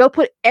don't. They'll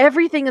put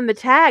everything in the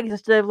tags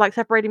instead of like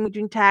separating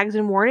between tags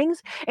and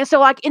warnings. And so,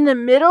 like in the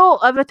middle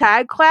of a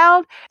tag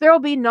cloud, there will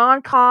be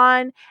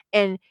non-con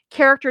and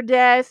character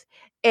death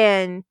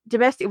and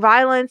domestic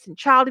violence and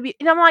child abuse.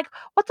 And I'm like,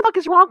 what the fuck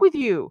is wrong with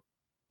you?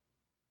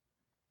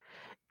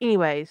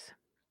 Anyways,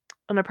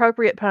 an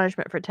appropriate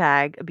punishment for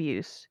tag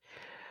abuse.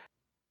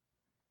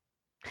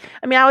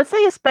 I mean, I would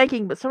say a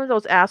spanking, but some of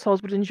those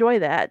assholes would enjoy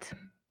that.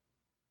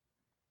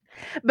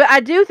 But I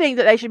do think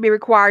that they should be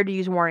required to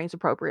use warnings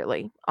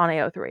appropriately on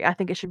AO3. I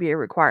think it should be a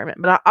requirement.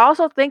 But I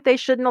also think they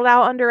shouldn't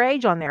allow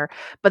underage on there.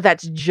 But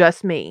that's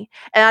just me.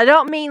 And I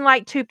don't mean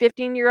like two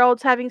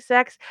 15-year-olds having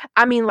sex.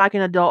 I mean like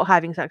an adult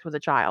having sex with a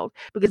child.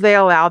 Because they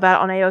allow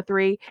that on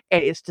AO3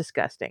 and it's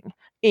disgusting.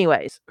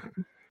 Anyways,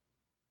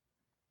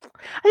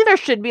 I think there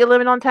should be a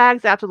limit on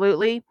tags,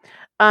 absolutely.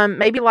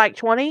 Maybe like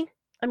 20.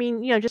 I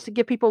mean, just to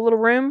give people a little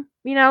room,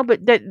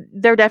 but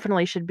there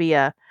definitely should be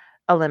a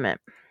limit.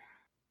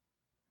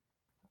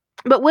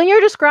 But when you're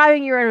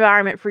describing your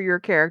environment for your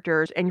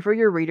characters and for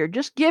your reader,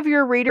 just give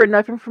your reader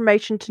enough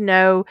information to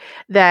know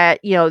that,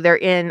 they're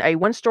in a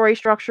one-story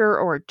structure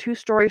or a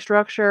two-story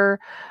structure,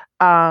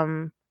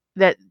 that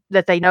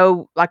they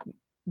know, like,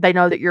 they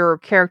know that your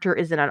character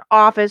is in an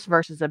office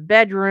versus a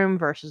bedroom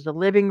versus a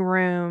living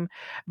room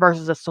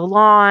versus a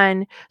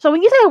salon. So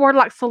when you say a word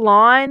like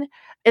salon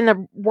and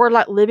the word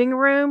like living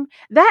room,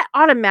 that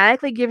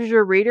automatically gives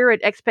your reader an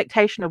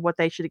expectation of what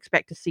they should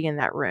expect to see in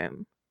that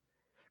room.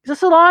 The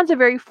salon's a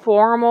very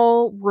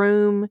formal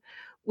room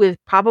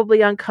with probably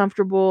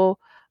uncomfortable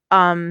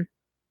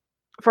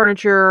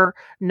furniture,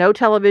 no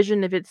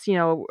television if it's,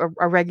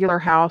 a regular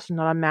house,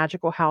 not a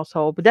magical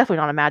household, but definitely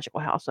not a magical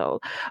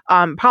household.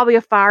 Probably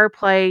a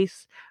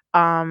fireplace,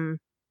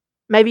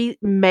 maybe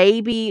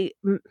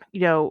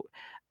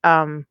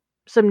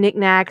some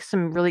knickknacks,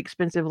 some really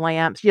expensive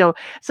lamps, so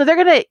they're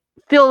gonna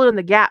fill in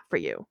the gap for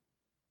you,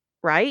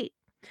 right?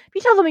 If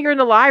you tell them you're in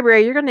the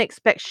library, you're gonna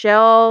expect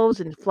shelves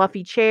and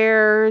fluffy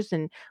chairs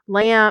and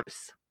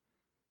lamps,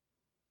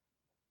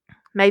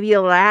 maybe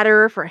a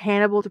ladder for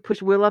Hannibal to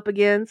push Will up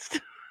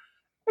against.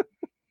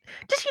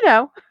 Just,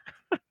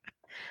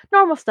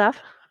 normal stuff.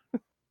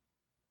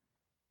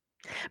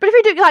 But if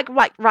you're doing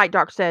like Right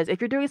Dark says,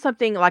 if you're doing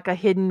something like a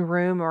hidden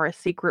room or a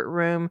secret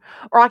room,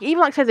 or like even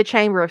like say the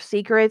Chamber of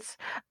Secrets,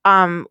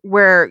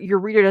 where your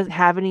reader doesn't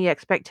have any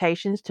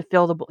expectations to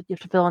you have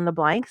to fill in the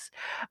blanks,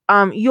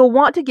 you'll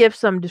want to give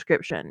some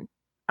description.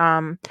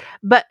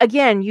 But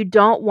again, you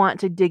don't want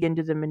to dig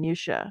into the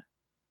minutia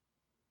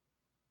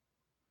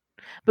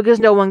because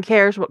no one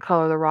cares what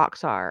color the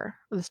rocks are,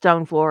 the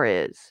stone floor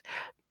is.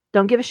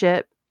 Don't give a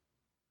shit.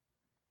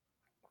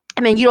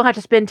 I mean, you don't have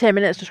to spend 10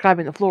 minutes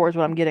describing the floor is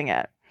what I'm getting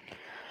at.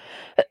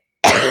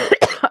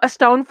 A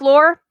stone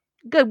floor?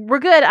 Good. We're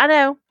good. I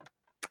know.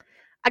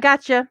 I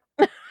gotcha.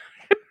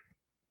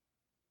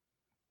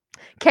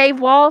 Cave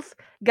walls?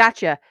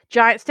 Gotcha.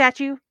 Giant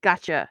statue?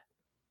 Gotcha.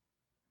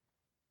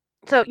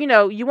 So,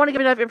 you want to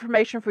give enough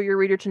information for your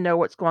reader to know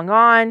what's going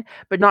on,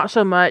 but not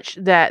so much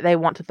that they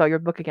want to throw your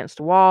book against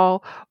a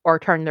wall or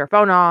turn their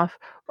phone off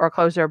or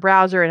close their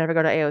browser and never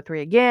go to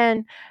AO3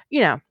 again.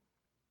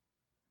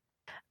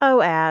 Oh,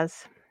 I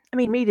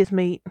mean, meat is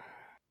meat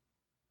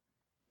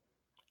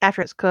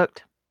after it's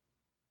cooked.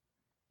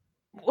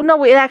 Well,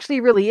 no, it actually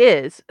really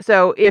is.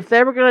 So if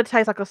they were going to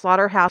taste like a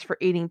slaughterhouse for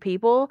eating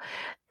people,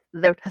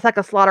 it's like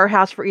a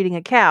slaughterhouse for eating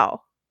a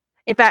cow.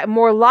 In fact,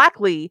 more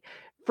likely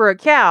for a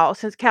cow,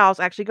 since cows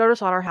actually go to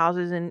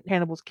slaughterhouses and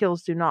Hannibal's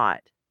kills do not.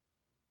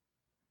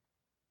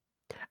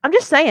 I'm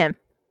just saying.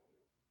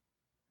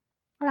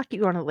 I'm not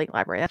keep going to the link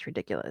library. That's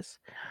ridiculous.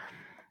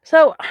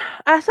 So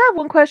I still have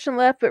one question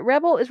left, but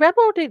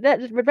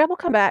did Rebel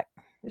come back?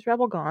 Is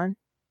Rebel gone?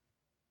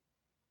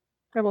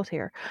 Rebel's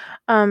here.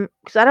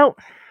 Because I'm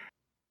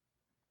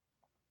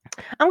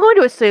going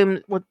to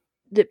assume what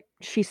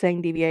she's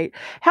saying deviate.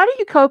 How do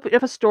you cope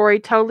if a story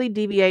totally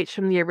deviates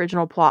from the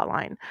original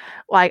plotline?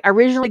 Like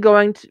originally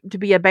going to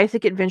be a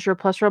basic adventure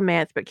plus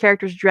romance, but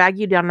characters drag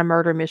you down a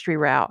murder mystery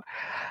route.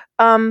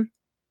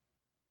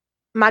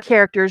 My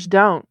characters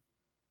don't,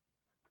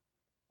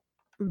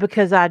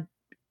 because I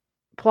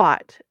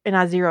plot and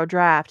I zero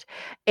draft.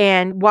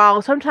 And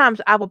while sometimes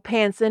I will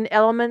pants in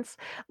elements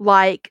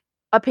like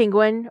a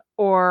penguin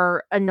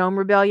or a gnome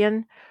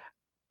rebellion,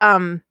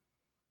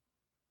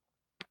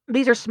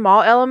 these are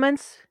small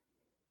elements.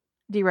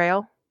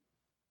 Derail.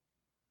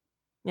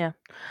 Yeah.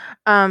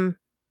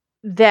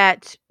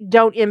 That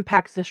don't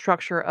impact the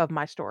structure of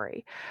my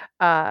story.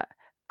 I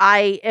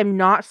am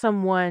not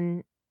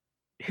someone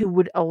who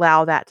would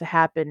allow that to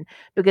happen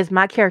because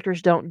my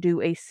characters don't do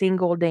a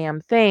single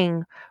damn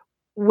thing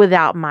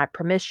without my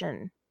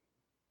permission.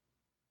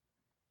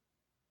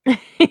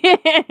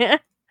 The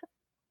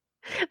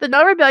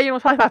No Rebellion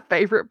was probably my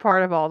favorite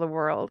part of all the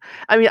world.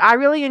 I mean, I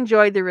really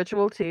enjoyed the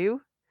ritual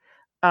too.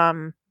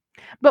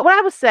 But what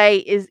I would say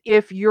is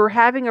if you're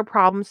having a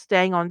problem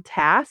staying on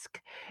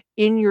task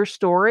in your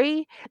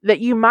story, that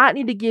you might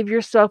need to give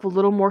yourself a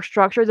little more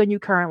structure than you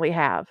currently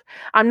have.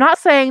 I'm not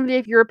saying that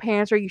if you're a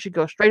pantser, you should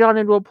go straight on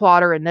into a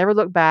plotter and never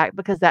look back,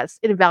 because that's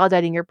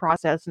invalidating your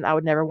process, and I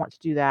would never want to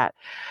do that.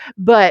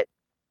 But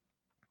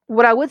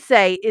what I would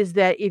say is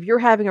that if you're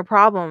having a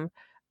problem,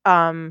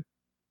 um,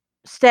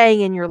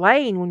 staying in your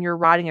lane when you're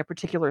writing a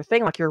particular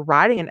thing, like you're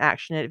writing an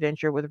action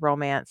adventure with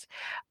romance,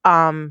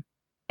 um,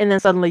 and then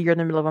suddenly you're in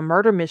the middle of a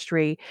murder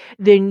mystery,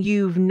 then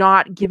you've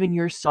not given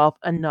yourself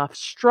enough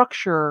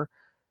structure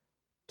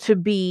to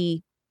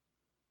be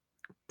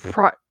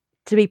pro-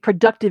 to be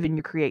productive in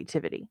your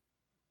creativity.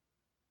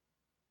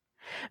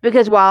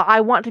 Because while I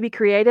want to be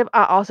creative,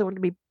 I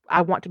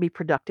want to be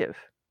productive.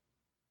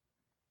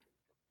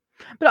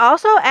 But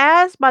also,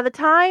 as by the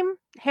time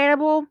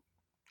Hannibal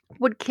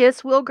would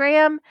kiss Will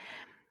Graham,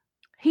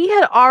 he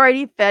had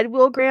already fed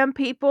Will Graham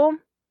people.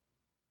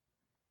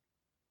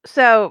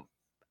 So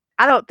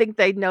I don't think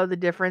they'd know the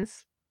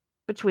difference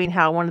between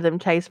how one of them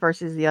tastes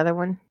versus the other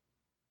one.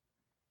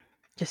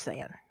 Just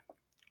saying.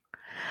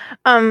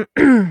 Um,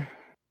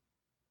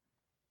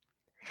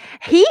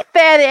 he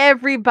fed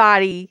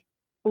everybody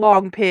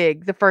Long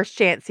Pig the first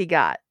chance he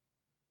got.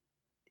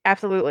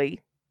 Absolutely.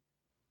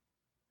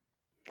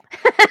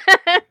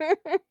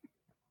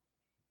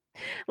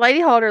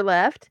 Lady Holder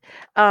left.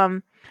 But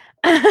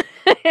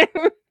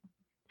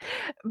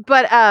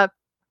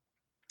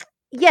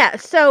yeah,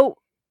 so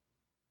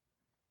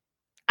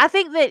I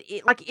think that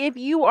like if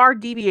you are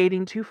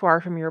deviating too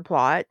far from your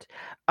plot,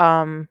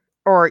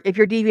 or if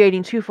you're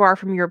deviating too far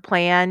from your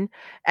plan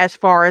as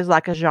far as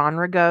like a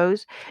genre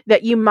goes,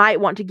 that you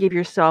might want to give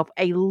yourself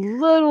a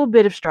little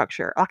bit of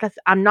structure. Like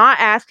I'm not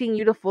asking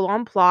you to full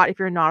on plot if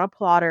you're not a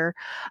plotter.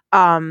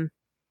 Um,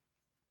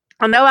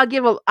 I know I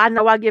give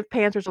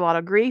pantsers a lot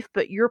of grief,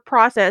 but your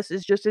process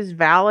is just as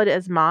valid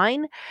as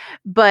mine.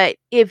 But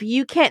if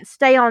you can't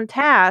stay on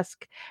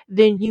task,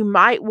 then you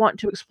might want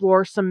to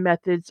explore some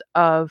methods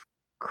of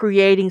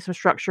creating some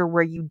structure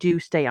where you do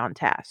stay on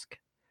task.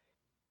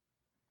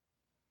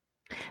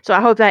 So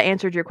I hope that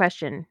answered your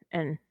question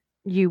and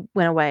you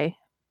went away.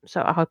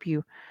 So I hope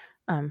you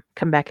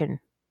come back and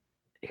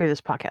hear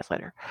this podcast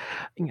later,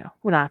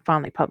 when I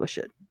finally publish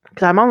it.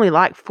 Because I'm only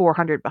like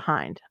 400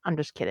 behind. I'm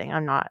just kidding.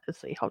 I'm not.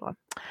 Let's see. Hold on.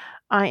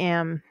 I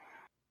am.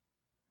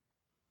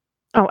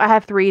 Oh, I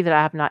have 3 that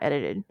I have not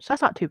edited, so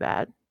that's not too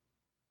bad.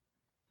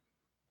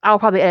 I'll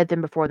probably edit them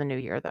before the new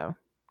year, though.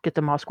 Get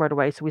them all squared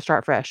away so we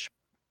start fresh.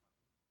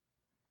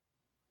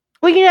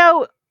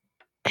 Well,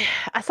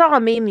 I saw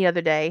a meme the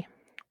other day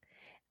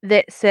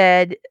that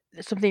said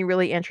something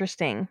really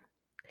interesting.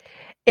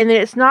 And that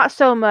it's not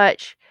so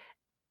much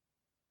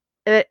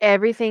that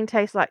everything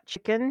tastes like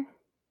chicken,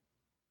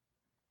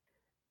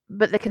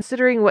 but that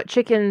considering what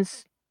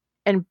chickens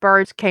and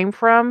birds came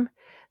from,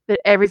 that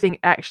everything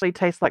actually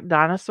tastes like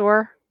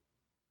dinosaur.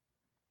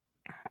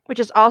 Which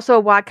is also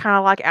why kind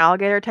of like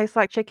alligator tastes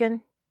like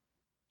chicken.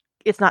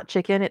 It's not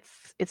chicken,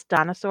 it's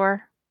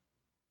dinosaur.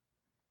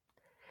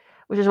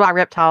 Which is why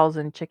reptiles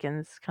and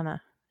chickens kind of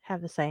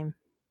have the same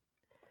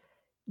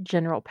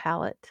general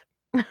palate.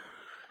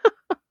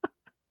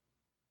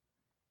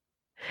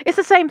 It's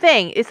the same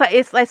thing. It's like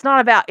it's not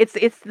about it's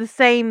the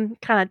same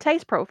kind of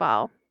taste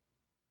profile.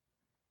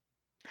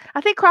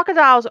 I think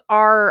crocodiles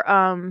are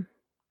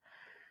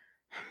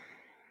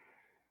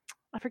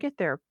I forget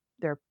their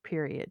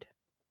period,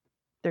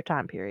 their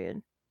time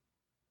period.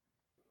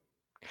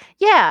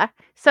 Yeah.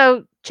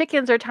 So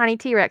chickens are tiny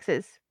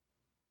T-Rexes.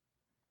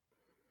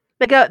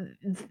 They go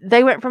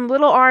they went from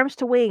little arms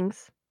to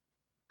wings.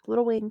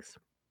 Little wings.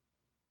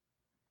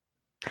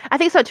 I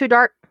think so too,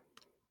 Dark.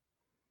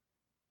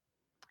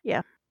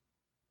 Yeah.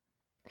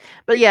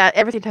 But yeah,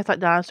 everything tastes like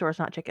dinosaurs,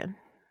 not chicken.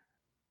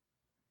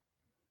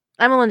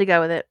 I'm willing to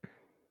go with it.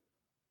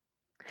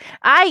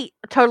 I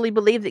totally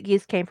believe that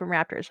geese came from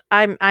raptors.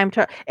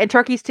 And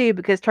turkeys too,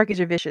 because turkeys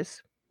are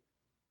vicious.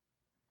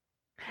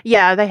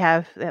 Yeah, they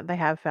have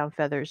found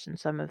feathers in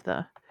some of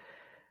the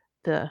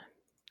the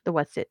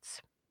what's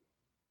its.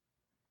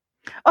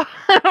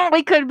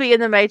 We could be in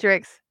the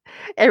Matrix.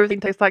 Everything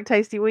tastes like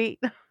tasty wheat.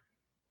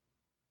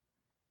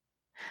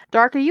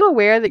 Dark, are you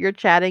aware that you're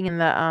chatting in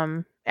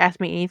the ask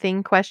me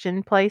anything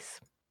question place?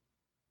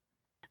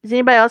 Does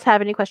anybody else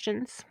have any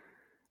questions?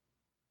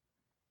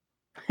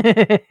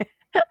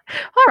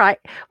 All right.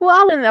 Well,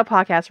 I'll end the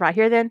podcast right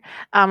here then.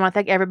 I want to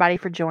thank everybody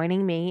for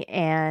joining me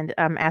and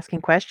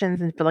asking questions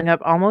and filling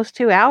up almost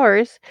 2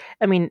 hours.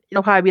 I mean,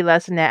 it'll probably be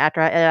less than that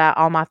after I edit out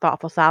all my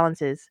thoughtful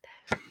silences.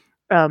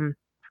 Um,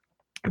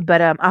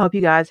 but I hope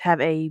you guys have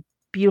a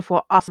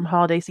beautiful, awesome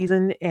holiday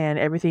season and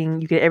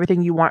you get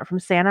everything you want from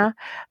Santa.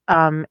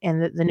 And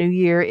the new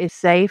year is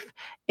safe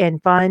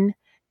and fun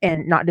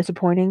and not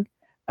disappointing.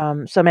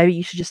 So maybe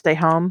you should just stay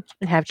home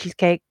and have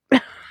cheesecake.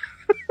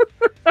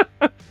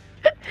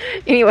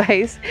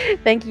 Anyways,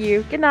 thank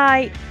you. Good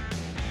night.